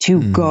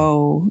 to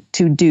go,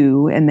 to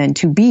do, and then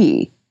to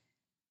be.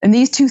 And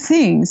these two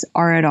things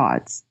are at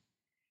odds.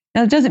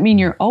 Now, it doesn't mean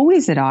you're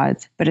always at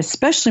odds, but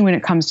especially when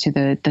it comes to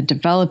the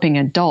developing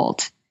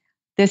adult,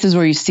 this is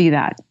where you see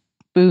that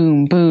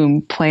boom,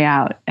 boom, play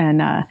out.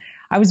 And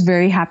I was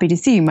very happy to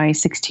see my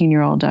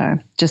 16-year-old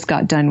just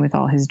got done with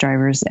all his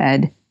driver's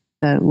ed,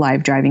 the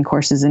live driving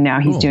courses, and now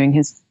he's doing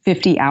his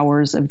 50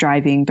 hours of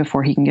driving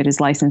before he can get his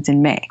license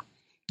in May.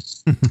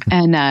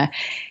 And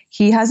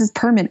he has his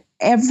permit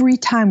every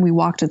time we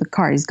walk to the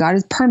car. He's got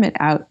his permit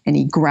out and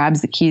he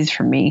grabs the keys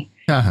from me.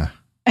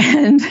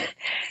 And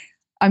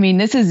I mean,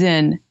 this is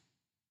in,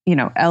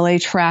 LA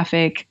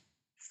traffic,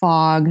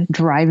 fog,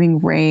 driving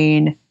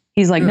rain.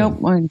 He's like, nope,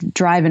 I'm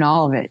driving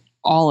all of it.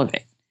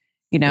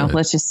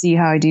 Let's just see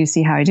how I do.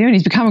 And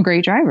he's become a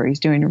great driver. He's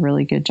doing a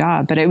really good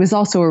job. But it was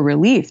also a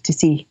relief to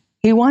see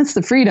he wants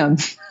the freedom.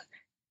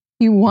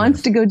 He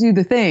wants to go do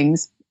the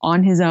things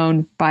on his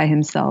own by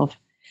himself.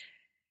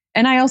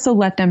 And I also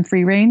let them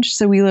free range.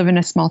 So we live in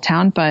a small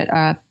town,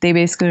 but they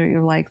basically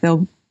are like,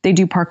 they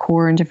do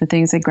parkour and different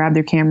things. They grab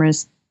their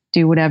cameras,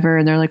 do whatever.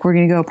 And they're like, we're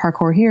going to go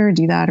parkour here,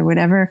 do that or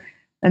whatever.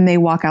 And they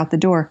walk out the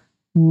door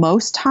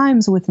most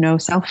times with no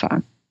cell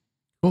phone.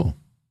 Cool.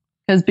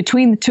 Because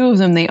between the two of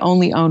them, they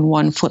only own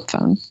one flip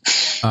phone.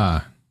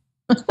 So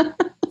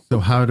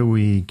how do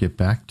we get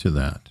back to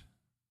that?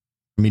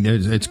 I mean,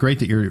 it's great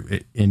that you're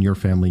in your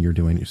family, you're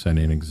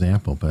setting an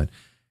example, but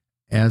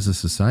as a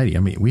society, I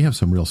mean, we have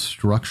some real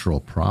structural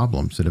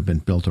problems that have been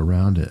built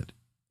around it.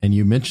 And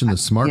you mentioned the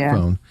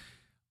smartphone.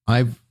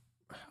 Yeah.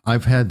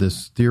 I've had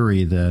this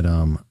theory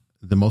that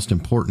the most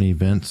important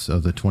events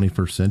of the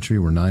 21st century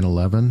were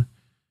 9/11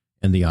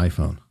 and the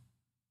iPhone.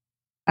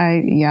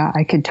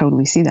 I could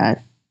totally see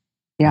that.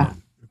 Yeah.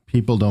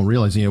 People don't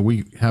realize,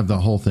 we have the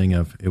whole thing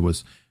of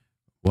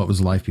what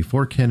was life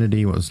before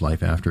Kennedy? What was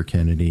life after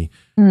Kennedy?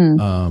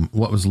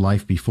 What was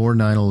life before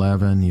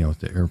 9/11? With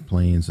the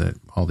airplanes,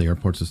 all the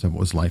airports and stuff.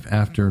 What was life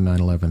after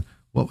 9/11?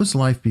 What was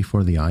life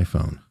before the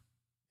iPhone?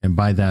 And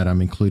by that,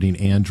 I'm including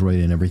Android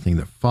and everything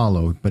that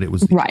followed, but it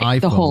was the iPhone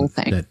the whole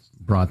thing that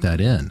brought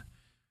that in.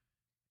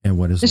 And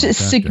what is there's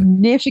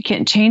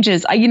significant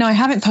changes. I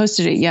haven't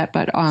posted it yet,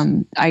 but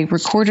I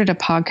recorded a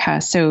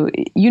podcast. So,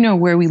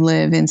 where we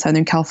live in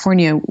Southern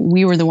California,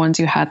 we were the ones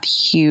who had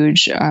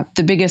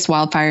the biggest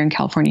wildfire in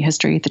California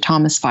history, the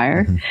Thomas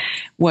Fire,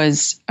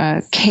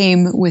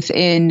 came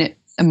within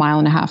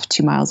 1.5 miles,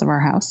 2 miles of our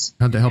house.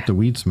 How'd that help the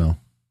weed smell?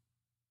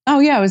 Oh,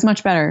 yeah, it was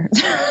much better.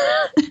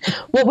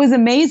 What was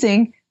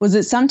amazing was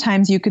that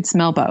sometimes you could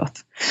smell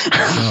both.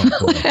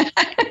 Oh,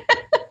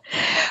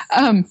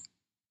 Um,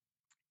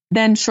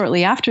 then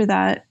shortly after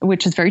that,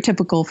 which is very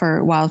typical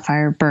for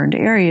wildfire burned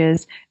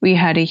areas, we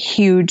had a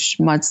huge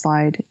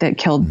mudslide that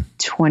killed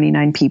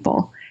 29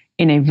 people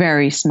in a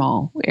very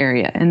small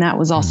area. And that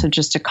was also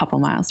just a couple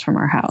miles from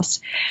our house.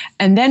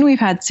 And then we've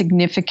had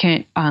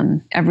significant,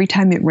 every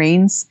time it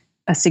rains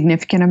a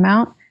significant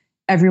amount,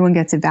 everyone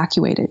gets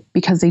evacuated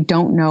because they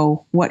don't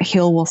know what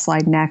hill will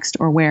slide next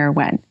or where or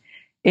when.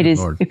 It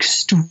is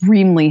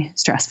extremely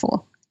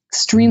stressful,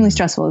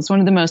 stressful. It's one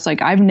of the most,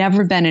 like, I've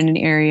never been in an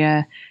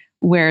area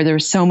where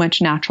there's so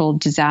much natural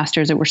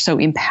disasters that were so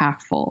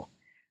impactful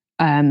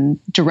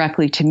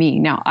directly to me.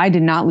 Now, I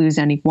did not lose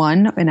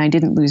anyone, and I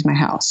didn't lose my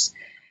house.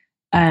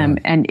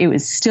 And it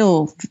was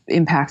still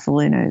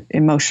impactful in an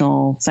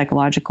emotional,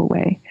 psychological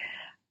way.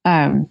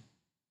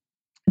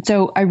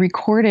 So I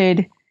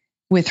recorded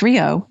with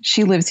Rio.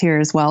 She lives here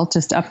as well,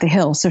 just up the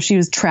hill. So she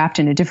was trapped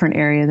in a different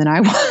area than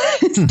I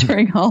was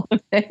during all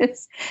of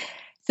this.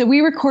 So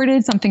we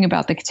recorded something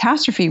about the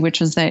catastrophe, which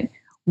was that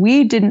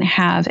we didn't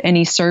have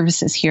any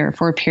services here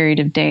for a period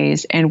of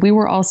days. And we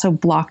were also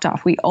blocked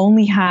off. We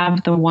only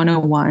have the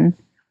 101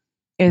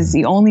 is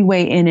the only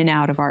way in and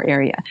out of our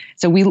area.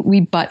 So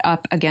we butt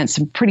up against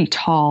some pretty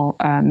tall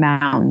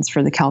mountains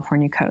for the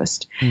California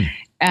coast.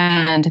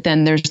 And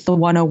then there's the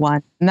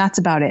 101, and that's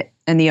about it,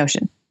 and the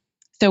ocean.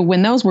 So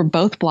when those were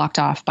both blocked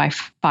off by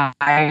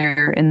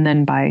fire and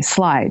then by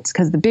slides,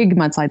 because the big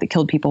mudslide that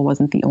killed people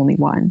wasn't the only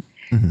one.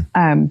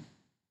 And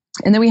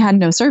then we had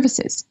no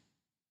services.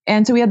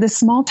 And so we had this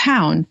small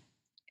town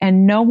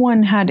and no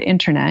one had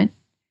internet.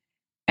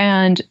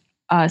 And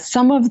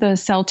some of the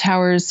cell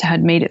towers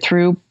had made it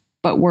through,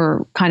 but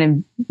were kind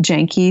of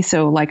janky.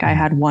 So like I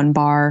had one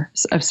bar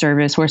of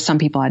service where some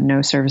people had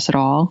no service at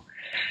all.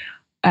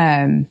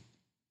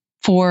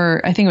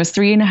 For, I think it was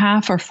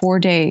 3.5 or 4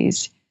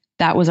 days,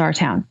 that was our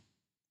town.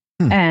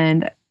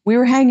 And we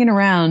were hanging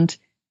around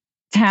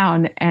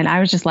town and I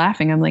was just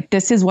laughing. I'm like,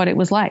 this is what it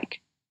was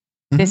like.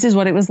 This is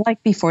what it was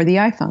like before the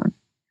iPhone.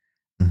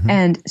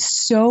 And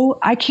so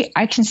I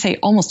can say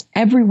almost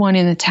everyone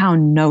in the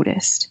town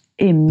noticed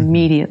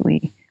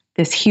immediately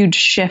this huge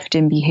shift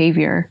in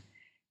behavior,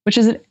 which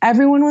is that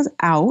everyone was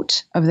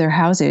out of their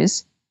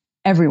houses.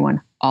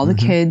 Everyone, all the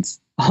kids,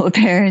 all the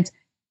parents,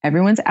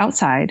 everyone's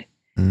outside.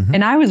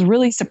 And I was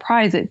really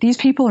surprised that these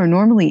people are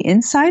normally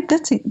inside.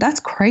 That's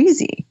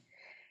crazy.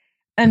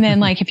 And then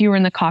like if you were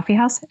in the coffee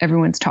house,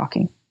 everyone's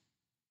talking.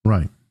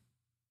 Right.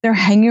 They're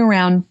hanging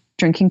around,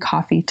 drinking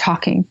coffee,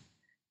 talking.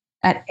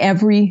 At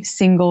every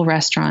single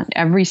restaurant,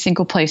 every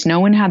single place. No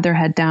one had their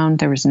head down.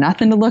 There was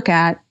nothing to look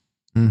at.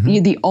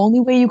 The only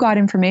way you got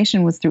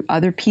information was through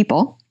other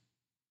people.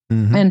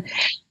 And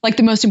like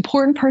the most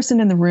important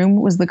person in the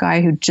room was the guy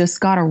who just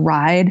got a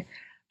ride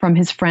from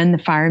his friend, the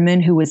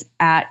fireman, who was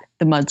at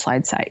the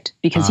mudslide site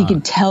because he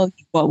could tell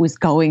you what was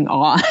going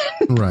on.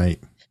 Right.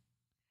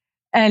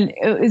 And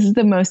it was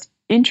the most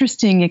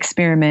interesting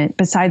experiment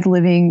besides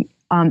living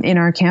in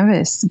our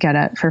canvas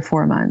getup for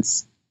 4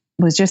 months.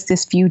 Was just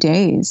this few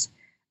days.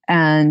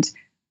 And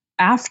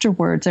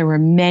afterwards, there were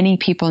many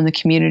people in the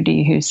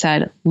community who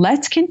said,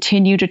 let's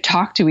continue to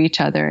talk to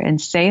each other and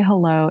say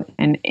hello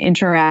and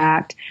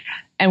interact.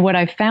 And what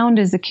I found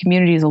is the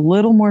community is a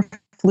little more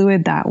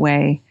fluid that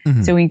way.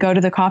 So when you go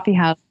to the coffee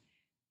house,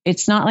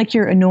 it's not like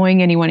you're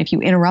annoying anyone if you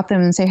interrupt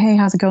them and say, hey,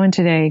 how's it going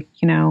today?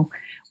 You know,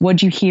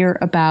 what'd you hear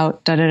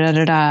about da da da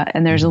da da?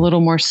 And there's a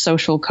little more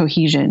social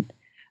cohesion.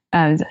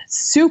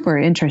 Super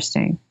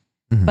interesting.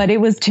 But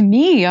it was, to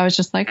me, I was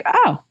just like,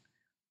 oh,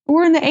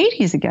 we're in the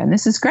 80s again.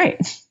 This is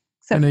great.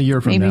 So and a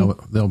year from now,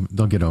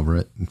 they'll get over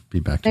it and be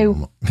back to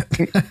normal.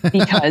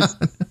 Because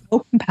it's so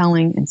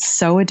compelling and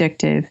so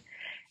addictive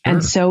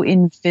and so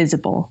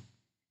invisible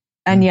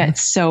and yet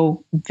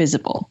so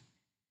visible.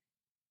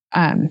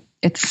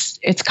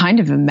 It's kind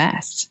of a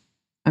mess.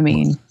 I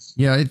mean,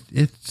 yeah,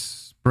 it's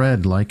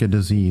spread like a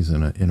disease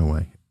in a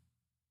way.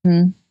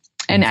 And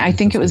I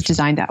think it was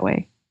designed that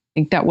way. I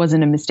think that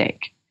wasn't a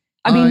mistake.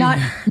 I mean, not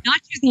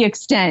to the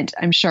extent,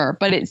 I'm sure,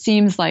 but it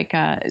seems like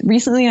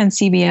recently on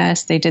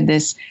CBS, they did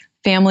this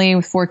family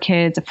with 4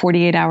 kids, a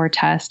 48-hour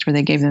test where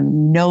they gave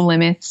them no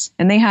limits.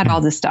 And they had all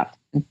this stuff,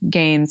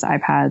 games,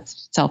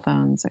 iPads, cell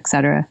phones,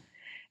 etc.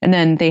 And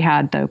then they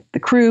had the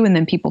crew and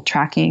then people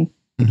tracking.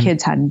 The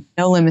kids had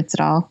no limits at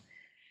all.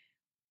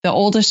 The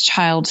oldest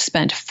child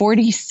spent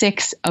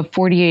 46 of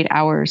 48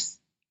 hours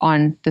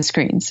on the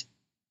screens.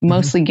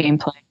 Mostly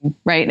gameplay,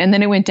 right? And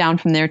then it went down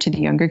from there to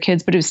the younger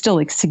kids, but it was still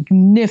like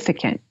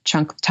significant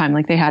chunk of time.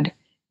 Like they had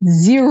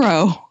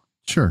zero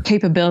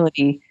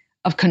capability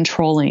of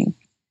controlling.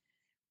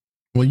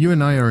 Well, you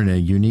and I are in a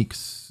unique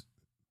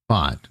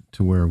spot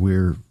to where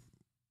we're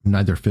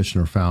neither fish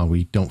nor fowl.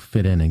 We don't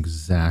fit in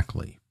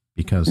exactly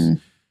because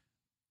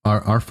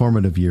our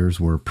formative years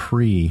were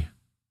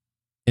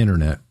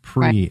pre-internet,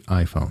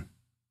 pre-iPhone.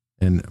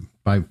 And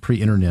by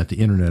pre-internet,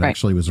 the internet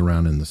actually was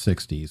around in the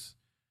 60s.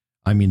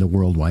 I mean, the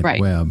World Wide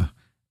Web.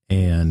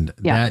 And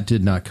that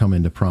did not come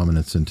into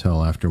prominence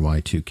until after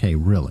Y2K,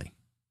 really.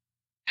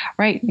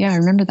 Right. Yeah, I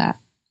remember that.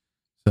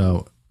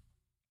 So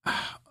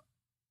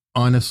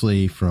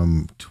honestly,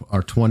 from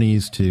our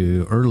 20s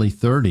to early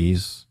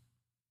 30s,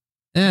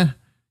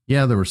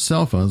 yeah, there were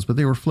cell phones, but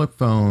they were flip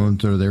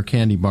phones or they're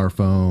candy bar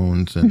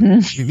phones.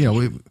 And,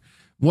 it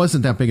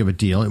wasn't that big of a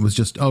deal. It was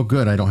just, oh,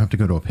 good, I don't have to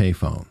go to a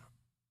payphone.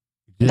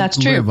 That's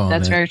true.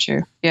 That's very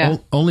true. Yeah.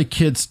 Only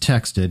kids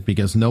texted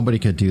because nobody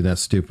could do that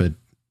stupid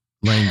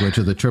language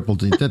of the triple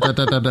D.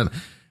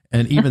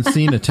 And even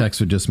seeing a text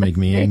would just make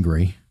me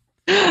angry.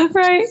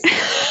 Right.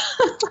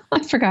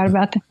 I forgot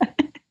about that.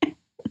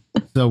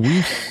 So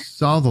we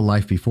saw the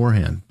life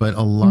beforehand, but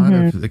a lot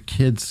of the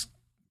kids,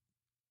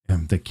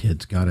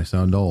 God, I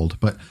sound old,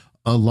 but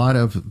a lot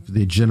of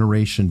the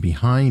generation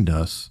behind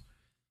us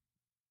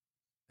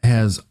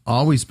has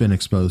always been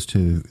exposed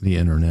to the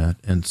internet,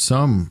 and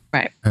some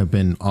have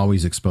been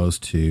always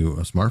exposed to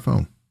a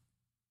smartphone.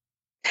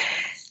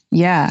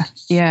 Yeah.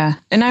 Yeah.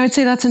 And I would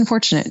say that's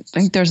unfortunate.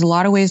 Like, there's a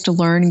lot of ways to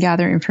learn and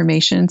gather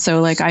information.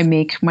 So like, I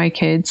make my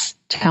kids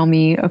tell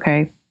me,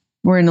 okay,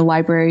 we're in the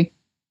library,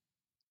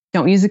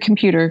 don't use a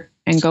computer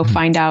and go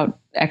find out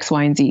X,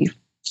 Y, and Z.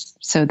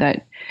 So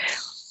that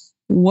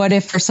what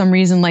if for some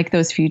reason, like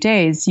those few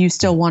days, you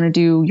still want to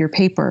do your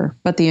paper,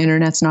 but the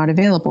internet's not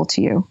available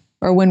to you?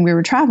 Or when we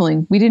were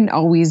traveling, we didn't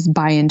always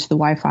buy into the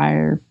Wi-Fi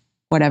or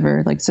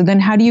whatever. Like, so then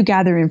how do you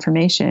gather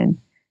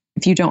information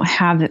if you don't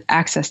have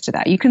access to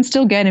that? You can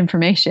still get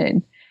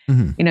information,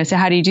 so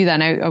how do you do that?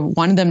 And I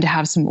wanted them to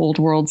have some old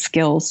world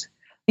skills,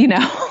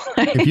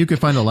 If you could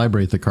find a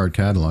library at the card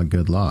catalog,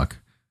 good luck.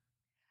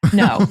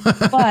 No,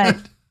 but,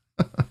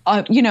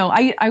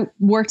 I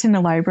worked in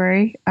a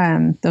library.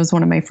 That was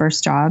one of my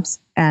first jobs.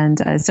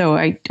 And so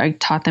I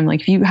taught them,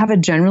 like, if you have a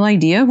general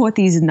idea of what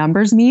these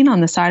numbers mean on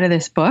the side of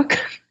this book,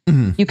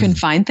 you can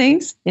find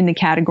things in the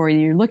category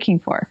that you're looking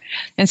for.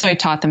 And so I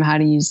taught them how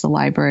to use the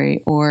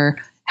library or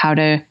how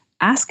to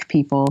ask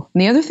people.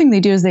 And the other thing they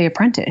do is they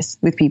apprentice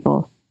with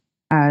people.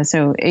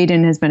 So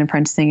Aiden has been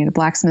apprenticing at a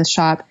blacksmith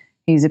shop.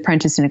 He's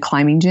apprenticed in a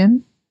climbing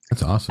gym.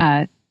 That's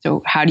awesome.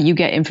 So how do you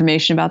get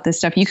information about this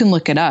stuff? You can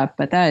look it up,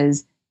 but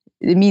it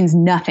means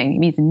nothing. It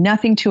means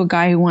nothing to a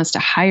guy who wants to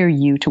hire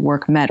you to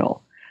work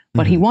metal.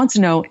 What he wants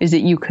to know is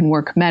that you can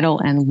work metal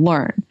and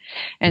learn.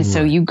 And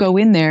so you go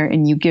in there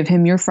and you give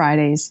him your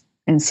Fridays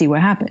and see what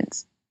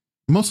happens.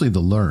 Mostly the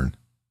learn.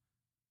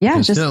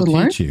 Yeah, just he'll the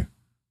learn. teach you.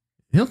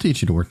 He'll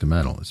teach you to work the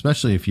metal,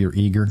 especially if you're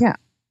eager. Yeah.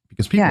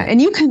 Because people. Yeah, and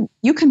you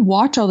can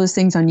watch all those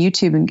things on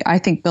YouTube and I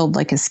think build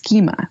like a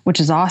schema, which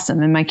is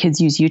awesome. And my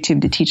kids use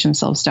YouTube to teach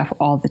themselves stuff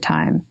all the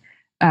time.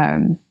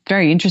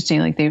 Very interesting.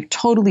 Like, they've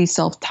totally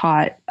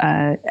self-taught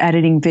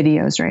editing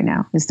videos right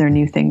now is their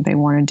new thing they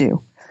want to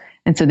do.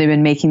 And so they've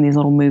been making these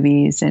little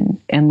movies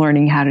and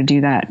learning how to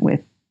do that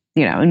with,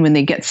 and when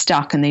they get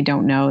stuck and they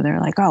don't know,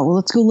 they're like, oh, well,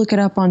 let's go look it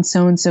up on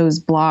so-and-so's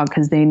blog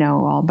because they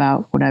know all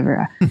about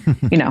whatever,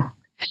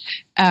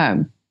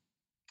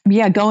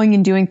 going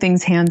and doing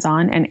things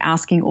hands-on and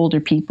asking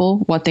older people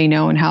what they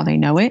know and how they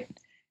know it.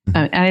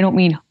 And I don't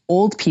mean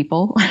old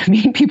people. I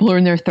mean people who are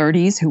in their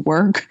 30s who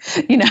work,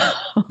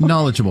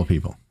 Knowledgeable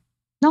people.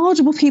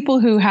 Knowledgeable people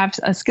who have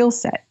a skill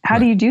set. How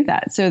do you do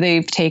that? So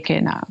they've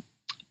taken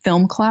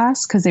film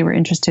class because they were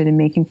interested in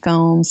making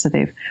films. So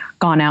they've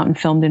gone out and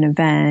filmed an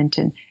event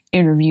and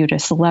interviewed a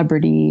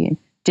celebrity and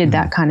did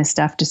that kind of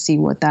stuff to see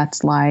what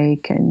that's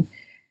like. And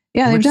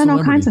they've done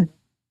all kinds of.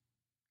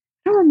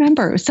 I don't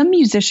remember. It was some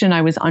musician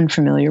I was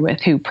unfamiliar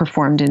with who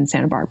performed in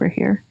Santa Barbara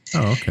here.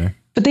 Oh, okay.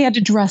 But they had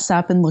to dress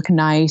up and look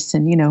nice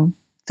and,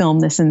 film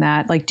this and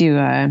that, like do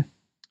a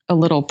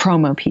little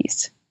promo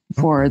piece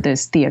for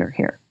this theater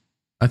here.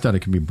 I thought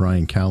it could be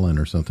Brian Callen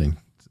or something.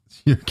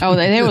 Oh,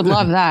 they would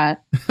love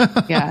that.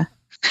 Yeah.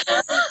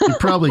 You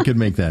probably could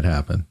make that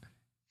happen.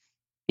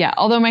 Yeah.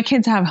 Although my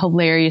kids have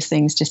hilarious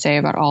things to say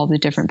about all the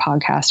different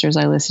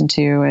podcasters I listen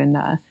to. And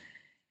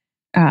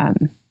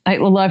I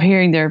love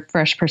hearing their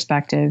fresh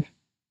perspective,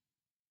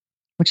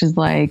 which is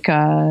like,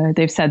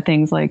 they've said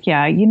things like,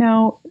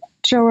 Joe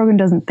Rogan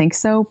doesn't think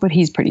so, but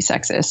he's pretty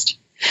sexist.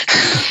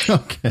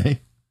 Okay.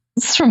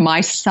 This is from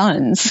my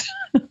sons.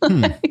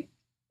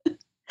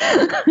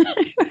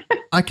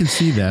 I can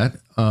see that.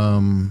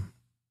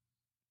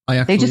 I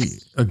actually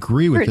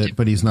agree with it,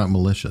 but he's not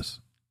malicious.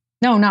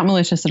 No, not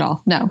malicious at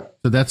all. No.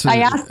 So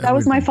that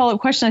was my follow-up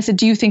question. I said,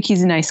 do you think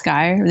he's a nice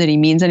guy or that he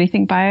means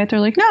anything by it?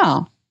 They're like,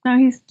 no,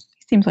 he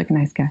seems like a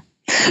nice guy.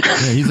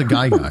 Yeah, he's a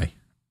guy.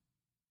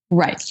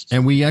 Right.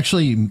 And we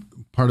actually,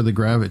 part of the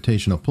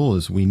gravitational pull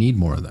is we need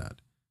more of that.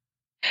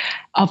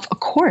 Of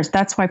course.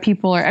 That's why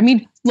people are,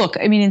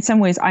 in some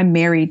ways I'm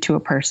married to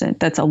a person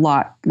that's a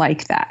lot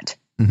like that,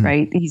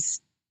 right? He's,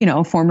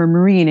 a former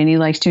Marine and he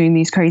likes doing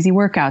these crazy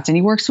workouts and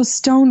he works with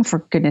stone for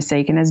goodness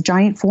sake and has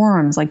giant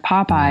forearms like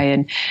Popeye.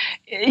 And,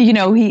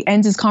 he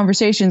ends his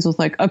conversations with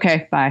like,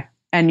 okay, bye.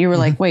 And you were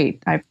like,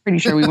 wait, I'm pretty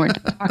sure we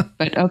weren't talking,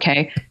 but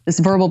okay, this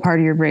verbal part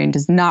of your brain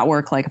does not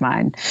work like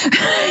mine,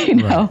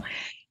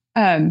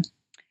 Right.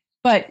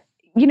 But,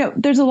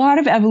 there's a lot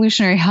of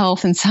evolutionary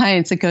health and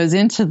science that goes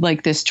into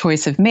like this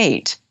choice of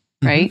mate,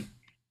 right?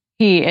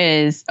 He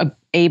is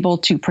able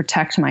to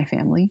protect my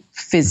family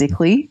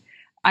physically.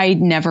 I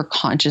never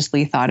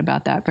consciously thought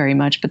about that very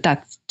much, but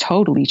that's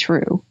totally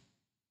true.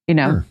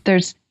 Sure.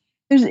 There's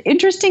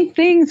interesting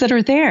things that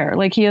are there.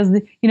 Like he has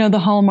the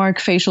hallmark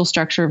facial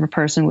structure of a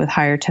person with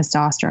higher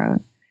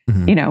testosterone,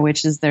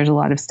 which is, there's a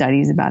lot of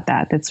studies about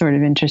that. That's sort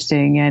of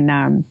interesting.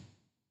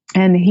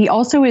 And he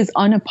also is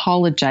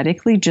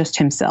unapologetically just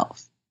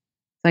himself.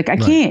 Like, I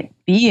can't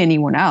be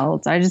anyone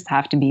else. I just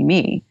have to be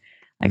me.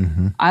 Like,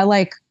 I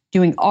like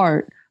doing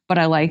art, but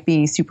I like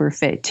being super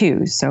fit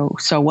too. So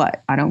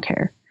what? I don't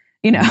care.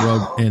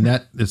 And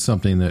that is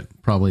something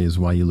that probably is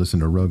why you listen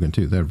to Rogan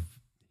too.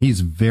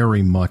 He's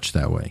very much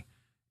that way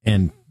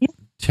and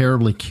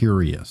terribly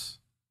curious.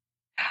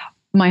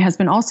 My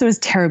husband also is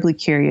terribly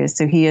curious.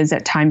 So he has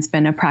at times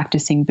been a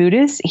practicing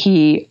Buddhist.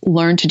 He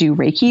learned to do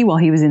Reiki while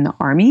he was in the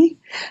army.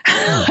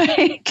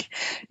 Like,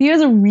 he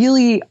has a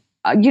really,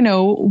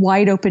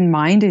 wide open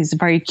mind, is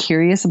very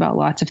curious about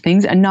lots of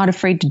things and not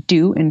afraid to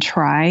do and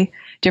try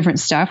different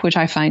stuff, which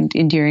I find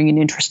endearing and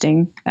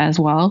interesting as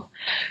well.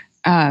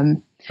 I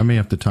may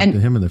have to talk to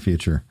him in the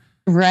future.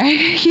 Right.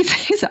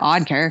 He's an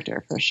odd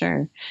character for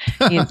sure.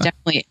 He is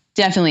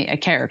definitely a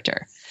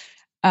character.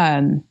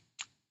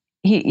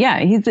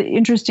 He's an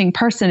interesting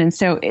person. And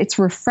so it's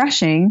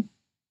refreshing,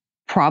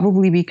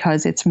 probably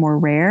because it's more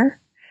rare.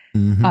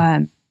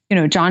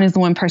 John is the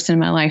one person in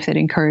my life that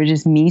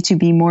encourages me to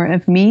be more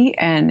of me,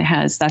 and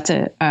that's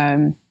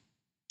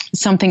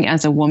something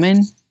as a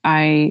woman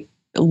I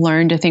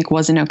learned to think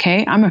wasn't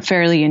okay. I'm a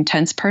fairly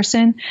intense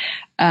person.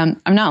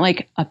 I'm not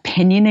like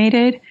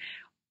opinionated,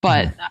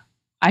 but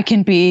I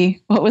can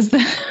be, what was the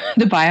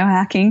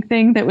biohacking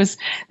thing? That was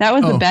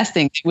the best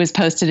thing that was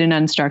posted in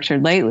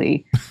Unstructured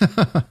lately.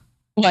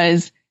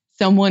 Was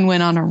someone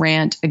went on a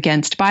rant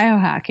against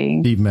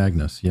biohacking. Steve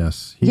Magnus,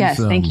 yes. Yes,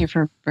 thank you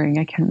for bringing.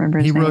 I can't remember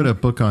his name. He wrote a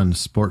book on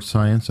sports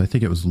science. I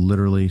think it was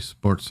literally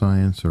sports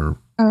science or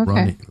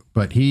running.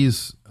 But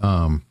he's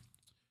a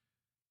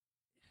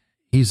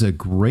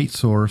great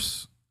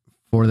source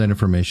for that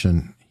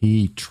information.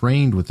 He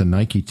trained with the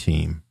Nike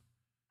team.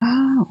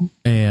 Oh.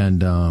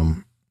 And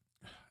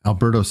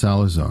Alberto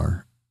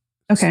Salazar.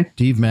 Okay.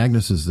 Steve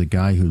Magnus is the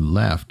guy who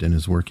left and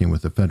is working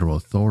with the federal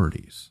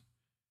authorities.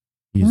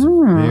 He's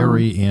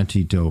very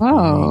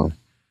anti-doping.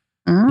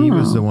 He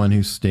was the one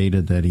who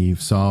stated that he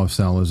saw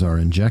Salazar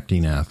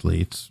injecting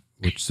athletes,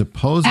 which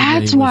supposedly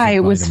that's why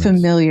it was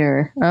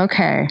familiar.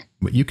 Okay.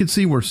 But you could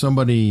see where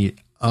somebody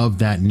of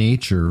that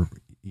nature,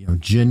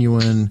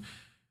 genuine,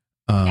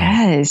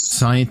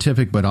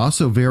 scientific, but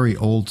also very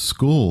old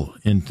school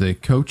in the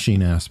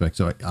coaching aspect.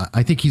 So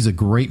I think he's a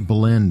great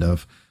blend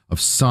of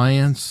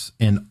science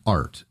and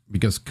art,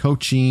 because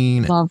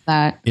coaching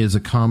is a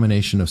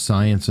combination of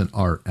science and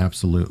art.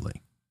 Absolutely.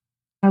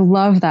 I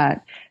love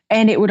that.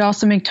 And it would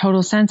also make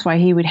total sense why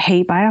he would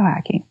hate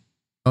biohacking.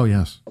 Oh,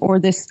 yes. Or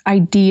this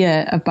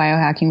idea of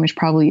biohacking, which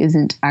probably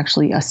isn't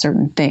actually a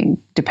certain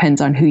thing. Depends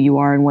on who you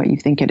are and what you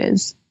think it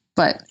is.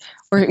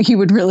 Or he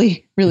would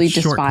really, really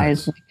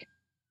despise,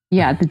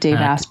 the Dave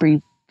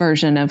Asprey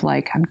version of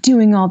like, I'm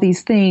doing all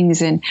these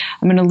things and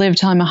I'm going to live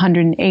till I'm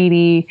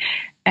 180,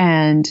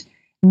 and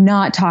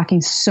not talking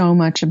so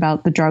much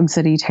about the drugs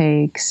that he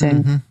takes.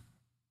 And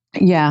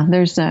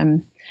there's,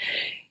 I'm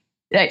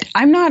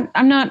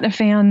not a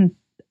fan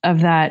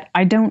of that.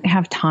 I don't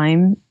have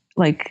time,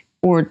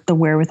 or the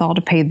wherewithal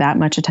to pay that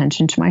much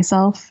attention to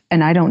myself.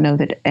 And I don't know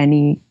that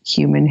any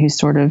human who's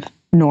sort of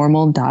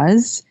normal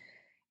does,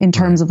 in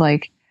terms of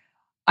like,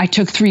 I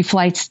took 3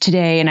 flights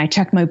today and I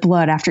checked my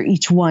blood after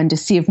each one to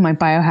see if my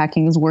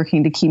biohacking is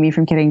working to keep me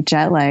from getting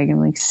jet lag. I'm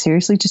like,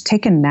 seriously, just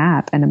take a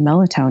nap and a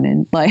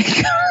melatonin,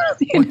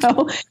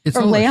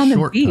 or lay on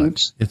the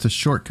beach. It's a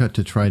shortcut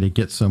to try to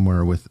get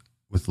somewhere with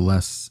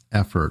less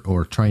effort,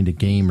 or trying to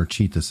game or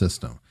cheat the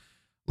system.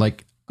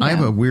 I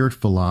have a weird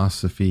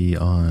philosophy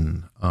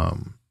on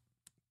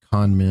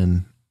con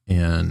men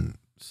and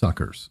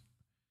suckers.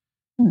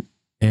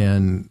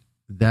 And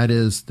that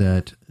is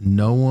that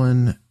no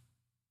one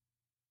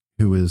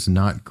who is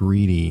not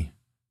greedy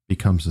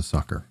becomes a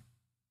sucker.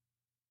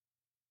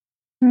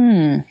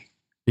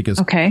 Because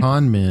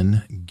con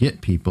men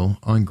get people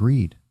on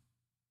greed.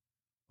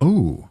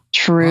 Oh,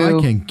 true.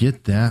 I can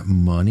get that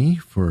money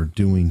for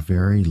doing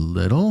very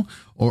little.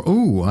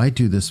 Or, I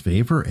do this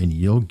favor and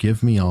you'll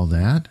give me all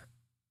that.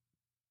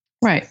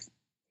 Right.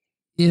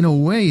 In a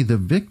way, the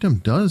victim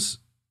does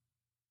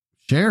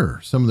share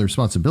some of the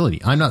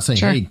responsibility. I'm not saying,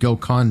 hey, go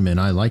con men,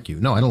 I like you.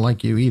 No, I don't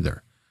like you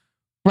either.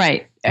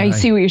 Right. I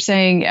see what you're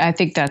saying. I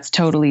think that's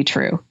totally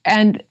true.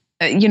 And,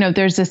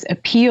 there's this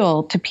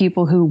appeal to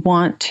people who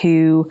want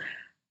to,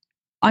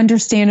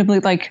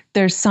 understandably,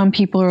 there's some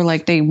people who are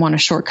like, they want a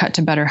shortcut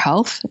to better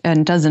health,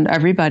 and doesn't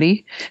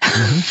everybody,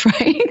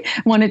 right?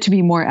 Want it to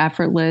be more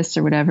effortless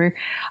or whatever.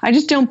 I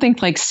just don't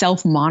think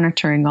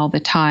self-monitoring all the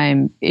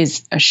time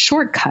is a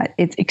shortcut.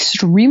 It's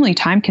extremely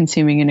time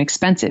consuming and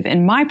expensive.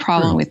 And my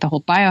problem with the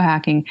whole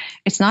biohacking,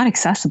 it's not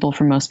accessible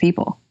for most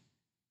people.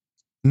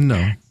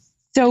 No.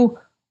 So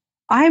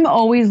I'm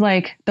always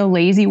like the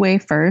lazy way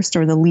first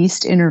or the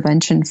least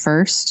intervention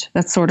first.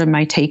 That's sort of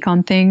my take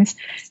on things.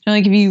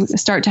 Like if you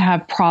start to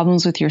have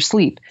problems with your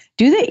sleep,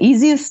 do the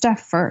easiest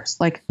stuff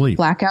first, like Sleep.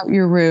 black out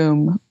your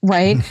room,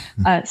 right?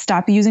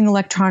 Stop using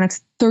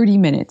electronics 30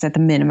 minutes at the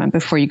minimum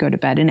before you go to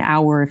bed, an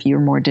hour if you're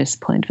more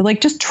disciplined. But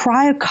like just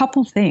try a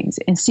couple things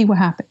and see what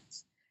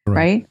happens,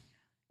 right?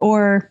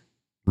 Or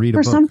read a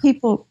for book. some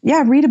people,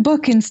 read a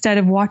book instead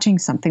of watching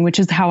something, which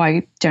is how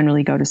I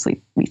generally go to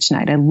sleep each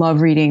night. I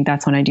love reading.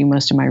 That's when I do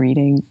most of my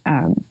reading.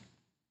 And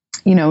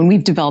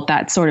we've developed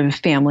that sort of a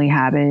family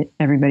habit.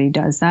 Everybody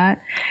does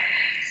that.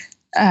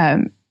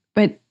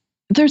 But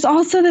there's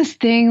also this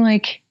thing,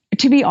 like,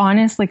 to be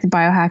honest, like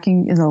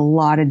biohacking is a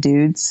lot of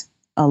dudes,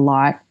 a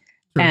lot.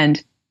 Sure.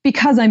 And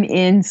because I'm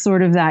in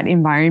sort of that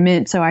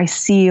environment, so I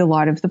see a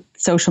lot of the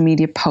social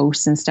media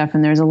posts and stuff,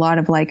 and there's a lot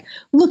of like,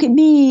 look at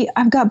me,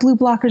 I've got blue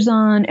blockers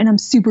on and I'm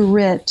super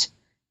ripped.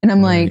 And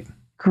I'm like,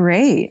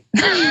 great.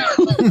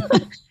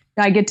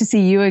 I get to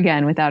see you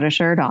again without a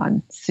shirt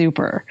on.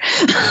 Super.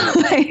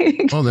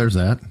 There's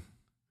that.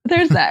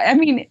 There's that. I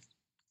mean,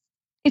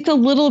 it's a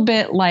little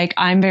bit like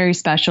I'm very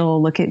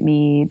special. Look at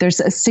me. There's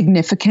a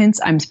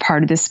significance. I'm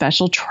part of this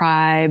special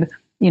tribe.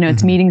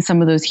 It's meeting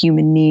some of those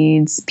human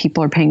needs.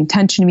 People are paying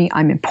attention to me.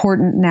 I'm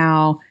important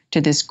now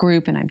to this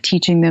group and I'm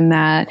teaching them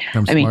that.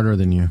 I'm smarter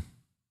than you.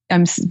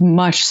 I'm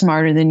much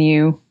smarter than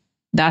you.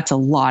 That's a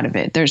lot of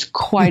it. There's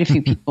quite a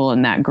few people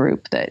in that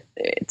group that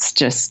it's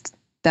just,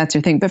 that's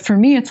your thing. But for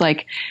me, it's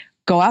like,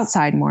 go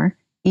outside more,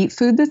 eat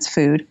food that's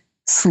food,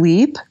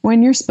 sleep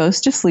when you're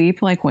supposed to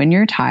sleep, like when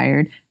you're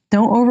tired.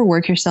 Don't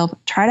overwork yourself.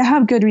 Try to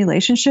have good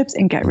relationships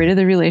and get rid of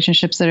the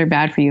relationships that are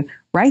bad for you.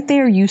 Right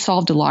there, you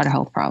solved a lot of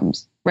health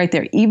problems. Right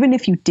there, even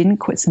if you didn't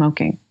quit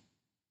smoking.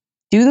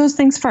 Do those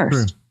things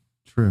first.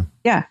 True.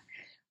 Yeah.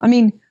 I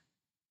mean,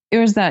 it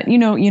was that, you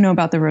know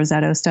about the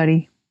Rosetto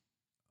study?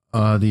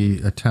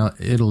 The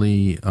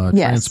Italy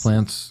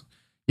transplants.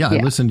 Yeah, I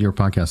listened to your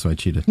podcast, so I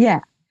cheated. Yeah,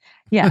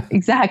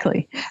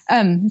 exactly.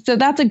 So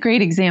that's a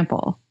great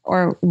example,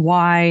 or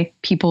why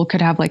people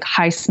could have like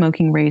high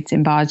smoking rates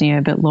in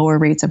Bosnia, but lower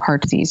rates of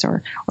heart disease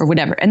or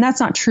whatever. And that's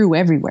not true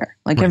everywhere.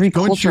 Like every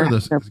culture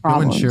has their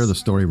problems. Go and share the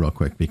story real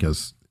quick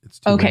because it's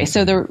too okay.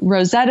 So the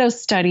Rosetto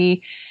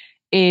study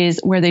is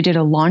where they did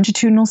a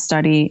longitudinal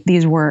study.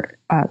 These were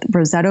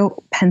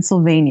Rosetto,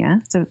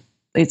 Pennsylvania. So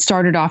it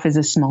started off as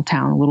a small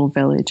town, a little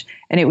village,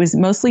 and it was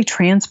mostly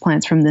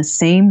transplants from the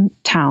same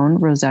town,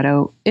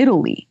 Rosetto,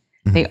 Italy.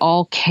 Mm-hmm. They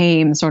all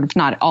came sort of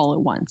not all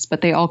at once, but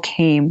they all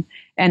came.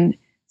 And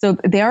so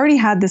they already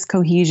had this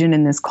cohesion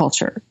in this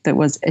culture that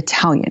was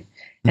Italian.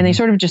 And they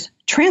sort of just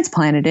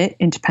transplanted it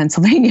into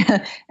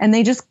Pennsylvania and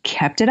they just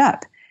kept it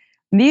up.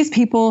 These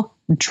people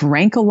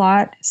drank a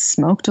lot,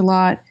 smoked a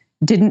lot,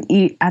 didn't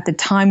eat at the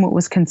time what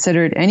was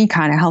considered any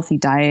kind of healthy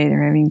diet,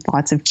 or having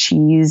lots of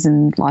cheese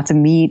and lots of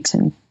meat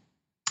and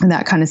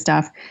that kind of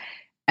stuff.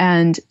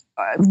 And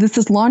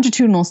this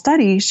longitudinal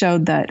study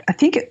showed that, I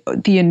think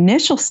the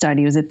initial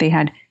study was that they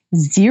had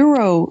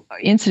 0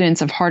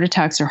 incidents of heart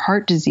attacks or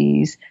heart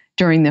disease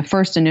during the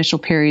first initial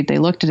period they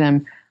looked at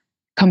them,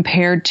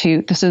 compared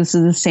to, so this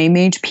is the same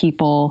age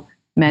people,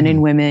 men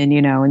and women,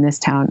 in this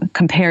town,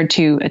 compared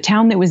to a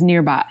town that was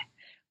nearby,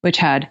 which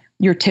had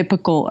your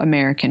typical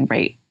American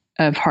rate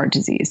of heart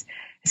disease.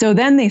 So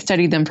then they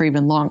studied them for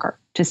even longer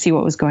to see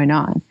what was going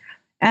on,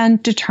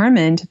 and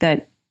determined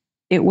that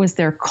it was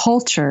their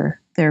culture,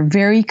 their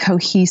very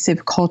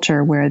cohesive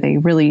culture, where they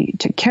really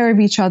took care of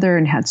each other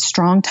and had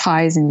strong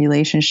ties and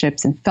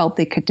relationships and felt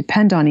they could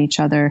depend on each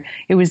other.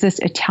 It was this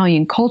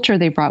Italian culture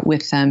they brought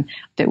with them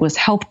that was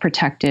health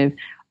protective,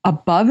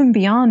 above and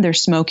beyond their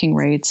smoking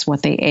rates,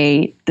 what they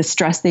ate, the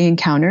stress they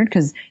encountered,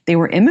 because they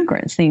were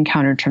immigrants. They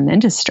encountered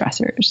tremendous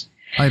stressors.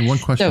 I had one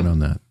question on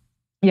that.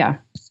 Yeah.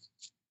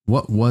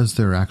 What was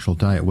their actual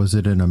diet? Was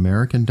it an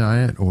American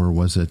diet, or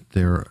was it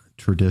their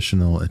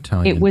traditional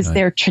Italian diet? It was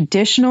their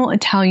traditional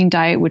Italian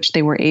diet, which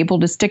they were able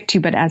to stick to.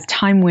 But as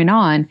time went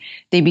on,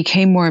 they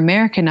became more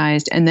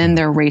Americanized, and then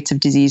their rates of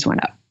disease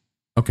went up.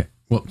 Okay.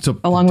 Well, so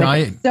along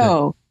diet, with it.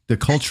 So the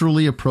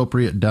culturally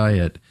appropriate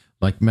diet,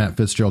 like Matt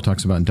Fitzgerald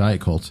talks about in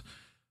diet cults,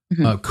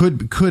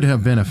 could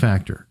have been a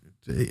factor.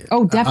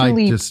 Oh,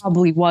 definitely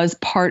probably was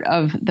part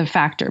of the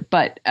factor.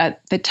 But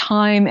at the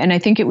time, and I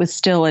think it was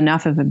still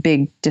enough of a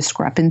big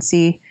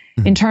discrepancy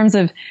in terms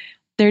of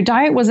their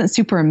diet wasn't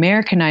super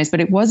Americanized,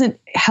 but it wasn't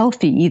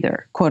healthy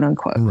either, quote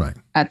unquote,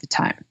 at the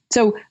time.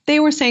 So they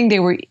were saying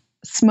they were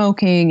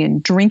smoking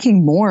and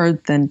drinking more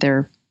than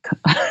their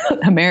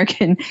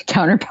American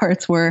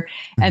counterparts were,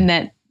 and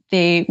that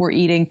they were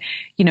eating,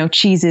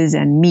 cheeses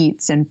and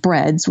meats and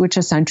breads, which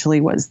essentially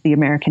was the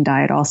American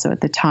diet also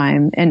at the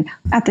time. And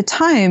at the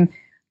time,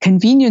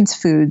 convenience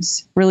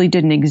foods really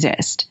didn't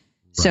exist.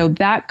 Right. So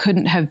that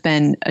couldn't have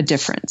been a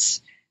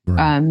difference.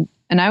 Right.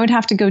 And I would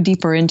have to go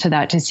deeper into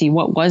that to see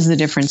what was the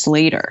difference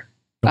later.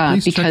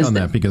 Please check on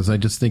that, because I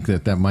just think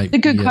that might be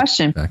a good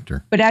question.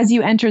 Factor. But as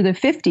you enter the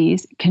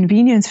 50s,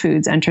 convenience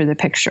foods enter the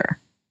picture.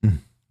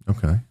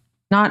 Okay.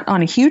 Not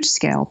on a huge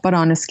scale, but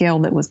on a scale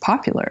that was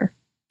popular.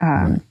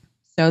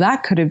 So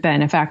that could have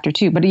been a factor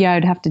too. But yeah,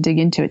 I'd have to dig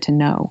into it to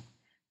know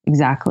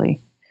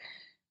exactly.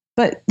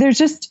 But there's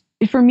just,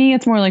 for me,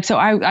 it's more like, so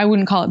I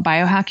wouldn't call it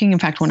biohacking. In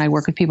fact, when I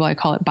work with people, I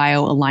call it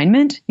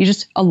bio-alignment. You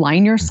just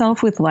align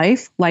yourself with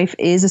life. Life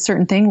is a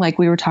certain thing, like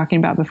we were talking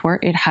about before.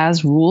 It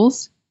has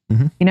rules.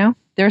 You know,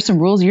 there are some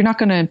rules. You're not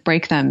going to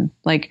break them.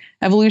 Like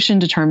evolution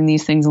determined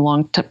these things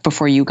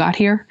before you got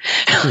here.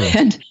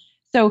 And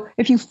so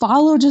if you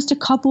follow just a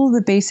couple of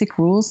the basic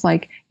rules,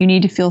 like you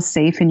need to feel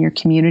safe in your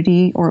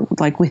community or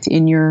like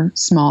within your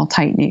small,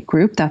 tight-knit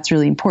group, that's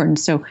really important.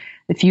 So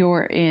if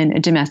you're in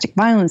a domestic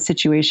violence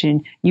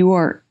situation, you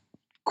are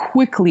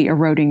quickly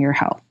eroding your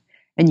health.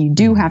 And you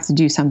do have to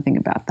do something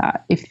about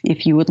that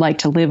if you would like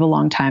to live a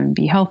long time and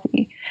be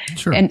healthy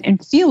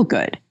and feel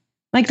good.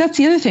 Like that's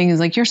the other thing is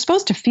like you're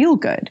supposed to feel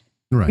good.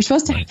 Right. You're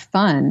supposed to have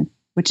fun,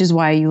 which is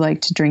why you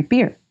like to drink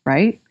beer,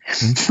 right?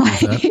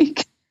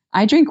 Like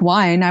I drink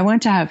wine. I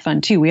want to have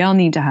fun too. We all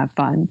need to have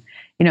fun.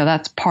 You know,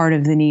 that's part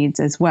of the needs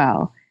as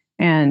well.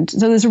 And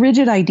so there's a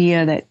rigid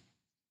idea that,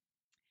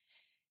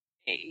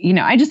 you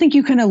know, I just think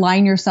you can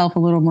align yourself a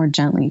little more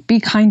gently.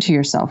 Be kind to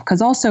yourself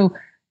because also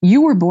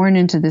you were born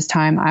into this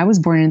time. I was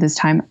born into this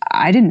time.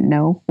 I didn't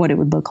know what it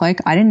would look like.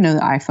 I didn't know the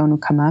iPhone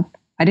would come up.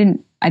 I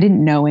didn't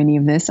know any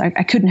of this.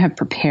 I couldn't have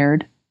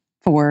prepared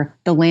for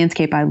the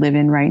landscape I live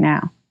in right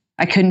now.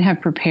 I couldn't have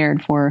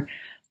prepared for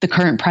the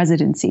current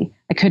presidency.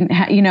 I couldn't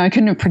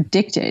have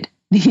predicted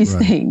these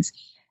things.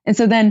 And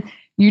so then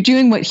you're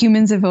doing what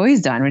humans have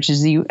always done, which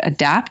is you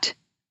adapt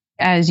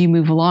as you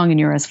move along and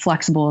you're as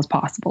flexible as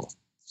possible.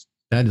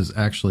 That is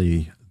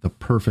actually the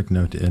perfect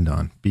note to end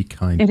on. Be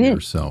kind to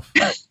yourself.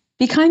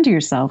 Be kind to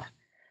yourself.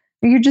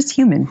 You're just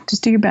human.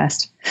 Just do your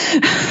best.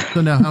 So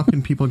now how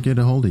can people get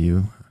a hold of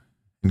you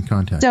and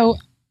contact you?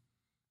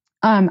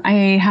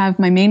 I have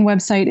my main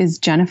website is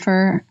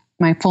Jennifer,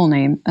 my full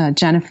name,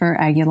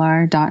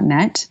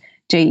 jenniferaguilar.net,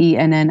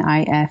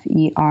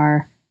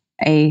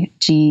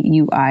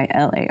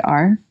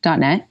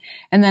 JENNIFERAGUILAR.net.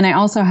 And then I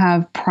also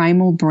have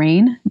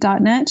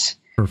primalbrain.net.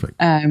 Perfect.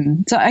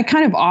 So I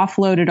kind of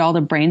offloaded all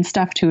the brain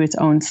stuff to its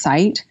own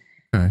site,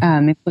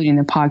 including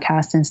the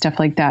podcast and stuff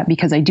like that,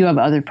 because I do have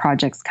other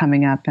projects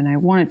coming up and I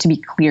want it to be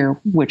clear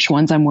which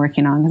ones I'm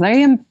working on because I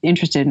am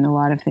interested in a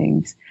lot of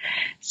things.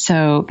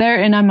 So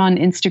there, and I'm on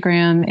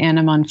Instagram and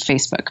I'm on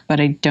Facebook, but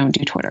I don't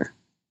do Twitter.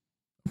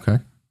 Okay.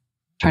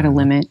 Try to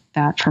limit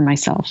that for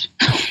myself,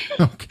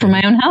 for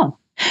my own health.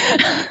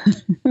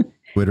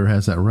 Twitter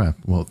has that rep.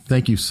 Well,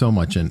 thank you so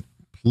much. And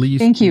please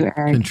thank you,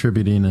 Eric.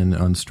 Contributing in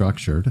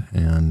Unstructured.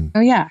 And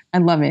oh yeah, I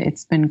love it.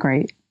 It's been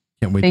great.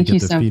 Can't wait to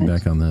get the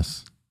feedback on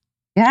this.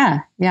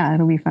 Yeah,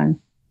 it'll be fun.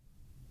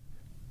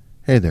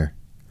 Hey there.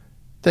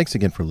 Thanks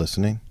again for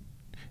listening.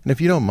 And if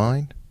you don't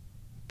mind,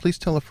 please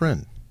tell a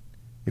friend.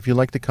 If you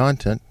like the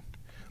content,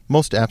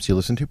 most apps you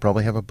listen to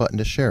probably have a button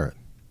to share it.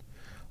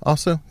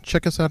 Also,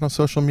 check us out on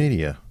social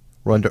media.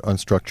 We're under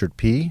Unstructured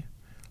P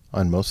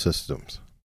on most systems.